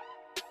physical,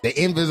 the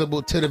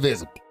invisible to the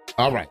visible.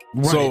 All right,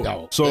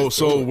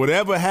 so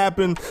whatever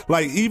happened,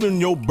 like even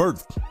your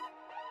birth,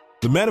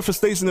 the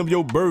manifestation of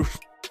your birth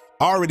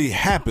already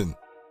happened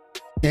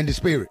in the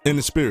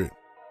spirit.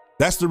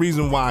 That's the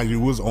reason why you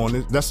was on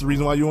it. That's the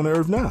reason why you're on the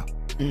earth now.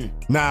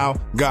 Now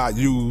God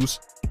used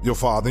your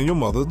father and your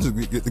mother to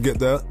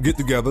get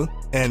together,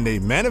 and they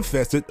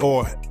manifested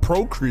or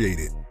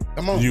procreated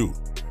you.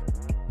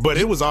 But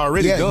it was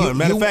already done.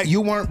 Matter of fact,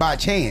 you weren't by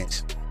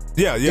chance.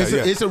 Yeah.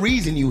 It's a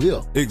reason you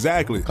here.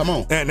 Exactly. Come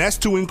on. And that's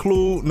to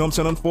include, you know what I'm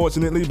saying,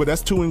 unfortunately, but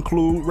that's to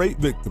include rape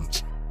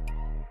victims.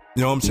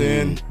 You know what I'm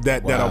saying?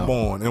 That are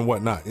born and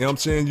whatnot. You know what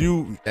I'm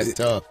saying? That's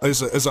tough.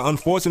 It's an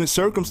unfortunate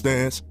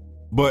circumstance,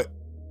 but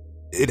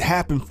it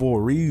happened for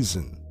a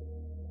reason.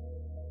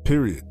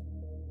 Period.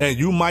 And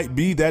you might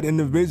be that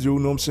individual,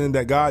 you know what I'm saying,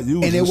 that God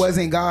uses. And it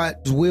wasn't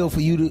God's will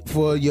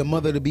for your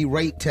mother to be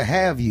raped to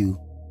have you.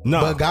 No.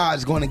 But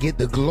God's going to get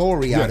the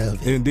glory out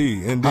of it.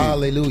 Indeed.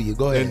 Hallelujah.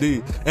 Go ahead.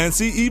 Indeed. And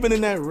see, even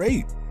in that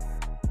rape,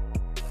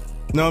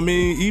 you know what I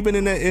mean? Even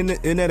in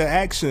that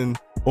action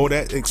or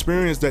that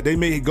experience that they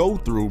may go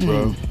through,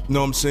 bro, you know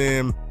what I'm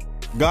saying?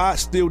 God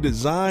still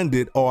designed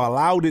it or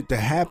allowed it to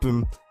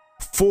happen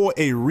for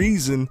a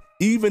reason,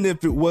 even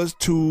if it was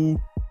to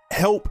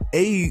help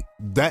aid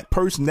that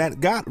person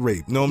that got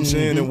raped, you know what I'm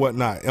saying, and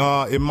whatnot.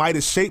 It might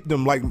have shaped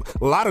them, like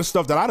a lot of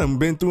stuff that I done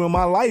been through in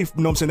my life,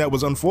 you know what I'm saying, that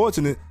was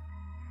unfortunate.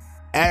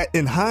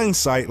 In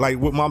hindsight, like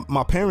with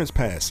my parents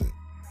passing,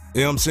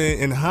 you know what I'm saying,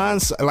 in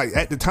hindsight, like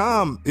at the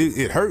time,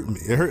 it hurt me.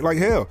 It hurt like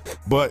hell.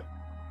 But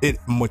it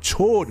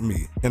matured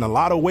me in a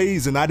lot of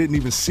ways, and I didn't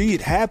even see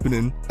it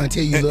happening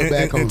until you look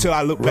back on it. Until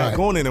I look back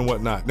on it and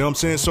whatnot. You know what I'm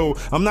saying? So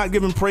I'm not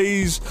giving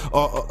praise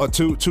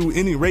to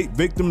any rape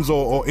victims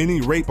or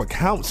any rape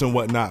accounts and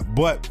whatnot,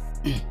 but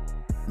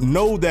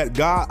know that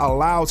God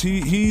allows,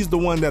 he's the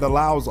one that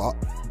allows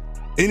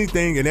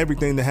anything and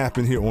everything to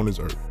happen here on this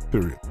earth,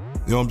 period.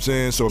 You know what I'm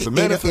saying? So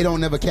if it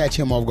don't never catch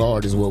him off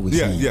guard is what we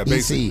saying. Yeah, basically.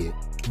 He see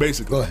it.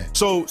 Basically. Go ahead.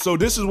 So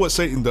this is what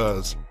Satan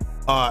does.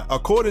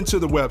 According to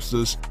the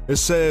Webster's, it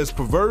says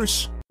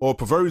perverse or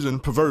perversion,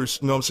 perverse,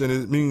 you know what I'm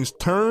saying? It means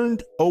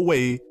turned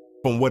away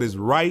from what is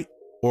right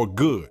or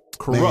good,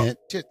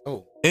 corrupt,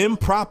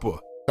 improper,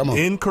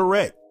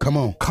 incorrect,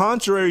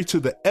 contrary to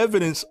the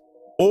evidence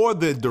or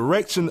the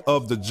direction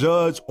of the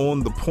judge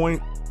on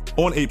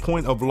a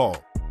point of law,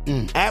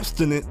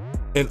 abstinent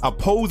and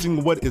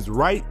opposing what is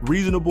right,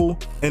 reasonable,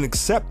 and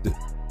accepted,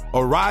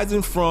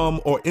 arising from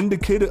or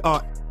indicated.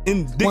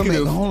 Indicative. Wait a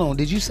minute, hold on.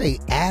 Did you say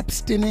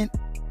abstinent?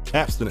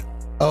 Abstinent.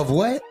 Of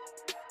what?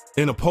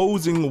 In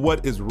opposing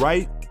what is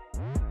right,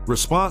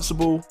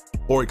 responsible,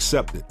 or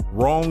accepted.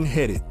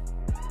 Wrong-headed.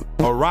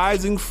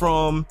 Arising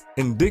from,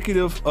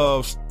 indicative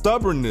of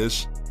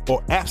stubbornness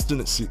or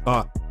abstinency.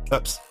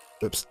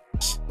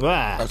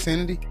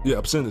 Obscenity? Yeah,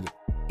 obscenity.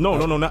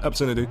 No, not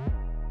obscenity.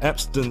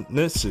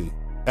 Abstinency.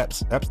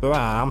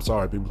 I'm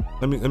sorry, people.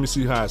 Let me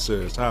see how it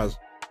says. How it's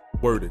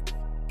worded.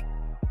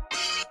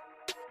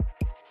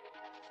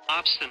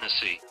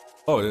 Obstinacy.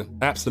 Oh, yeah.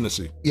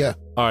 Abstinency. Yeah.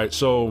 All right,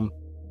 so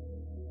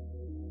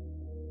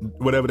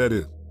whatever that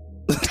is.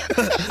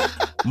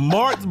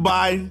 Marked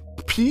by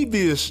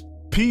peevishness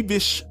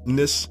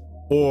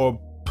or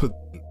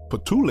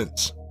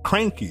petulance,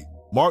 cranky,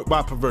 marked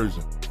by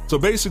perversion. So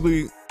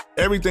basically,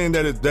 everything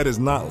that is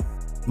not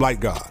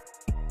like God.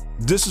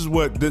 This is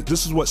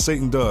what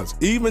Satan does,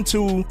 even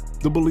to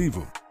the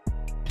believer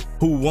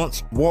who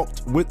once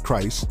walked with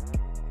Christ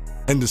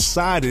and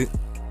decided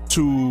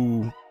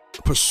to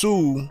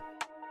pursue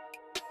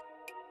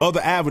other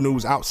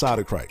avenues outside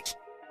of Christ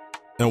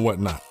and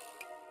whatnot.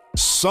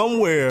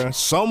 Somewhere,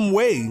 some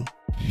way,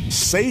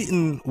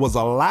 Satan was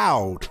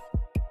allowed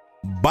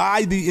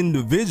by the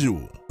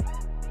individual,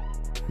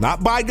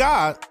 not by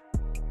God,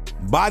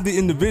 by the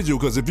individual.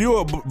 Because if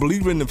you're a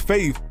believer in the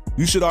faith,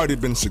 you should already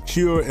have been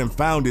secure and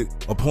founded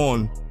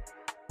upon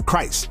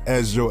Christ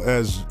as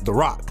the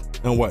rock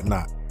and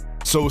whatnot.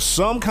 So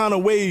some kind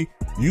of way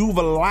you've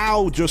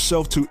allowed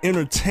yourself to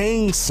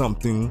entertain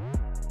something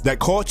that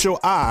caught your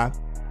eye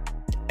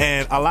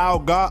and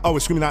allow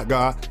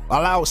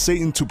allow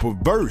Satan to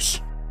perverse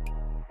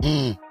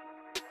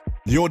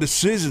your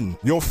decision,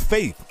 your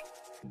faith,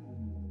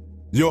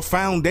 your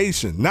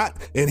foundation.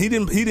 He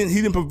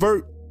didn't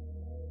pervert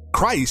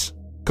Christ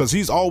because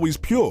he's always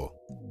pure.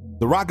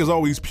 The rock is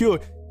always pure.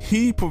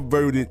 He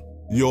perverted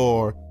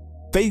your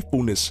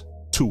faithfulness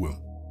to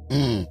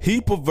him.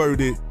 He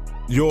perverted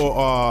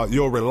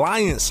your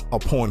reliance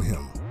upon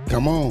him.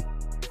 Come on.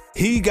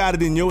 He got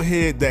it in your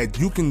head that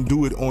you can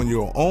do it on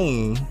your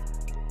own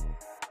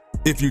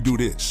if you do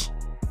this.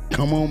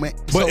 Come on, man.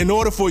 But in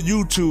order for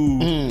you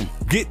to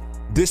get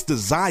this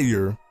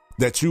desire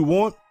that you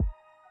want,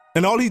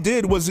 and all he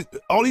did was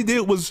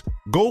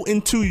go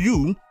into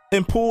you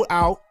and pull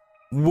out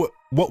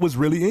what was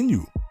really in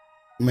you.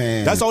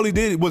 Man, that's all he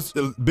did. Was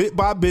bit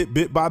by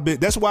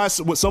bit. That's why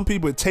with some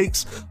people it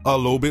takes a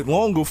little bit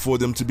longer for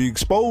them to be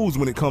exposed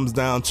when it comes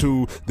down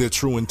to their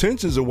true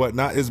intentions or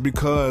whatnot, is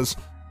because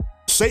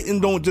Satan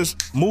don't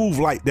just move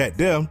like that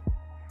there.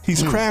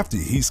 He's crafty.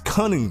 He's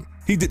cunning.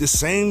 He did the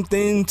same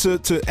thing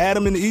to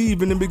Adam and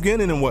Eve in the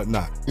beginning and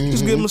whatnot.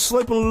 Just give him a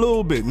slip a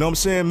little bit. You know what I'm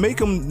saying? Make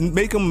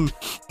him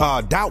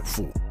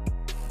doubtful.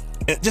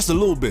 Just a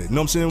little bit, you know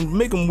what I'm saying?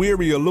 Make them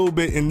weary a little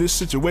bit in this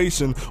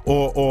situation,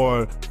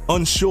 or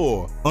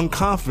unsure,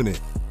 unconfident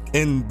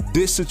in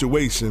this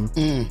situation.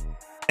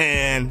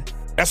 And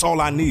that's all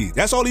I need.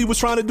 That's all he was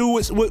trying to do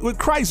with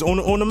Christ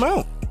on the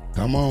mount.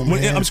 Come on,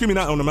 man. I'm screaming,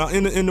 not on the mount,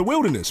 in the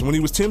wilderness. When he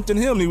was tempting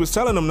him, he was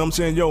telling him, you know what I'm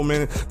saying, yo,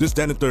 man, this,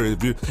 that, and the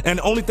third. And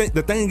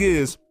the thing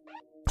is,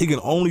 he can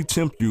only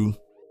tempt you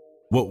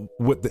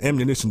with the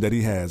ammunition that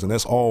he has, and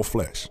that's all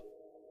flesh.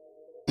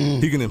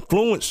 He can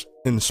influence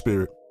in the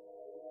spirit,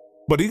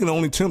 but he can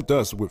only tempt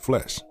us with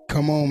flesh.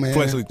 Come on, man.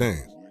 Fleshly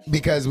things.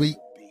 Because he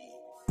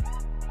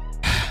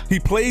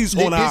plays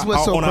on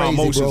our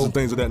emotions, bro, and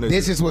things of that nature.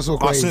 This is what's so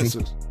crazy. Our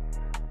senses.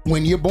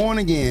 When you're born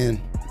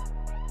again,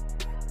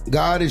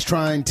 God is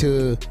trying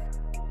to,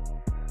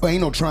 well,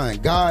 ain't no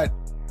trying. God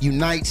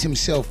unites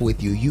himself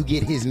with you. You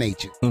get his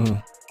nature.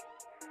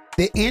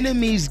 The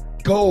enemy's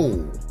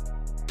goal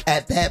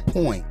at that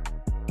point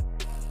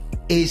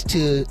is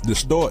to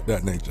distort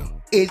that nature.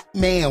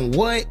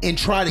 And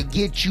try to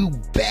get you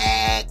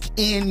back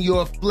in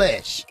your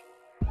flesh.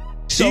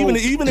 So,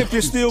 even if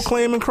you're still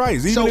claiming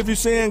Christ, even if you're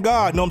saying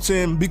God, you know what I'm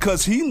saying?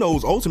 Because he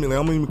knows ultimately,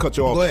 I'm gonna even cut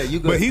you off. Go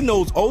ahead, but he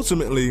knows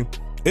ultimately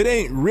it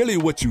ain't really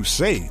what you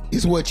say.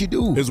 It's what you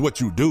do. It's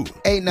what you do.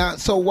 Hey, now,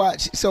 so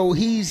watch. So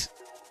this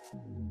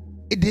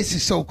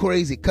is so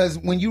crazy, because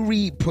when you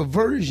read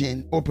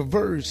perversion or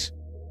perverse,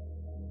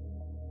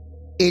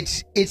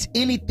 it's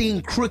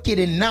anything crooked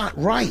and not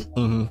right.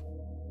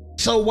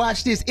 So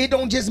watch this. It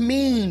doesn't just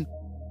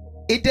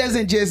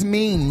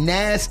mean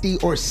nasty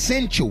or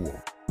sensual.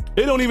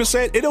 It don't even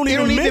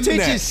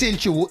mention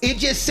sensual. It's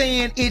just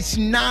saying it's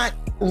not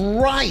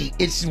right.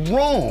 It's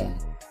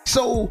wrong.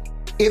 So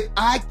in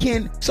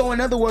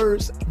other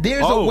words,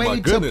 there's a way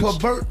to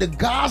pervert the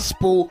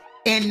gospel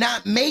and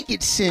not make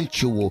it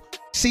sensual.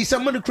 See,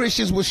 some of the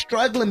Christians were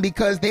struggling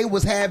because they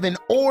was having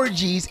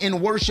orgies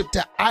in worship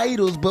to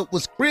idols, but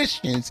was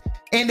Christians.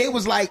 And they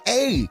was like,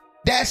 hey,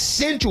 that's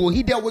sensual.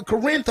 He dealt with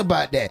Corinth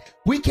about that.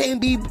 We can't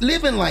be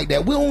living like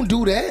that. We don't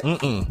do that.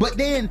 But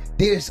then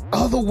there's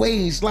other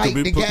ways, like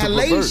the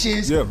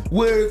Galatians,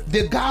 where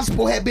the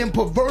gospel had been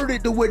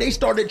perverted to where they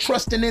started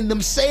trusting in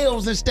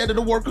themselves instead of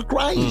the work of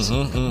Christ.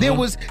 There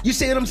was, you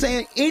see what I'm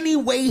saying? Any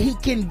way he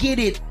can get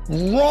it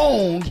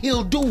wrong,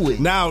 he'll do it.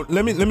 Now,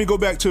 let me go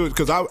back to it,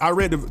 because I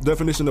read the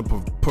definition of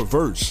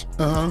perverse.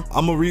 I'm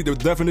gonna read the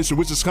definition,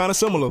 which is kind of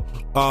similar,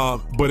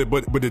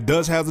 but it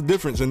does have the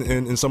difference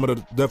in some of the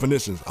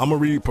definitions. I'm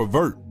gonna read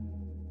pervert.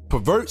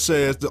 Pervert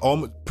says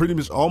pretty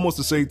much almost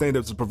the same thing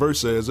that the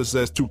perverse says. It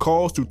says to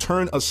cause to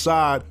turn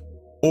aside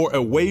or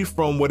away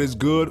from what is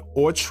good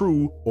or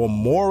true or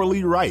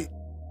morally right.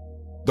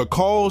 The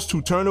cause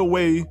to turn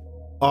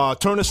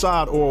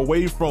aside or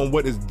away from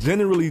what is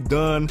generally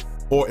done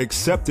or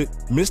accepted,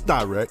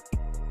 misdirect,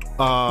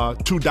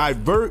 to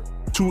divert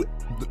to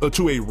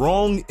a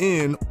wrong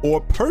end or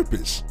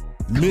purpose,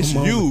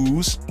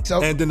 misuse,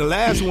 and then the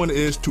last one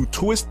is to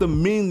twist the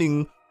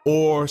meaning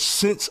or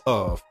sense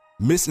of,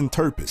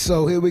 misinterpret.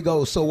 So here we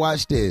go. So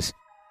watch this.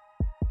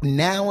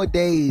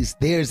 Nowadays,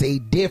 there's a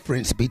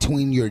difference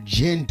between your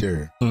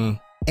gender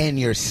and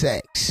your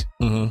sex.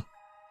 Now,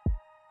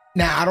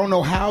 I don't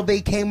know how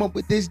they came up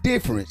with this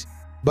difference,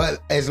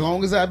 but as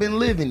long as I've been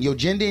living, your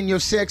gender and your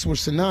sex were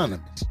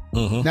synonymous.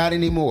 Not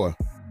anymore.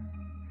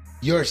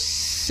 Your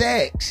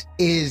sex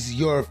is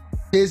your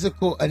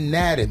physical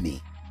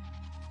anatomy.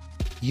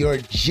 Your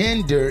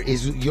gender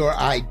is your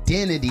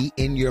identity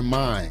in your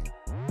mind.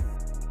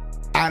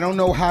 I don't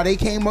know how they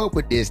came up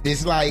with this.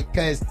 This like,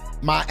 because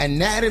my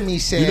anatomy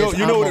says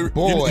I'm a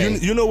boy.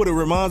 You know what it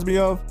reminds me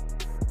of?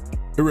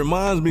 It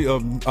reminds me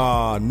of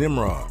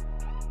Nimrod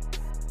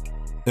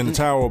in the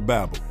Tower of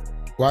Babel.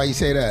 Why you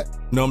say that? You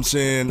know what I'm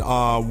saying?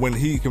 When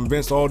he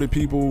convinced all the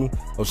people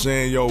of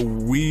saying, yo,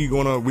 we're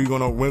gonna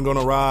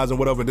rise and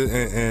whatever,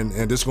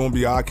 and this gonna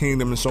be our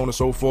kingdom and so on and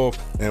so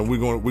forth, and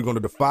we're gonna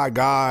defy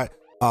God.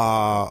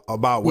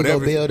 About whatever.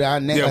 We gonna build our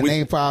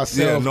name for ourselves.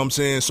 Yeah, you know what I'm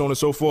saying? So on and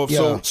so forth.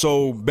 Yeah.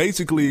 So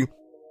basically,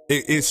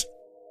 it's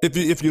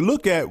if you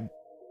look at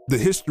the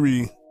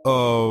history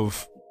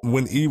of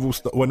when evil,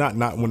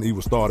 not when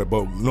evil started,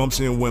 but you know what I'm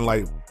saying, when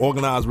like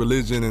organized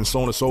religion and so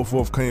on and so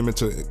forth came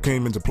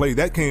into play.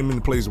 That came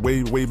into place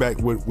way back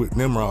with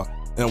Nimrod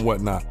and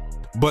whatnot.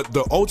 But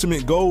the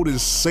ultimate goal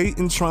is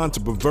Satan trying to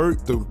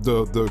pervert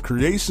the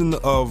creation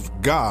of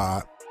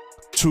God,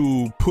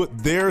 to put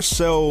their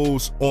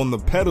selves on the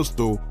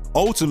pedestal,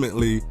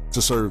 ultimately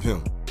to serve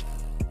him.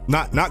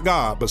 Not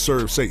God, but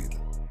serve Satan.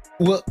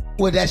 Well,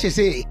 that's just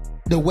it.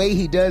 The way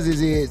he does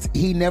is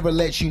he never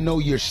lets you know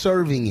you're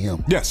serving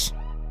him. Yes.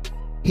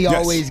 He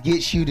always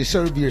gets you to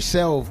serve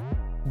yourself.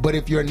 But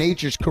if your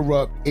nature's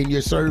corrupt and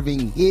you're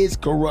serving his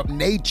corrupt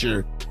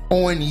nature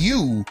on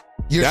you,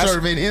 you're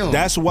serving him.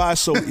 That's why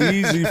it's so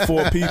easy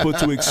for people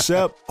to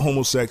accept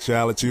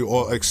homosexuality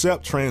or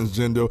accept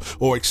transgender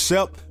or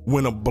accept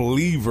when a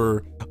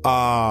believer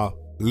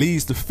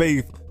leads to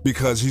faith,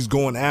 because he's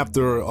going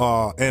after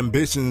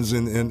ambitions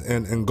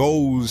and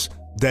goals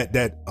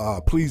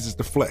that pleases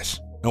the flesh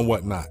and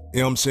whatnot. You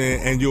know what I'm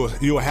saying? And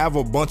you'll have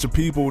a bunch of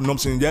people, you know what I'm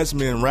saying, yes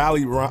men,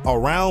 rally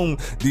around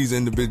these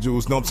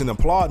individuals, you know what I'm saying,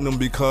 applauding them,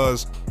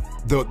 because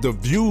the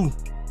view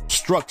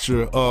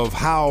structure of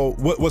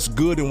what's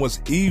good and what's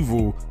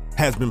evil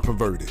has been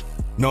perverted. You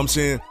know what I'm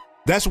saying?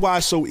 That's why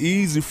it's so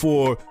easy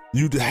for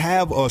you to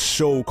have a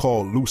show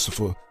called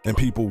Lucifer and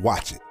people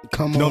watch it.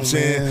 Come on, you know what I'm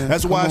saying? Man.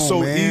 That's why it's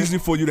so easy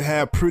for you to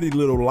have Pretty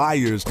Little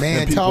Liars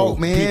and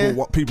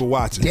people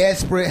watch it.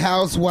 Desperate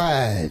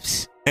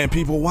Housewives. And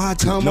people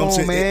watch it. Come you know what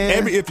on, I'm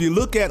saying? man. If you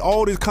look at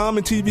all these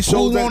common TV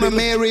shows, Who want to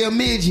marry a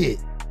midget?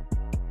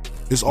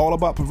 It's all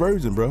about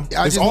perversion, bro.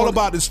 It's all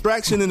about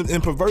distraction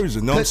and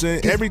perversion. You know what I'm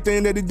saying?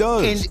 Everything that he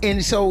does.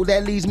 And so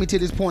that leads me to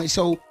this point.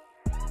 So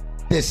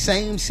the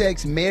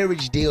same-sex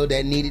marriage deal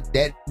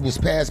that was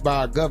passed by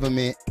our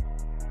government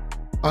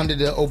under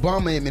the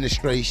Obama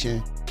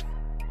administration,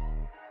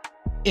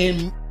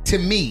 and to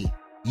me,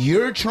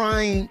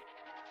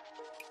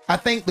 I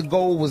think the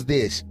goal was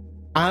this.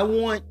 I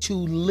want to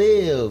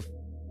live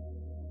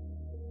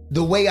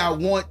the way I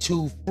want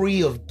to,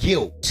 free of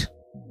guilt.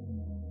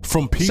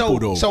 From people,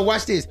 though. So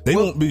watch this. They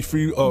won't be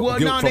free of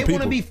guilt from people. They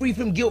want to be free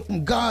from guilt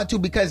from God too,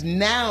 because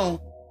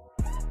now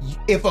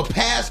if a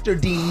pastor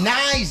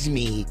denies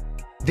me,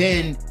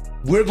 then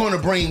we're going to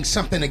bring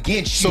something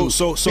against you.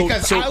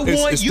 Because I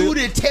want you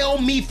to tell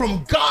me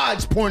from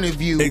God's point of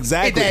view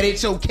that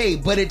it's okay,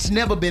 but it's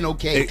never been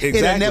okay.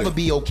 It'll never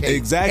be okay.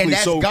 Exactly. And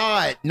that's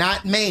God,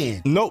 not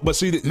man. No, but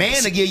see,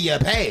 man will give you a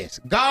pass.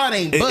 God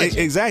ain't budging.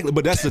 Exactly,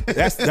 but that's the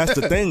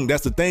thing.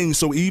 That's the thing.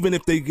 So even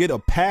if they get a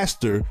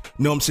pastor, you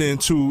know what I'm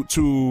saying,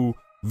 to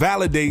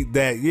validate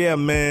that, yeah,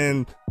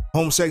 man,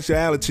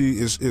 homosexuality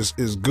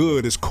is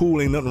good, it's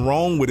cool, ain't nothing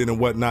wrong with it and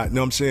whatnot. You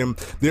know what I'm saying?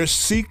 They're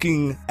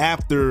seeking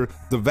after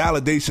the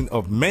validation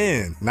of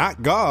man,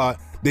 not God.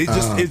 They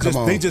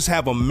just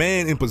have a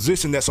man in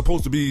position that's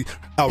supposed to be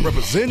a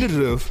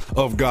representative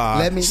of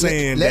God. Let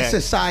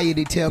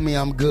society tell me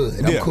I'm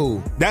good. I'm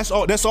cool. That's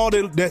all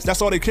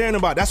they're caring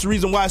about. That's the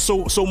reason why it's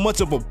so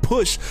much of a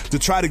push to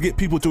try to get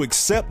people to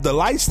accept the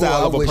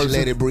lifestyle of a person. I wish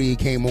Let It Breathe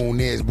came on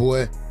this,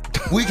 boy.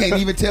 We can't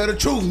even tell the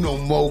truth no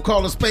more.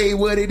 Call a spade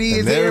what it is.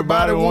 And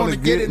everybody want to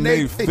get in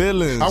their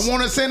feelings. I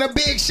want to send a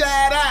big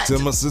shout out to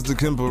my sister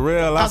Kim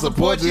Burrell. I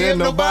support you and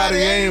nobody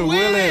ain't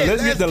willing.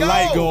 Let's get the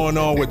light going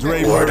on with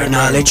Dre. Word of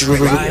Knowledge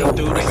Radio.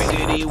 Through the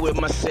city with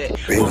my set.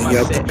 Baby,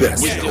 up the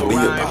best. We still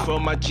riding for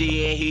my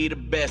G and he the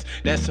best.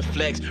 That's a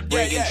flex.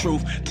 Bringing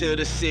truth to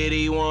the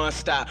city, one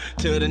stop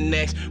to the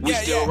next. We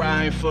still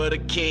riding for the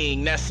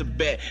king. That's a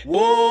bet.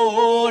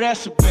 Whoa,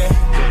 that's a bet.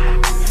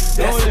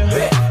 That's a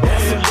bet.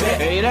 That's a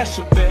bet. Hey, that's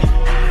a bet.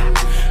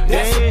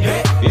 That's a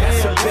bet.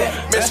 That's a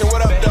bet. Mission,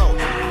 what up, though?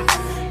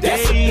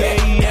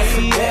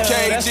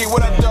 KG,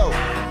 what up, though?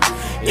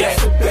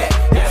 That's a bet.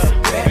 That's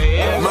a bet.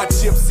 My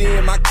chips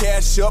in, my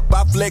cash up,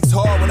 I flex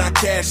hard when I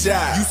cash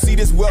out. You see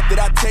this wealth that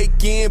I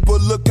take in,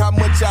 but look how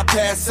much I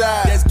pass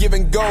out. That's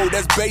giving gold,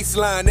 that's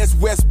baseline, that's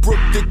Westbrook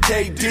to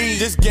KD.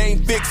 This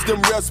game fixed,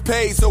 them refs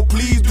paid, so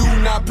please do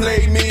not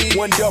play me.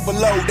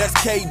 100, that's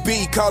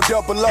KB, call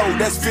double O,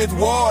 that's Fifth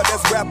Ward,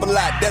 that's Rap a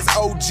Lot, that's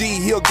OG.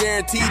 He'll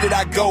guarantee that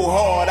I go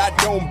hard. I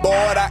don't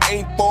board, I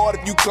ain't bored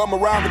if you come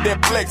around with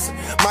that flexing.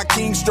 My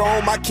king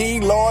strong, my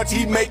king large,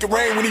 he make it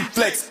rain when he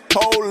flex.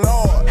 Oh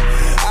Lord,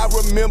 I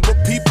remember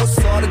people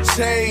saw the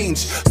change.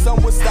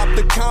 Some would stop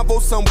the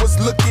convo, some was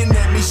looking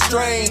at me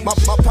strange. My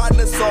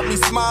partner saw me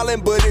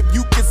smiling, but if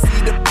you could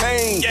see the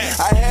pain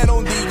I had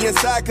on the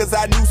inside, cause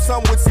I knew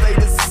some would stay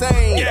the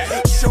same.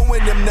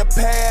 Showing them the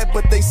path,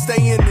 but they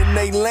staying in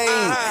they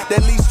lane.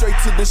 That leads straight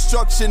to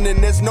destruction,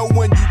 and there's no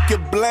one you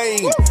can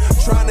blame.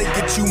 Trying to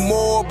get you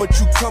more, but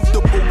you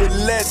comfortable with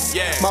less.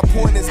 My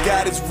point is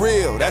God is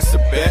real, that's a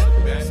bet.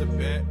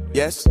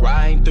 Yes.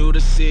 Riding through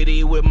the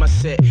city with my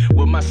set.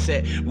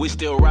 We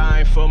still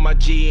riding for my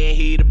G and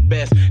he the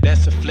best.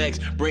 That's a flex.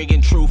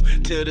 Bringing truth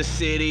to the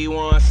city,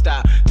 one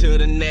stop to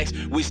the next.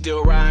 We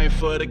still riding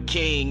for the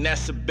king.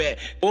 That's a bet.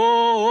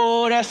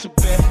 Oh, that's a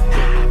bet.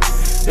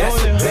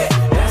 That's a bet.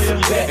 That's a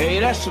bet. Hey,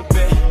 that's a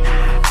bet.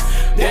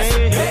 That's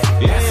a bet.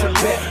 That's a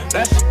bet.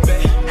 That's a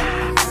bet.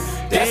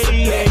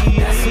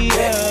 That's a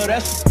bet.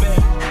 That's a bet.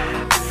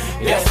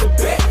 That's a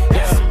bet.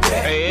 That's a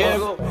bet. Hey, here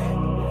go.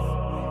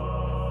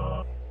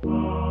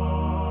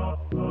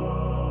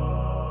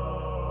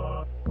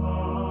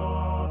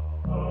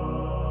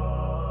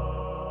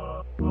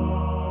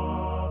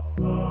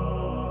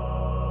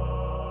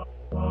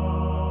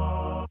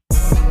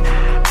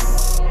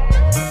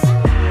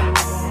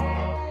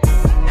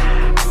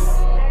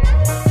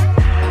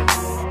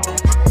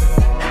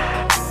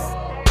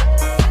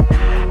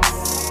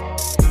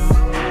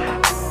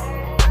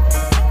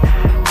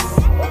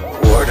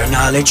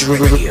 Knowledge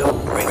Radio.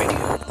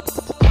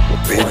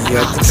 Baby, you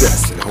have the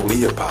best in holy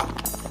hip hop.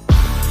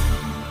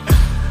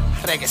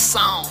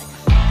 Reggaeton,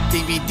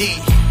 DVD.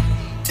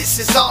 This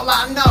is all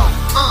I know.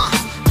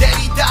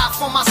 Daddy died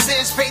for my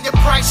sins, paid the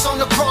price on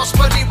the cross,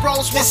 but he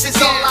rose once again. This is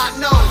all I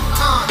know.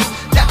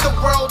 That the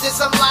world is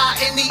a lie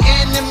and the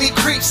enemy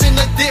creeps in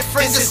the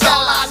difference. This is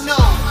all I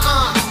know.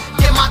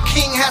 Yeah, my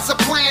king has a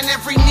plan.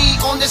 Every knee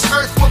on this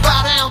earth will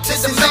bow down to the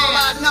man. This is all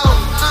I know.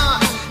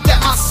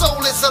 My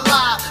soul is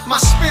alive, my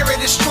spirit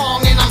is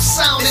strong, and I'm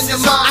sound in the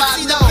mind.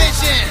 I see the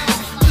vision,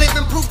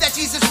 living proof that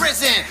Jesus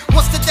risen.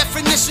 What's the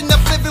definition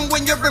of living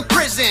when you're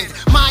imprisoned?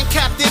 Mind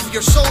captive,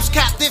 your soul's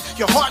captive,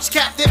 your heart's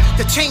captive.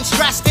 The change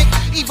drastic,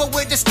 evil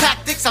with his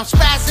tactics. I'm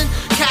spazzing,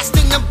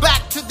 casting them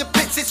back to the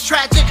pits. It's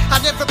tragic,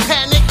 I never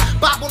panic.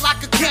 Bible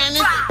like a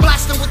cannon,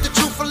 blasting with the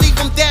truth will leave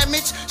them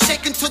damaged.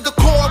 Shaken to the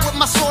core with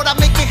my sword, I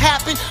make it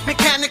happen.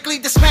 Mechanically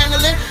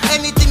dismantling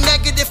anything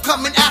negative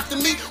coming after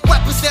me.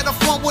 Weapons that are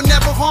formed will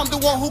never harm the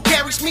one who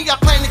carries me. I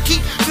plan to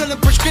keep filling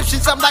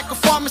prescriptions, I'm like a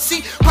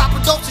pharmacy. Proper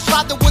dosage,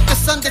 father with the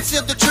son that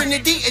sealed the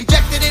Trinity.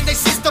 Injected in their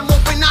system,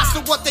 open eyes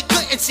to what they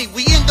couldn't see.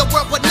 We in the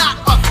world but not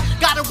of it,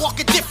 gotta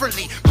walk it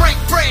differently. Break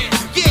bread,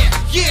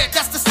 yeah,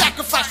 that's the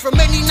sacrifice. For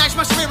many nights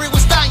my spirit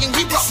was dying,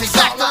 he brought me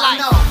back to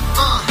life.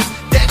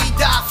 Daddy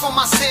died for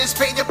my sins,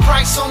 paid the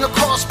price on the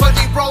cross, but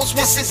he rose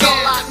once again. This is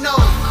all I know.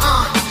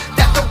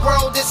 That the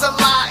world is a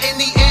lie and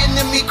the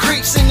enemy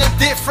creeps in the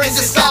difference.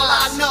 This is all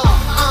I know.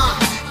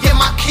 Yeah,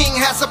 my king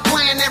has a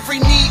plan.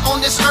 Every knee on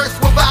this earth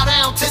will bow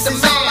down to the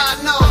man. This is all I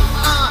know.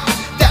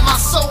 That my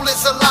soul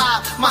is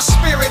alive, my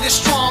spirit is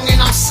strong, and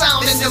I'm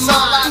sound in the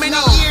mind.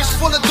 Many years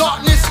full of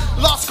darkness,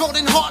 lost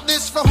golden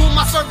heartless, for whom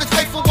my servant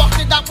faithful walked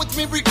love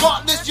me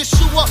regardless.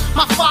 Yeshua,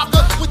 my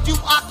Father, with you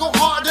I go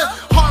harder.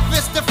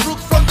 Harvest the fruit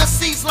from the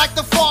seeds like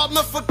the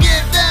farmer.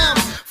 Forgive them,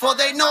 for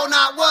they know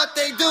not what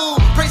they do.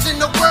 Praising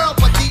the world,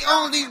 but the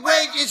only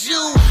way is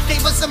you.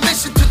 Gave us a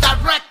mission to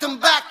direct them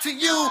back to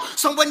you.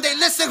 So when they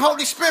listen,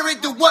 Holy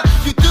Spirit, do what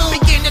you do.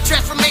 Begin the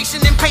transformation,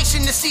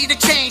 impatient to see the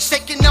change.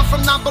 Taking them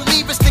from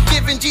non-believers to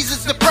giving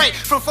Jesus the praise.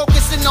 From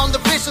focusing on the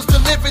visions to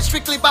living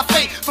strictly by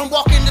faith. From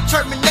walking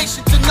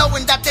determination to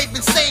knowing that they've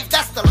been saved.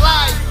 That's the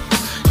life.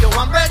 Yo,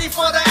 I'm ready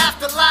for the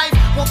afterlife.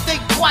 Won't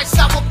think twice,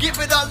 I will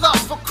give it all up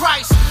for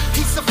Christ.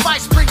 He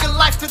suffice, bringing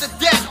life to the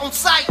dead on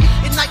sight.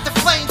 Ignite the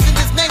flames, in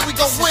His name we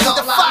gon' win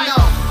the fight.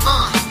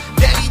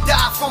 That He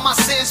died for my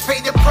sins,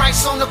 paid the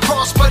price on the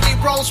cross, but He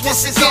rose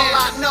once again. This is all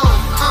I know.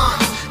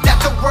 That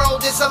the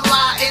world is a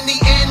lie and the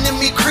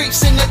enemy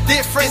creeps in the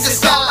difference. This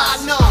is all I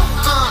know.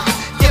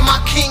 Yeah, my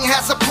King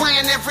has a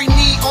plan. Every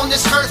knee on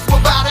this earth will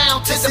bow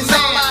down to the man. This is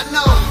all I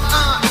know.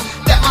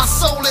 That my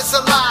soul is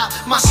alive,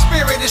 my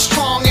spirit is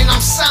strong, and I'm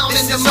sound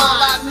in the mind. This is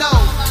all I know.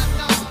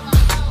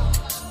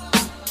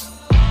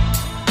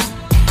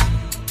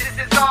 This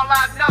is all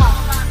I know.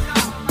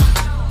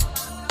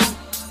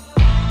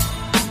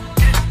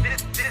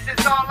 This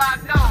is all I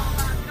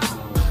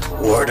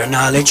know. Word of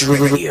Knowledge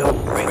Radio.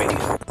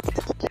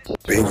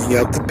 Bringing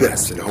out the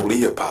best in holy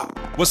hip hop.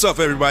 What's up,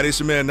 everybody? It's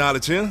your man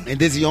Knowledge here. And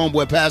this is your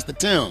homeboy, Pastor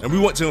Tim. And we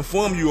want to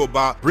inform you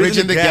about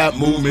Bridging the Gap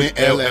Movement,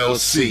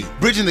 LLC.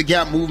 Bridging the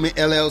Gap Movement,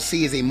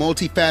 LLC is a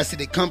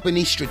multifaceted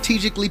company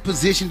strategically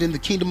positioned in the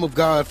kingdom of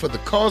God for the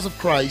cause of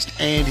Christ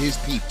and His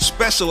people.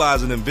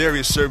 Specializing in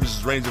various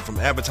services ranging from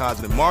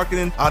advertising and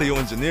marketing, audio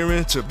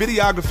engineering, to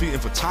videography and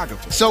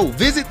photography. So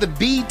visit the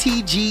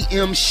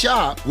BTGM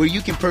shop where you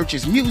can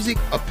purchase music,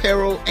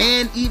 apparel,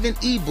 and even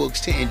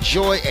ebooks to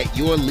enjoy at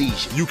your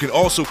leisure. You can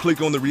also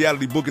click on the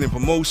reality booking and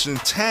promotion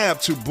tab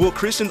to book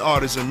Christian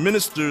artists and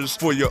ministers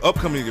for your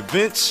upcoming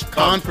events,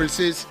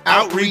 conferences,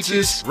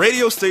 outreaches,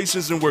 radio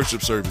stations, and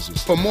worship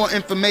services. For more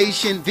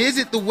information,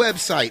 visit the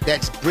website.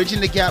 That's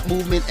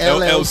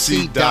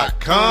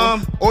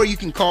bridgingthegapmovementllc.com. Or you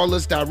can call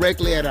us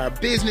directly at our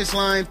business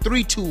line,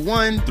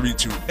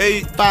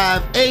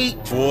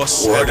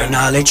 321-328-5847. Word of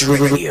Knowledge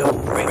Radio.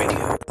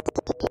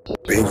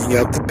 Bringing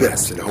out the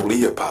best in holy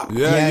hip hop.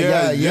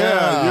 Yeah. You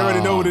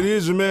already know what it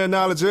is, your man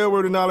Knowledge here.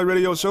 Word of Knowledge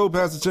Radio Show.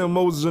 Pastor Tim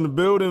Moses in the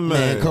building,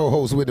 man.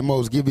 Co-host with the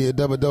most. Give me a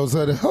double dose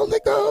of the Holy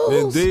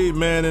Ghost. Indeed,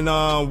 man.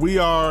 And we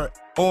are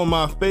on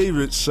my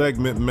favorite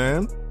segment,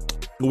 man,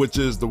 which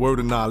is the Word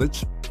of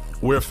Knowledge.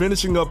 We're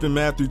finishing up in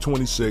Matthew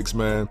 26,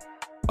 man.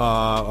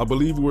 I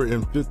believe we're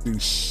in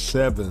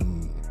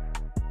 57.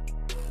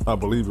 I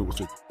believe it was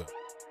 57.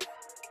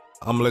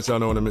 I'm gonna let y'all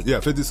know in a minute. Yeah,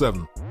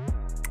 57.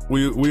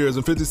 We are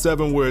in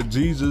 57 where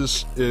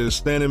Jesus is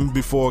standing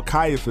before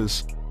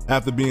Caiaphas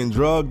after being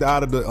drugged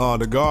out of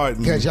the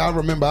garden. Because y'all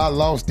remember I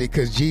lost it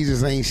because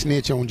Jesus ain't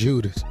snitch on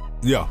Judas.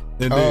 Yeah,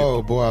 indeed.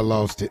 Oh, boy, I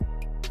lost it.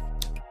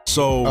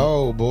 So.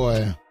 Oh,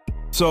 boy.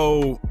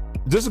 So,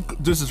 just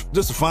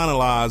to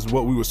finalize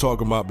what we was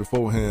talking about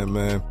beforehand,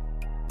 man.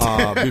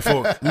 Man,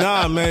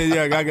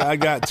 yeah, I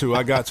got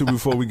to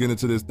before we get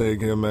into this thing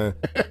here, man.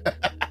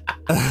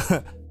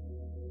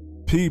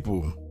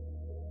 People,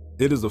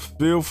 it is a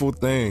fearful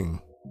thing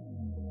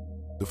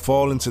to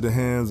fall into the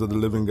hands of the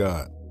living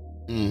God.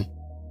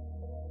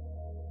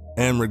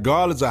 And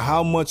regardless of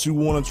how much you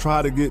want to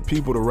try to get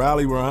people to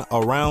rally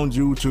around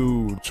you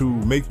to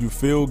make you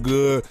feel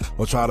good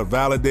or try to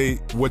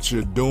validate what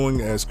you're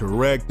doing as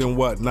correct and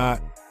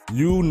whatnot,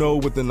 you know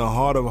within the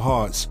heart of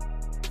hearts,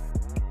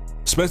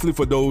 especially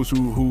for those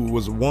who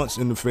was once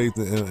in the faith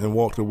and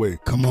walked away.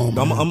 Come on,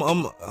 man.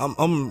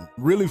 I'm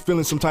really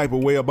feeling some type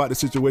of way about the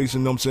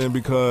situation, you know what I'm saying?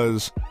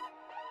 Because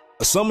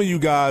some of you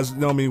guys, you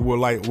know what I mean, were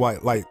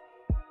like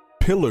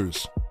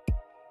pillars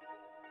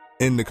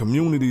in the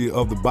community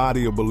of the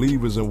body of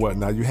believers and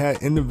whatnot. You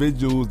had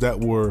individuals that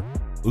were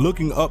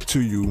looking up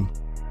to you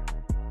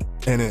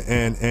and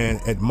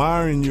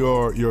admiring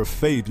your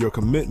faith, your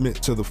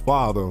commitment to the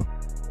Father,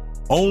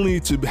 only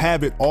to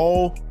have it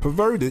all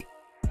perverted.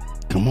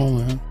 Come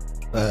on,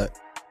 man.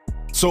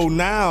 So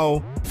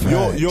now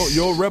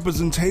your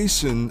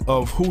representation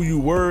of who you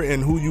were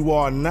and who you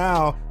are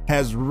now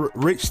has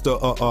reached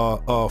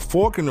a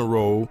fork in the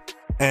road.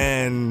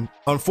 And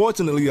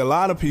unfortunately, a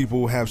lot of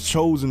people have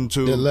chosen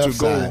to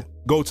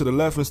go to the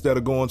left instead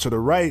of going to the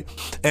right.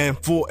 And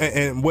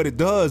what it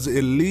does,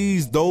 it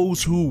leads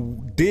those who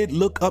did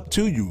look up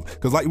to you.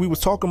 Because like we was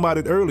talking about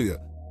it earlier,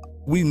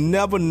 we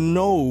never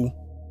know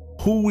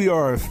who we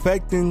are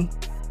affecting,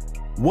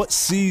 what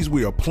seeds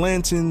we are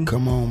planting.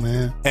 Come on,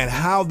 man. And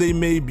how they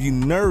may be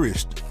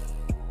nourished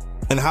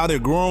and how they're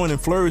growing and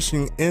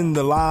flourishing in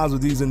the lives of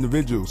these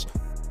individuals.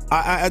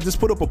 I just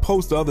put up a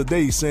post the other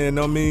day saying,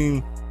 I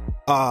mean,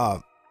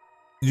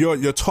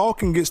 your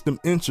talking gets them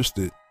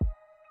interested.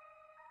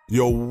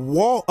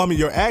 Your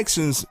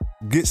actions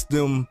gets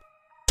them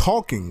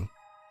talking,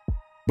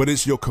 but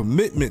it's your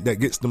commitment that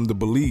gets them to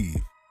believe.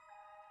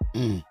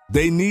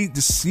 They need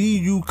to see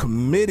you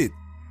committed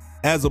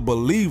as a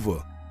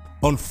believer.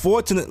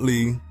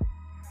 Unfortunately,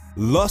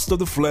 lust of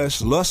the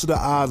flesh, lust of the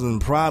eyes,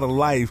 and pride of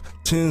life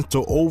tends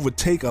to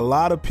overtake a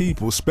lot of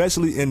people,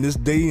 especially in this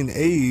day and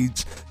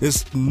age.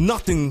 It's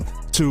nothing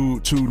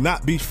to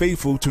not be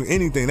faithful to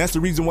anything. That's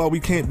the reason why we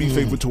can't be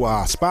faithful to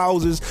our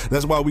spouses.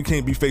 That's why we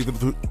can't be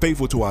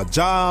faithful to our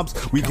jobs.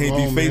 We can't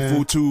be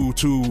faithful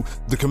to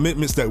the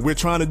commitments that we're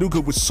trying to do,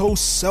 because we're so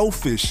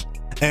selfish,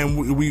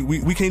 and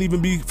we can't even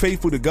be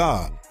faithful to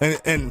God.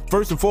 And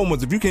first and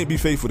foremost, if you can't be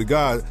faithful to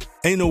God,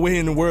 ain't no way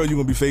in the world you're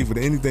gonna be faithful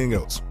to anything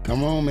else.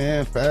 Come on,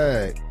 man.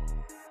 Fact.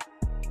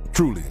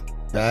 Truly.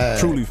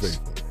 Facts. Truly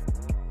faithful.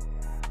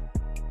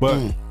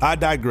 But I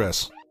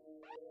digress.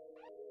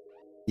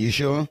 You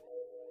sure?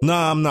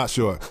 Nah, I'm not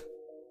sure.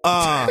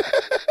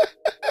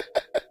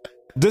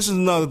 This is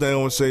another thing I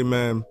want to say,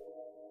 man.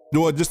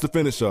 Well, just to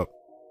finish up,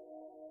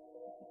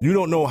 you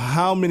don't know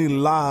how many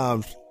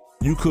lives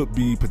you could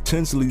be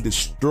potentially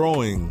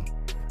destroying.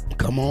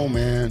 Come on,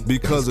 man.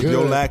 Because of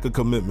your lack of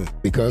commitment.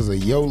 Because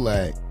of your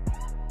lack.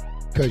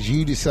 Because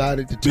you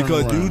decided to turn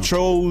around. You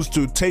chose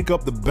to take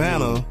up the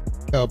banner.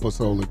 Help us,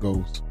 Holy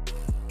Ghost.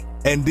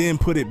 And then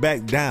put it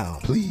back down.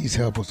 Please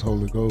help us,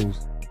 Holy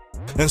Ghost.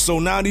 And so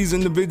now these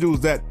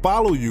individuals that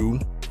follow you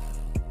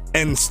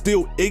and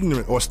still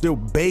ignorant or still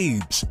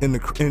babes in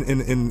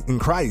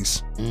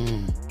Christ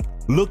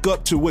look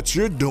up to what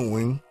you're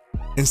doing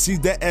and see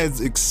that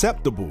as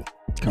acceptable.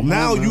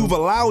 Now you've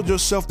allowed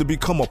yourself to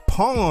become a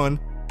pawn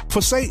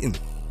for Satan.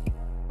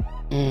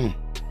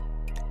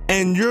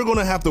 And you're going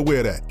to have to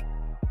wear that.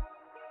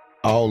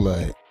 All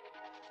of it.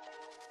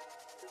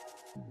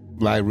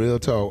 Like real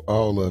talk,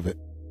 all of it.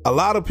 A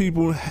lot of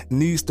people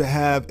needs to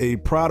have a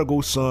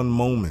prodigal son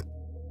moment.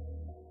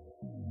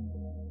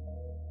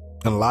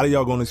 And a lot of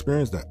y'all going to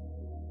experience that.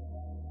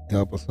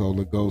 Help us,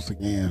 Holy Ghost,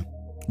 again.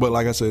 But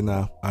like I said,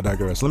 now I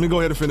digress. Let me go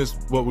ahead and finish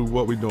what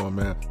we doing,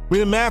 man.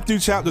 We in Matthew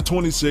chapter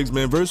 26,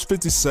 man, verse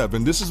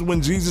 57. This is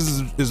when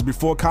Jesus is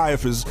before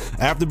Caiaphas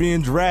after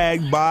being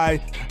dragged by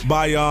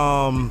the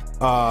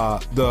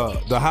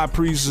high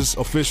priest's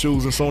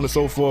officials and so on and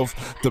so forth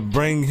to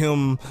bring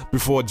him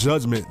before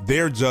judgment,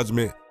 their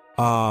judgment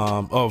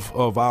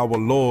of our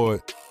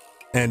Lord,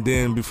 and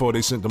then before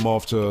they sent them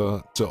off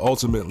to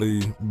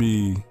ultimately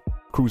be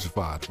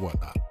crucified and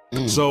whatnot.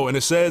 So, and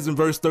it says in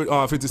verse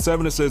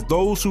 57, it says,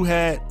 those who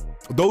had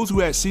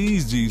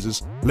seized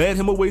Jesus led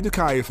him away to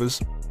Caiaphas,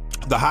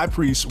 the high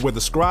priest, where the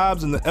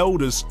scribes and the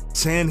elders,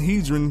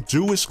 Sanhedrin,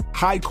 Jewish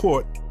high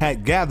court,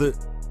 had gathered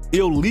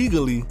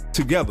illegally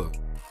together.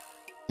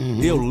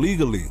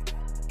 Illegally.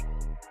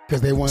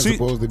 Because they weren't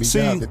supposed to be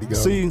gathered together.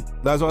 See,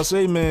 that's what I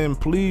say, man.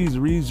 Please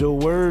read your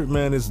word,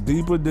 man. It's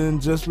deeper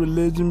than just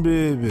religion,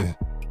 baby.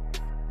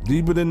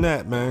 Deeper than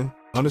that, man.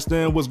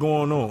 Understand what's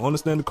going on.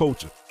 Understand the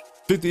culture.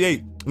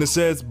 58, and it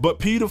says, but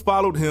Peter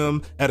followed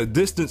him at a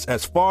distance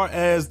as far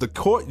as the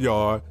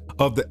courtyard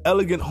of the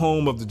elegant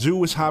home of the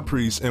Jewish high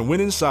priest, and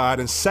went inside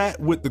and sat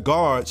with the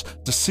guards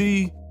to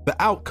see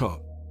the outcome.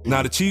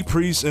 Now the chief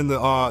priests and the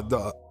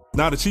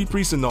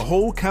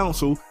whole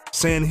council,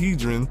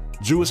 Sanhedrin,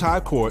 Jewish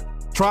high court,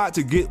 tried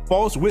to get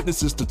false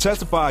witnesses to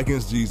testify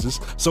against Jesus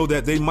so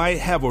that they might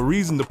have a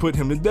reason to put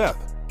him to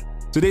death.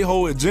 So their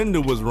whole agenda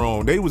was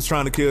wrong. They was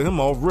trying to kill him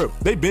off rip.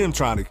 They been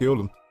trying to kill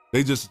him.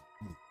 They just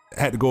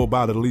had to go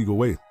about it a legal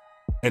way,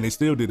 and they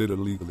still did it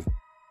illegally.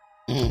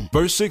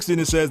 Verse 16,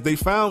 it says, they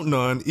found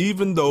none,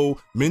 even though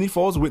many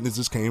false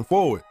witnesses came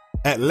forward.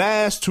 At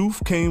last, two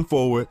came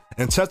forward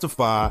and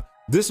testified.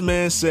 This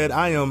man said,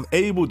 I am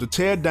able to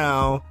tear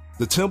down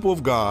the temple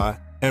of God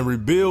and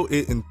rebuild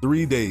it in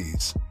 3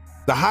 days.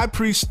 The high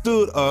priest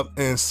stood up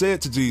and said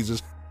to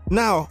Jesus,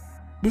 now,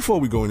 before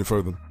we go any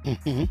further,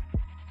 and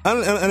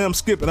I'm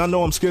skipping, I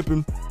know I'm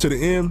skipping to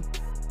the end,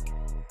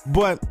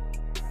 but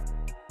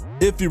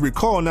if you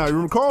recall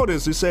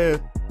this, it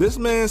said, this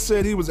man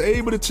said he was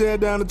able to tear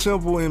down the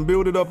temple and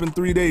build it up in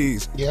 3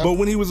 days. Yep. But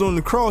when he was on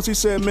the cross, he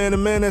said, man, the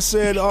man that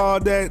said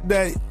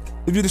that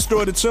if you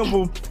destroy the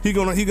temple, he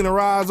gonna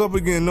rise up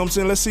again. Know what I'm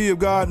saying? Let's see if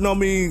God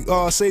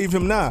save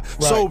him now.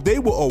 Right. So they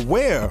were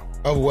aware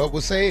of what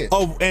was said.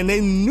 And they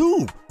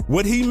knew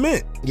what he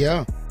meant.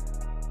 Yeah.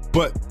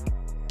 But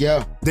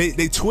yeah,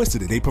 they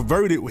twisted it. They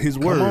perverted his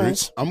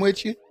words. I'm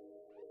with you.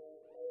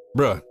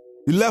 Bruh.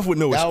 You left with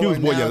no excuse,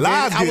 boy. Your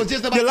lies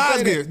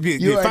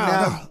get found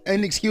out.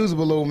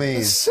 Inexcusable, old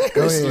man. Seriously,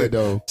 go ahead,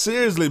 though.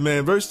 Seriously,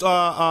 man. Verse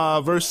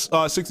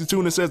 62,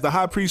 and it says, the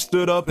high priest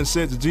stood up and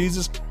said to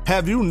Jesus,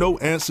 have you no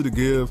answer to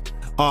give?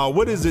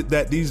 What is it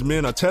that these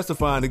men are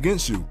testifying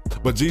against you?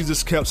 But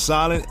Jesus kept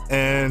silent,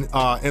 and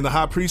the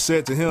high priest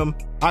said to him,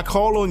 I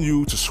call on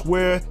you to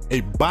swear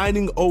a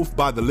binding oath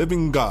by the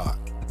living God,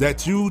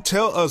 that you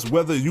tell us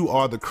whether you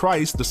are the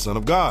Christ, the Son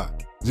of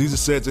God.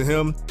 Jesus said to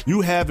him, you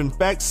have in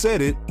fact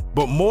said it,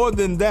 but more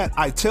than that,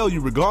 I tell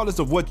you, regardless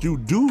of what you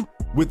do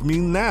with me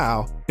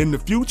now, in the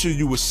future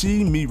you will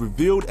see me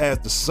revealed as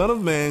the Son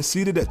of Man,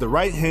 seated at the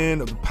right hand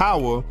of the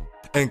power,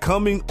 and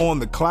coming on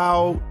the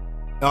clouds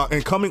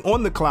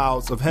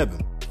of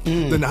heaven.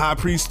 Then the high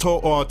priest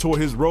tore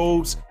his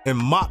robes in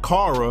mock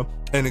horror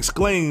and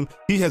exclaimed,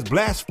 "He has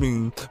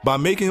blasphemed by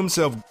making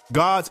himself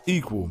God's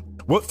equal.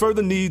 What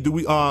further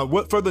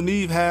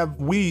need have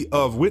we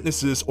of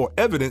witnesses or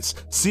evidence?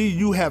 See,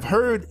 you have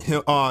heard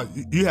him.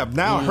 You have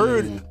now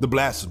heard the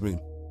blasphemy.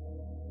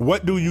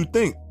 What do you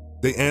think?"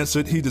 They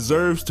answered, "He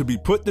deserves to be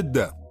put to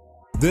death."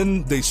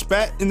 Then they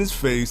spat in his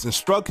face and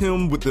struck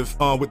him with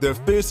their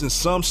fists, and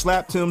some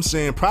slapped him,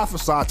 saying,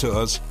 "Prophesy to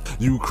us,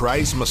 you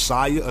Christ,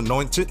 Messiah,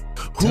 anointed.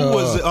 Who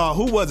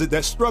was it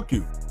that struck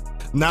you?"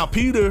 Now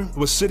Peter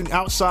was sitting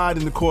outside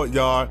in the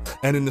courtyard,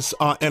 and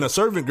a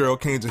servant girl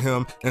came to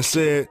him and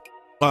said,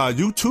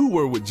 "You too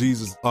were with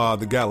Jesus,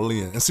 the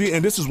Galilean." And see,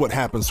 and this is what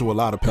happens to a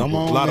lot of people,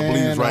 a lot of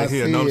believers right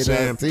here. You know what I'm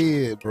saying? I see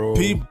it, bro.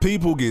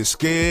 People get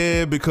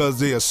scared because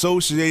they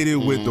associated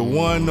with the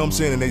one, know what I'm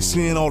saying, and they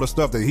seeing all the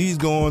stuff that he's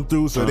going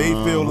through, so they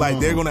feel like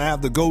they're gonna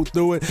have to go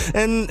through it.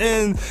 And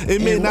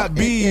it may not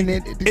be.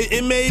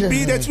 It may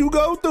be that you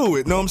go through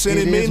it. Know what I'm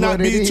saying? It may not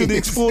be to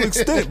the full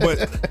extent,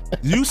 but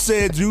you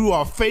said you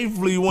are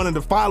faithfully one of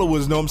the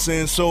followers. Know what I'm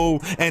saying? So,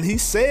 and he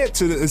said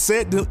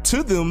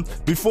to them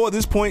before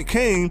this point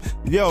came,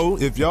 "Yo,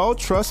 if y'all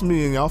trust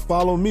me and y'all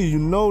follow me, you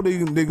know they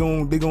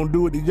gonna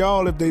do it to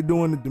y'all. If they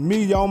doing it to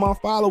me, y'all my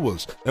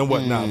followers and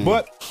whatnot."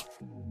 But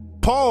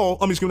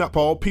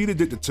Peter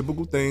did the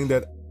typical thing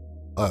that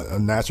a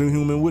natural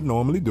human would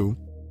normally do.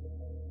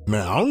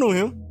 Man, I don't know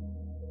him.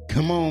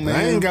 Come on, man.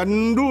 I ain't got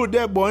nothing to do with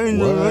that, boy. I ain't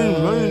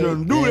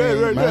gonna do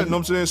that right there. You know what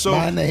I'm saying? So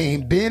my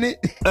name Bennett.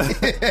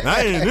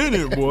 I ain't in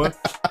it, boy.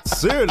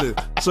 Seriously.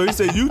 So he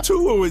said, "You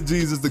too were with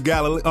Jesus, the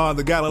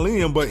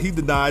Galilean," but he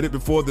denied it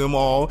before them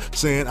all,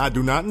 saying, "I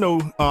do not know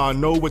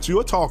what you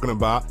are talking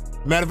about."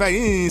 Matter of fact, he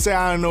didn't even say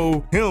I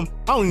know him.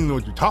 I don't even know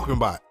what you're talking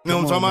about. You know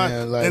what I'm talking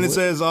about? Like, and it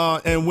says,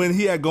 and when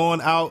he had gone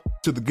out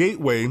to the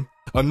gateway,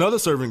 another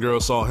servant girl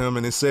saw him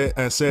and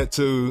said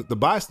to the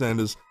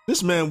bystanders,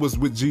 "This man was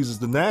with Jesus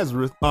the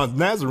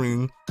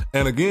Nazarene,"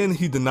 and again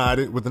he denied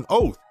it with an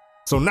oath.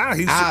 So now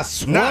he's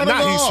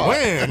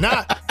swearing.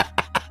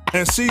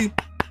 And see,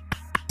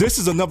 this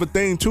is another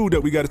thing too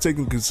that we got to take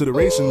in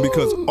consideration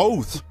because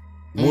oaths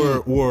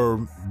were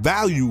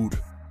valued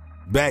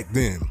back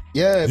then.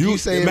 Yeah, if you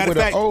say it with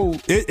an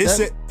oath,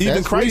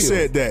 even Christ real.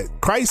 said that.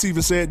 Christ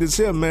even said this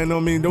here, man.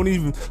 I mean, don't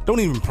even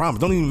promise,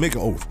 don't even make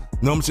an oath.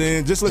 You know what I'm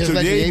saying? Just let your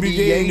yea be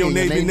yea and your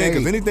nay be nay.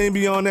 Because anything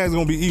beyond that is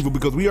gonna be evil.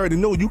 Because we already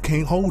know you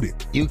can't hold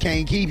it. You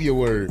can't keep your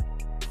word.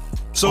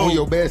 So on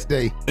your best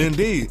day,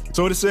 indeed.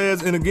 So it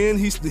says, and again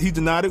he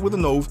denied it with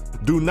an oath.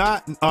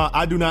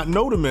 I do not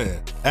know the man.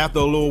 After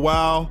a little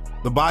while,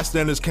 the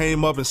bystanders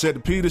came up and said to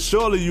Peter,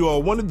 "Surely you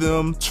are one of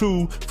them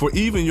too, for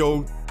even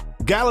your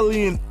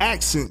Galilean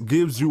accent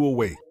gives you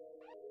away.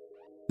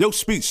 Your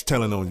speech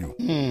telling on you."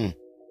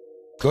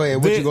 Go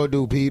ahead. What you gonna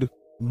do, Peter?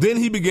 Then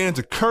he began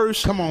to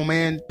curse. Come on,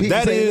 man. Peter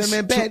that is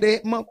that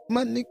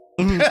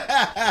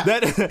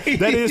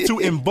is to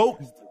invoke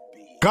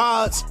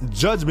God's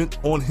judgment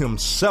on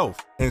himself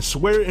and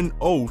swear an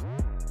oath.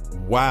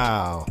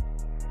 Wow.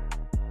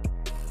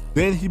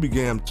 Then he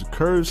began to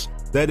curse,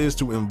 that is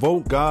to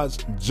invoke God's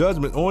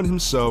judgment on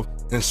himself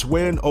and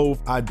swear an oath,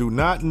 "I do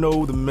not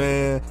know the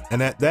man."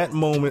 And at that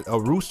moment a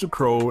rooster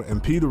crowed,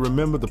 and Peter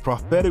remembered the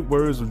prophetic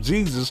words of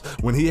Jesus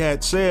when he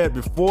had said,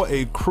 "Before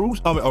a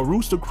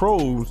rooster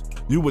crows,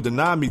 you will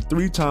deny me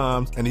 3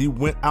 times." And he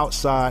went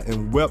outside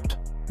and wept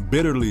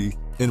bitterly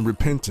in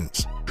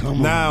repentance.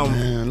 Come on,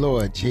 man.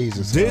 Lord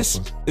Jesus, this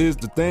is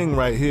the thing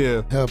right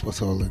here. Help us,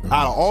 Holy Ghost.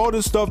 Out of all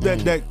the stuff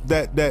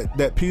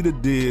that Peter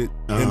did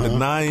in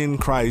denying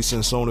Christ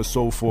and so on and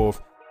so forth,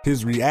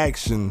 his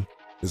reaction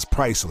is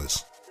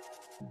priceless.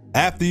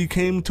 After he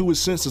came to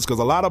his senses, because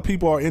a lot of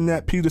people are in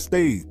that Peter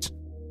stage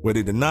where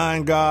they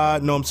denying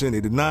God, know what I'm saying?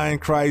 They denying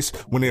Christ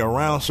when they're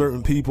around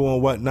certain people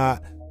and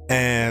whatnot,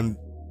 and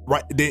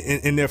right, they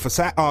in their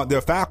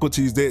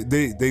faculties,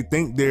 they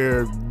think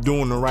they're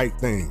doing the right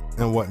thing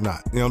and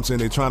whatnot. You know what I'm saying?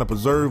 They're trying to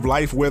preserve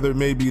life, whether it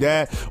may be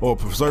that or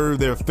preserve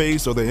their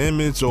face or their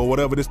image or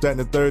whatever, this, that, and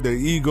the third, their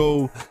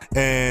ego.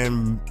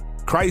 And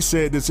Christ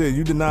said this here,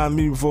 "You deny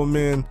me before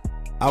men,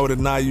 I would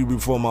deny you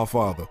before my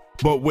Father."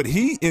 But what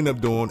he ended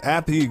up doing,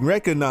 after he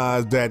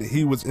recognized that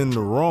he was in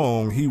the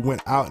wrong, he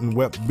went out and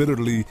wept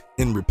bitterly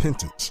in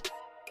repentance.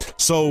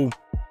 So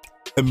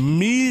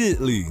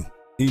immediately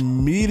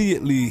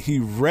he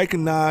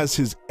recognized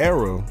his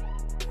error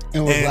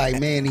and was like,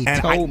 "Man, he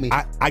told me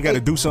I got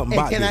to do something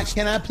about this."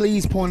 Can I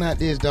please point out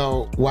this,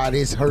 dog, why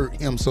this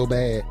hurt him so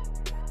bad?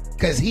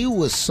 Because he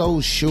was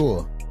so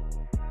sure.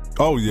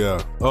 Oh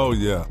yeah. Dog,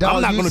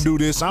 I'm not gonna do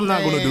this. I'm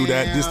not gonna do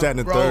that. This, that,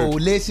 and the third. Bro,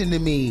 listen to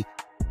me.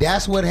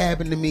 That's what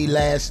happened to me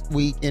last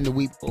week and the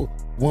week before.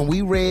 When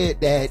we read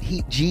that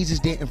Jesus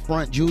didn't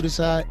front Judas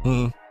out.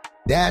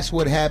 That's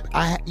what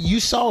happened. You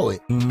saw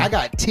it. I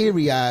got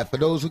teary-eyed for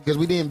those because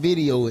we didn't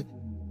video it.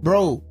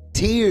 Bro,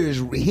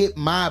 tears hit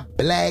my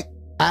black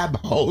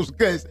eyeballs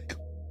because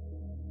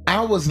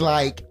I was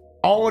like,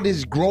 all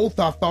this growth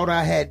I thought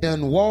I had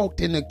done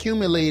walked and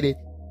accumulated,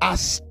 I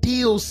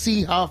still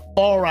see how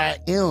far I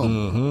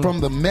am from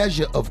the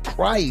measure of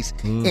Christ.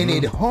 And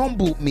it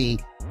humbled me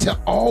to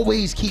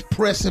always keep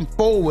pressing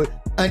forward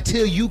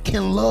until you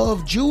can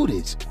love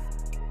Judas.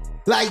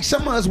 Like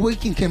some of us we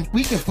can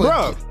forgive.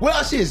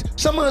 Well,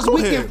 some of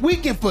us we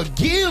can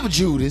forgive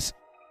Judas,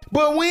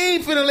 but we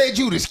ain't finna let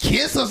Judas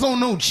kiss us on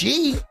no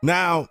cheek.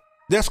 Now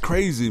that's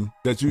crazy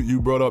that you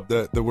brought up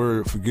the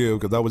word forgive,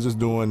 because I was just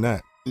doing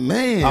that.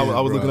 Man,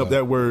 I was looking up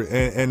that word,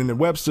 and in the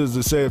Webster's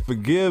it said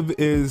forgive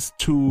is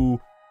to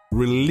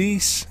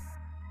release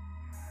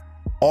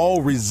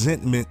all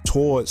resentment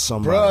towards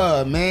somebody.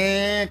 Bruh,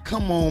 man,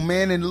 come on,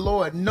 man. And the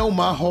Lord know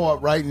my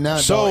heart right now.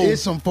 So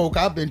it's some folk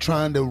I've been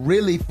trying to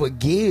really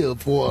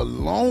forgive for a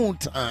long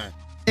time.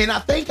 And I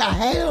think I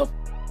have.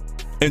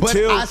 But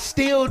I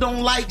still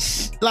don't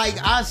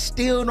I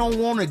still don't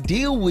want to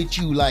deal with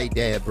you like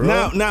that,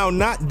 bro. Now,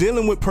 not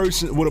dealing with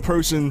a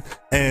person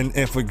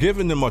and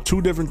forgiving them are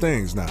two different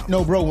things now.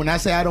 No, bro, when I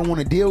say I don't want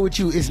to deal with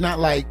you, it's not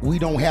like we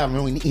don't have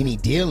any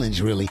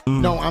dealings really.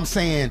 No, I'm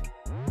saying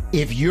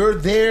if you're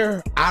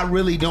there, I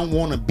really don't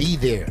want to be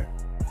there.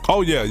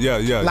 Oh,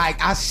 yeah.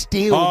 Like, I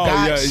still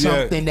got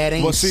something that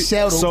ain't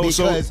settled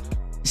because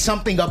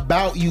something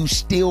about you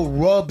still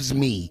rubs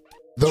me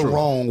the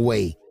wrong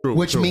way.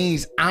 Which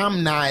means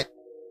I'm not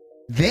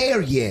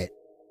there yet.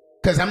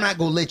 Because I'm not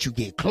going to let you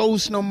get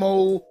close no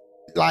more.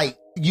 Like,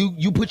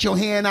 you put your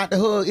hand out the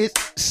hug, it's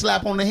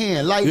slap on the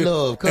hand. Light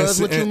love,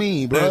 cuz what you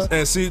mean, bro?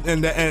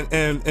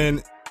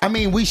 And I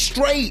mean, we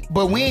straight,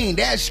 but we ain't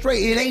that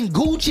straight. It ain't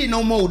Gucci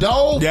no more,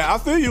 dog. Yeah, I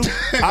feel you.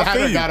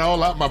 I got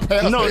all out my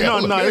past. No,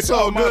 it's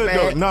all good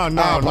though. No.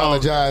 I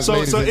apologize.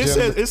 So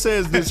it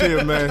says this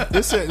here, man.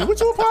 It says, what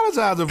you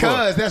apologizing for?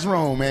 Cuz that's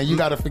wrong, man. You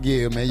gotta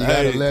forgive, man. You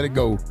gotta let it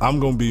go. I'm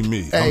gonna be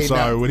me. I'm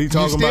sorry. What he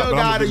talking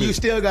about? You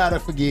still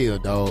gotta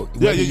forgive, dog.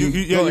 Yeah,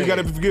 you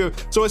gotta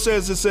forgive. So it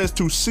says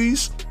to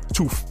cease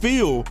to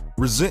feel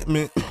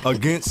resentment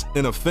against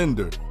an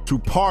offender, to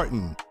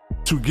pardon,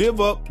 to give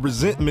up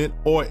resentment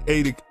or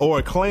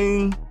a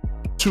claim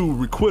to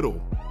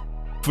requital,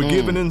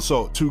 forgive an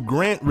insult, to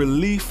grant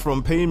relief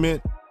from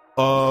payment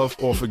of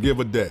or forgive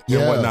a debt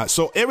and whatnot.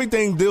 So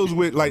everything deals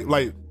with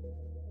like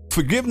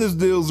forgiveness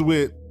deals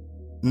with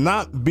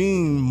not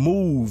being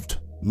moved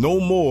no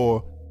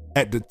more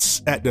at the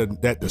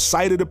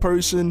sight of the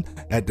person,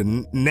 at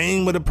the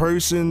name of the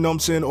person, know what I'm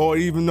saying, or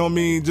even, know what I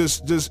mean,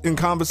 just in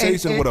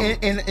conversation with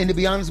them. And to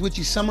be honest with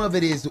you, some of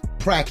it is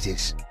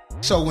practice.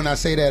 So when I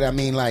say that, I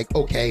mean like,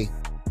 okay,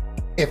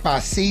 if I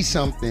see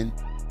something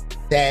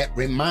that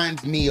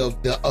reminds me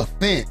of the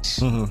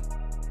offense,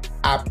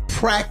 I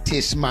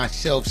practice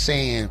myself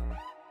saying,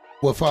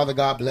 well, Father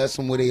God, bless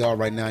them where they are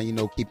right now,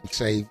 keep them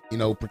safe,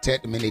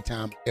 protect them in their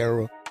time of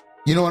error.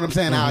 You know what I'm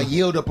saying? I'll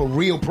yield up a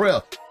real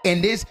prayer.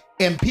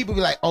 And people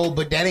be like, oh,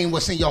 but that ain't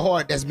what's in your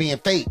heart, that's being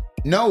fake.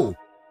 No,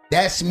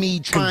 that's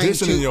me trying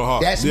conditioning your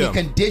heart. That's me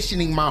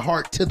conditioning my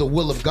heart to the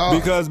will of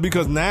God.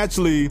 Because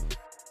naturally,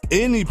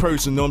 any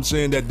person, know what I'm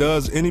saying, that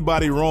does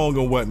anybody wrong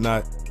or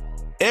whatnot,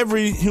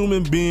 every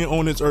human being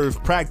on this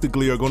earth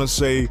practically are going to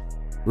say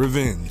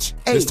revenge.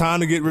 Hey. It's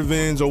time to get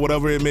revenge or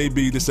whatever it may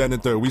be, this, that, and the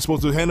third. We're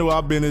supposed to handle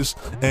our business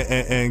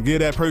and give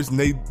that person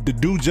the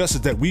due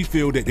justice that we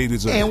feel that they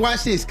deserve. And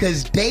watch this,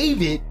 because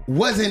David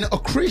wasn't a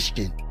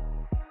Christian.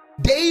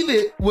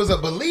 David was a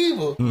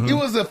believer. He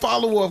was a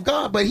follower of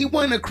God, but he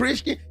wasn't a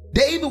Christian.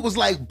 David was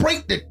like,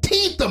 break the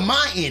teeth of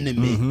my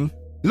enemy.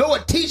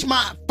 Lord, teach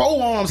my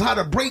forearms how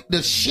to break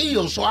the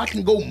shield so I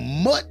can go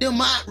mud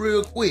them out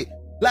real quick.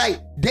 Like,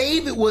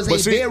 David was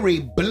very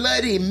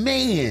bloody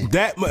man.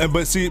 But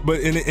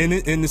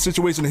in the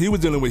situation that he was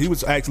dealing with, he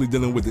was actually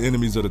dealing with the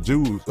enemies of the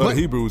Jews, the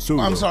Hebrews too.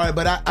 I'm sorry,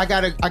 but I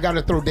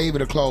gotta throw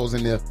David a clause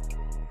in there.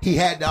 He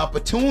had the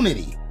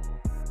opportunity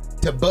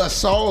to bust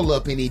Saul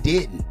up and he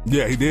didn't.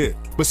 Yeah, he did.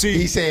 But see,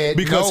 he said,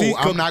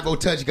 I'm not gonna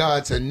touch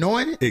God's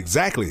anointed.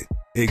 Exactly.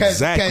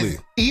 Cause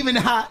even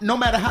no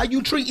matter how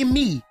you treating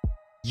me,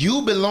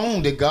 you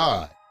belong to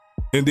God.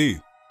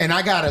 Indeed. And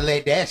I gotta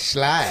let that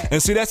slide.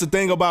 And see, that's the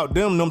thing about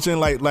them, know what I'm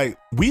saying? Like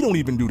we don't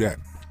even do that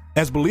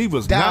as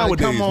believers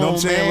nowadays. Know what I'm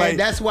saying? Man. Like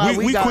that's why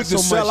we quit to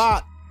sell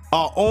out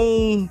our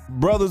own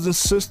brothers and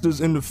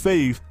sisters in the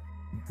faith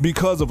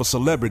because of a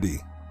celebrity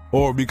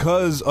or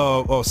because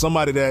of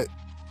somebody that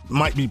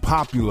might be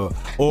popular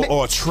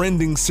or a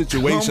trending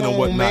situation or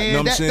whatnot. Man. Know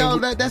what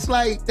I'm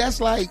saying?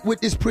 That's like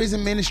with this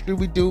prison ministry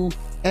we do,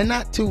 and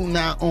not tooting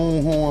our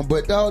own horn,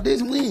 but dog,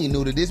 we ain't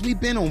new to this. We've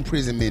been on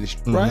prison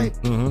ministry, right?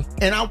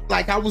 And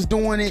I was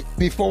doing it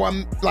before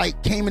I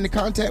came into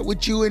contact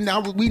with you, and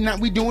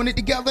we doing it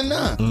together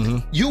now.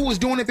 You was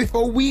doing it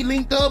before we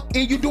linked up,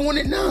 and you doing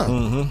it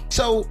now.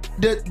 So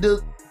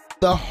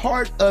the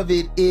heart of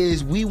it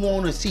is we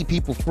want to see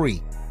people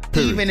free.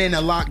 Period. Even in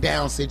a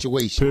lockdown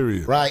situation.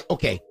 Period. Right?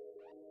 Okay.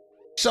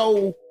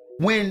 So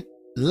when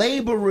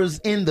laborers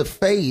in the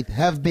faith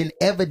have been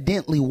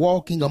evidently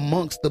walking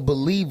amongst the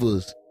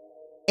believers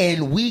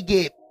and we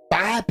get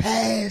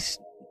bypassed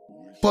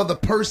for the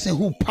person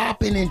who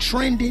popping and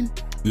trending,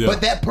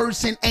 but that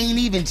person ain't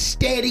even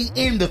steady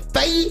in the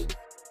faith,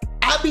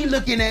 I be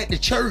looking at the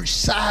church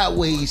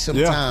sideways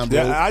sometimes,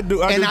 bro. Yeah, I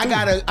do. I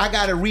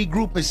gotta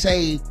regroup and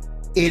say,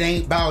 it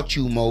ain't about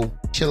you, Mo.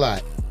 Chill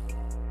out.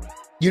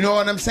 You know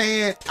what I'm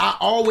saying? I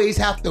always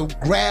have to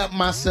grab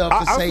myself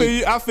and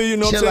say, I feel you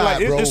know what I'm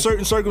saying? Like, it's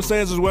certain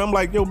circumstances where I'm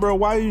like, yo, bro,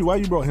 why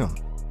you brought him?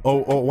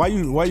 Or why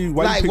you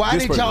like, pick why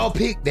this did person? y'all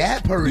pick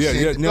that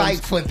person? Yeah,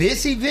 like, for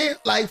this event?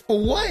 Like,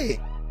 for what?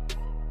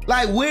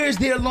 Like, where's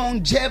their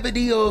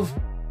longevity of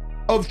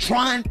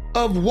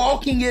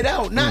walking it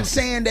out? Not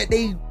saying that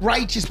they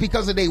righteous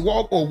because of they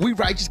walk, or we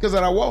righteous because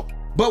of our walk,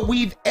 but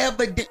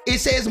it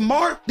says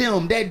mark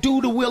them that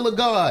do the will of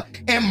God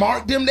and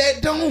mark them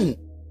that don't.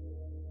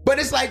 But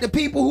it's like the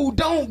people who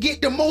don't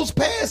get the most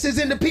passes,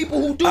 and the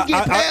people who do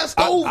get passed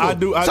over.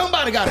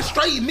 Somebody got to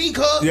straighten me,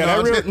 cuz. Yeah,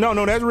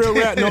 that's real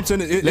rap. No, I'm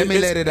saying let me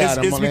let it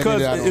out.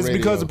 It's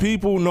because the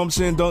people, know what I'm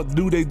saying, don't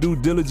do their due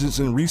diligence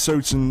in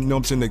researching, know what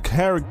I'm saying, the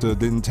character,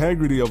 the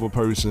integrity of a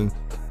person,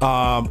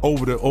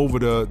 over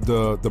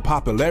the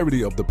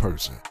popularity of the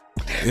person.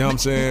 You know what I'm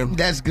saying?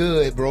 That's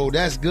good, bro.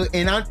 That's good.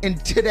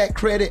 And to that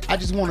credit, I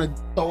just want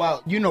to throw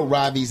out,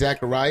 Ravi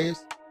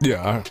Zacharias.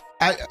 Yeah.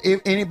 If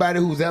anybody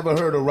who's ever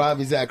heard of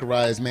Ravi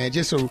Zacharias, man,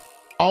 just an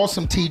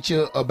awesome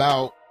teacher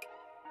about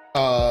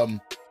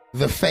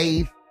the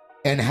faith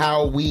and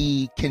how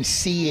we can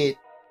see it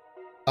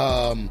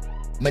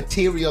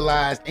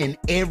materialized in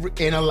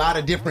a lot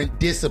of different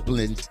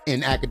disciplines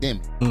in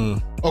academics.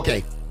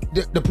 Okay,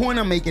 the point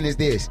I'm making is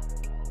this: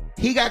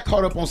 he got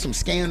caught up on some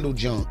scandal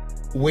junk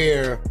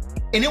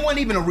and it wasn't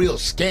even a real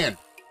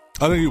scandal.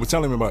 I think he was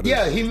telling me about this.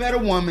 Yeah, he met a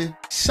woman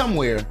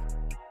somewhere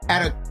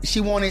she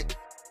wanted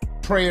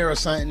prayer or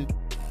something.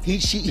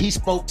 He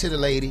spoke to the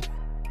lady.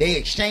 They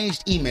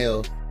exchanged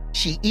emails.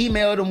 She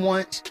emailed him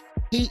once.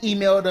 He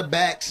emailed her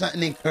back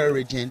something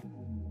encouraging.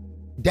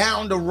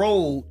 Down the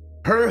road,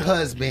 her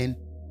husband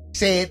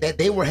said that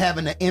they were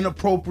having an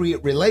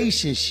inappropriate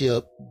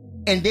relationship,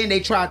 and then they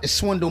tried to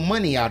swindle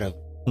money out of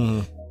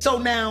him. So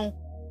now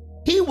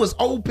he was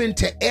open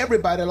to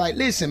everybody, like,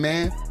 listen,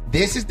 man,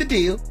 this is the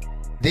deal.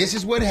 This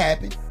is what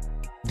happened.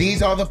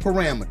 These are the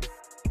parameters.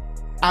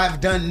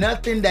 I've done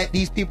nothing that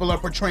these people are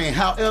portraying.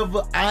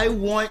 However, I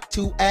want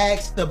to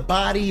ask the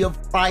body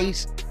of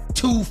Christ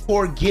to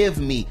forgive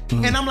me.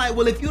 And I'm like,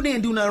 well, if you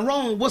didn't do nothing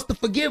wrong, what's the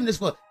forgiveness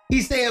for?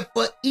 He said,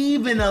 for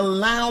even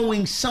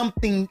allowing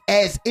something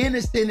as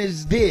innocent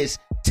as this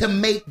to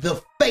make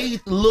the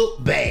faith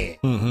look bad.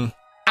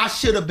 I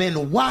should have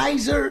been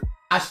wiser.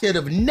 I should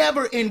have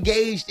never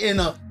engaged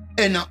in a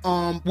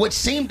what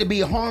seemed to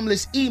be a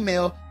harmless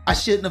email. I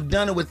shouldn't have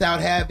done it without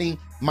having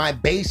my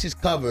bases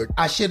covered.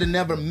 I should have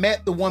never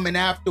met the woman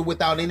after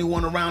without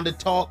anyone around to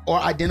talk or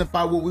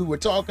identify what we were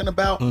talking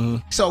about.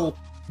 So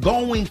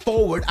going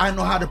forward, I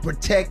know how to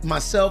protect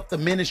myself, the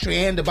ministry,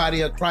 and the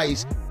body of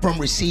Christ from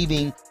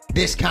receiving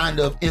this kind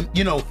of,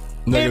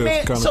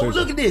 man, so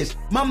look at this.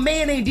 My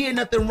man ain't did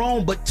nothing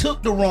wrong, but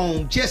took the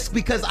wrong just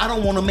because I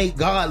don't want to make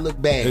God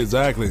look bad.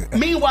 Exactly.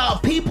 Meanwhile,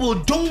 people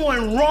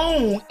doing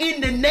wrong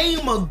in the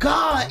name of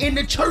God in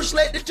the church,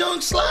 let the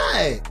junk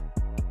slide.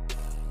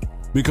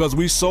 Because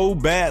we so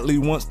badly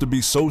wants to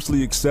be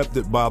socially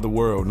accepted by the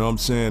world. Know what I'm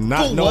saying?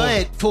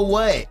 For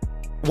what?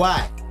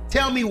 Why?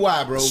 Tell me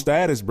why, bro.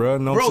 Status, bro.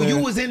 Know bro, what I'm saying?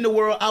 You was in the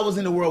world. I was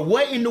in the world.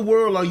 What in the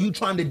world are you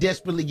trying to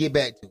desperately get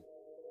back to?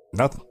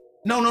 Nothing.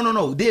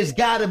 No. There's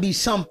got to be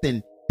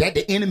something that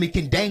the enemy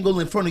can dangle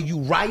in front of you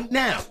right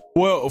now.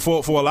 Well,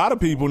 for a lot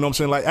of people, know what I'm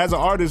saying? Like, as an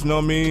artist, know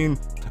what I mean?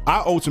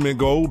 Our ultimate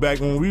goal back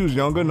when we was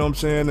younger, know what I'm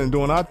saying, and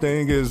doing our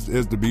thing is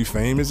to be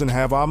famous and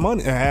have our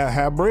money and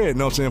have bread,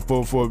 know what I'm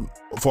saying,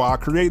 for our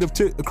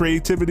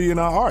creativity and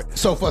our art.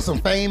 So for some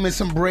fame and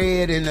some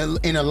bread and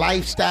a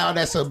lifestyle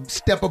that's a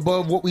step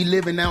above what we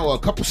live in now, or a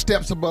couple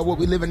steps above what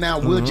we live in now,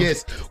 we'll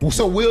just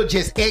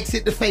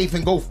exit the faith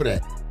and go for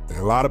that.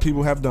 A lot of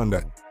people have done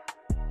that.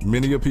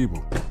 Many of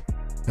people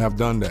have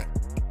done that.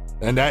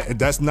 And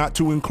that's not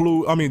to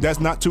include, that's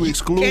not to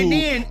exclude and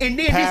then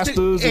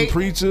pastors and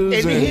preachers.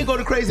 And then here go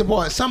the crazy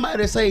part.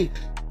 Somebody say,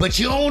 but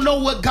you don't know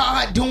what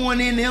God doing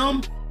in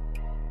them?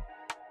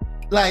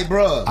 Like,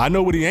 bruh. I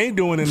know what he ain't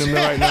doing in them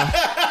right now.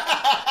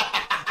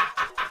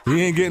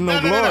 He ain't getting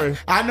no glory. No.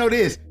 I know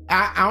this.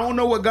 I don't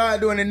know what God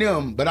doing in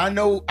them, but I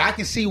know I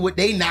can see what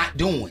they not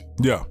doing.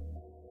 Yeah.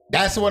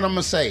 That's what I'm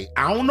going to say.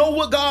 I don't know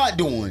what God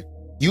doing.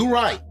 You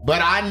right.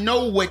 But I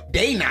know what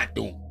they not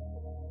doing.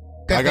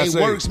 Because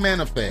they works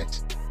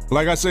manifest.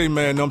 Like I say,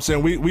 man, know what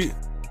I'm saying?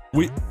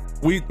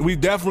 We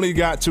definitely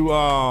got to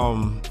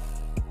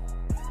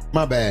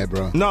my bad,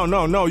 bro.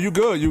 No, you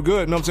good.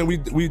 Know what I'm saying?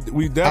 We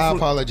definitely I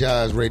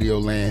apologize, Radio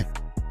Land.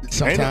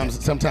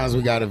 Sometimes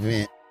we gotta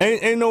vent.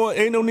 Ain't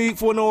no need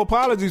for no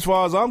apologies as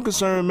far as I'm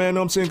concerned, man. Know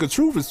what I'm saying? Because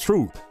truth is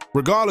truth.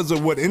 Regardless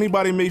of what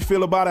anybody may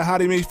feel about it, how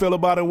they may feel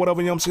about it, whatever,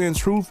 you know what I'm saying,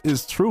 truth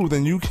is truth.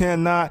 And you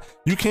can't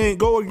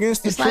go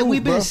against the truth. It's like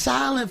we've been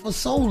silent for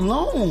so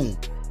long.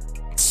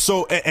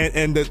 So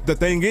and the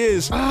thing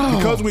is,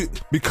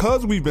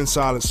 because we've been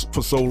silent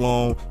for so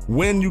long,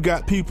 when you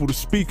got people to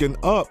speaking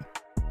up,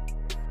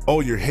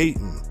 oh, you're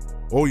hating,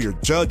 or you're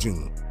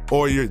judging,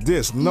 or you're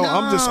this. No,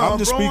 I'm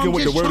just speaking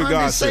what the word of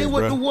God says. Say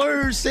what the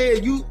word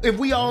said. If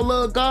we all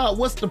love God,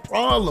 what's the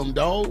problem,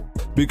 dog?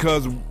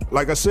 Because,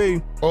 like I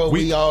say, or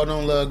we all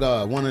don't love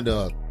God. One or the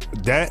other.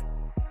 That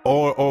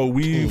or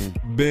we've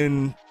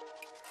been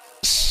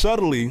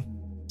subtly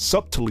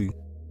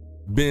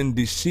been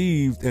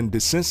deceived and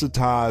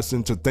desensitized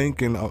into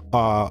thinking,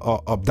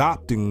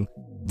 adopting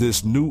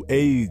this new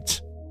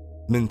age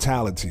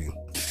mentality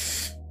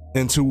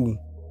into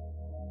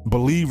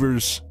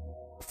believers'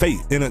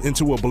 faith,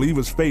 into a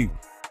believer's faith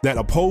that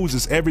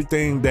opposes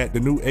everything that the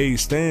new age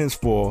stands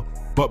for.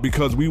 But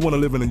because we want to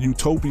live in a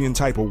utopian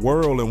type of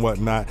world and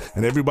whatnot,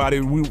 and everybody,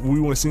 we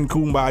want to sing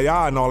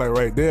Kumbaya and all that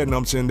right there, and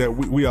I'm saying that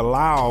we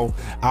allow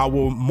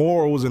our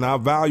morals and our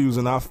values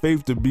and our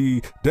faith to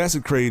be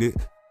desecrated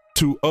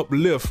to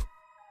uplift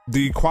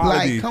the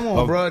quality. Like, come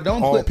on, bro,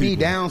 don't put me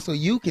down so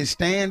you can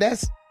stand.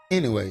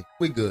 Anyway,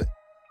 we good.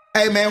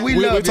 Hey, man, we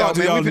love y'all,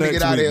 man. We finna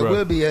get out of here.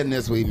 We'll be heading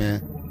this week,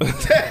 man.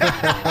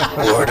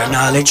 Word of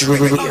Knowledge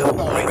Radio.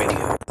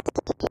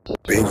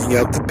 Bringing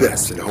out the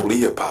best in holy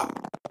hip hop.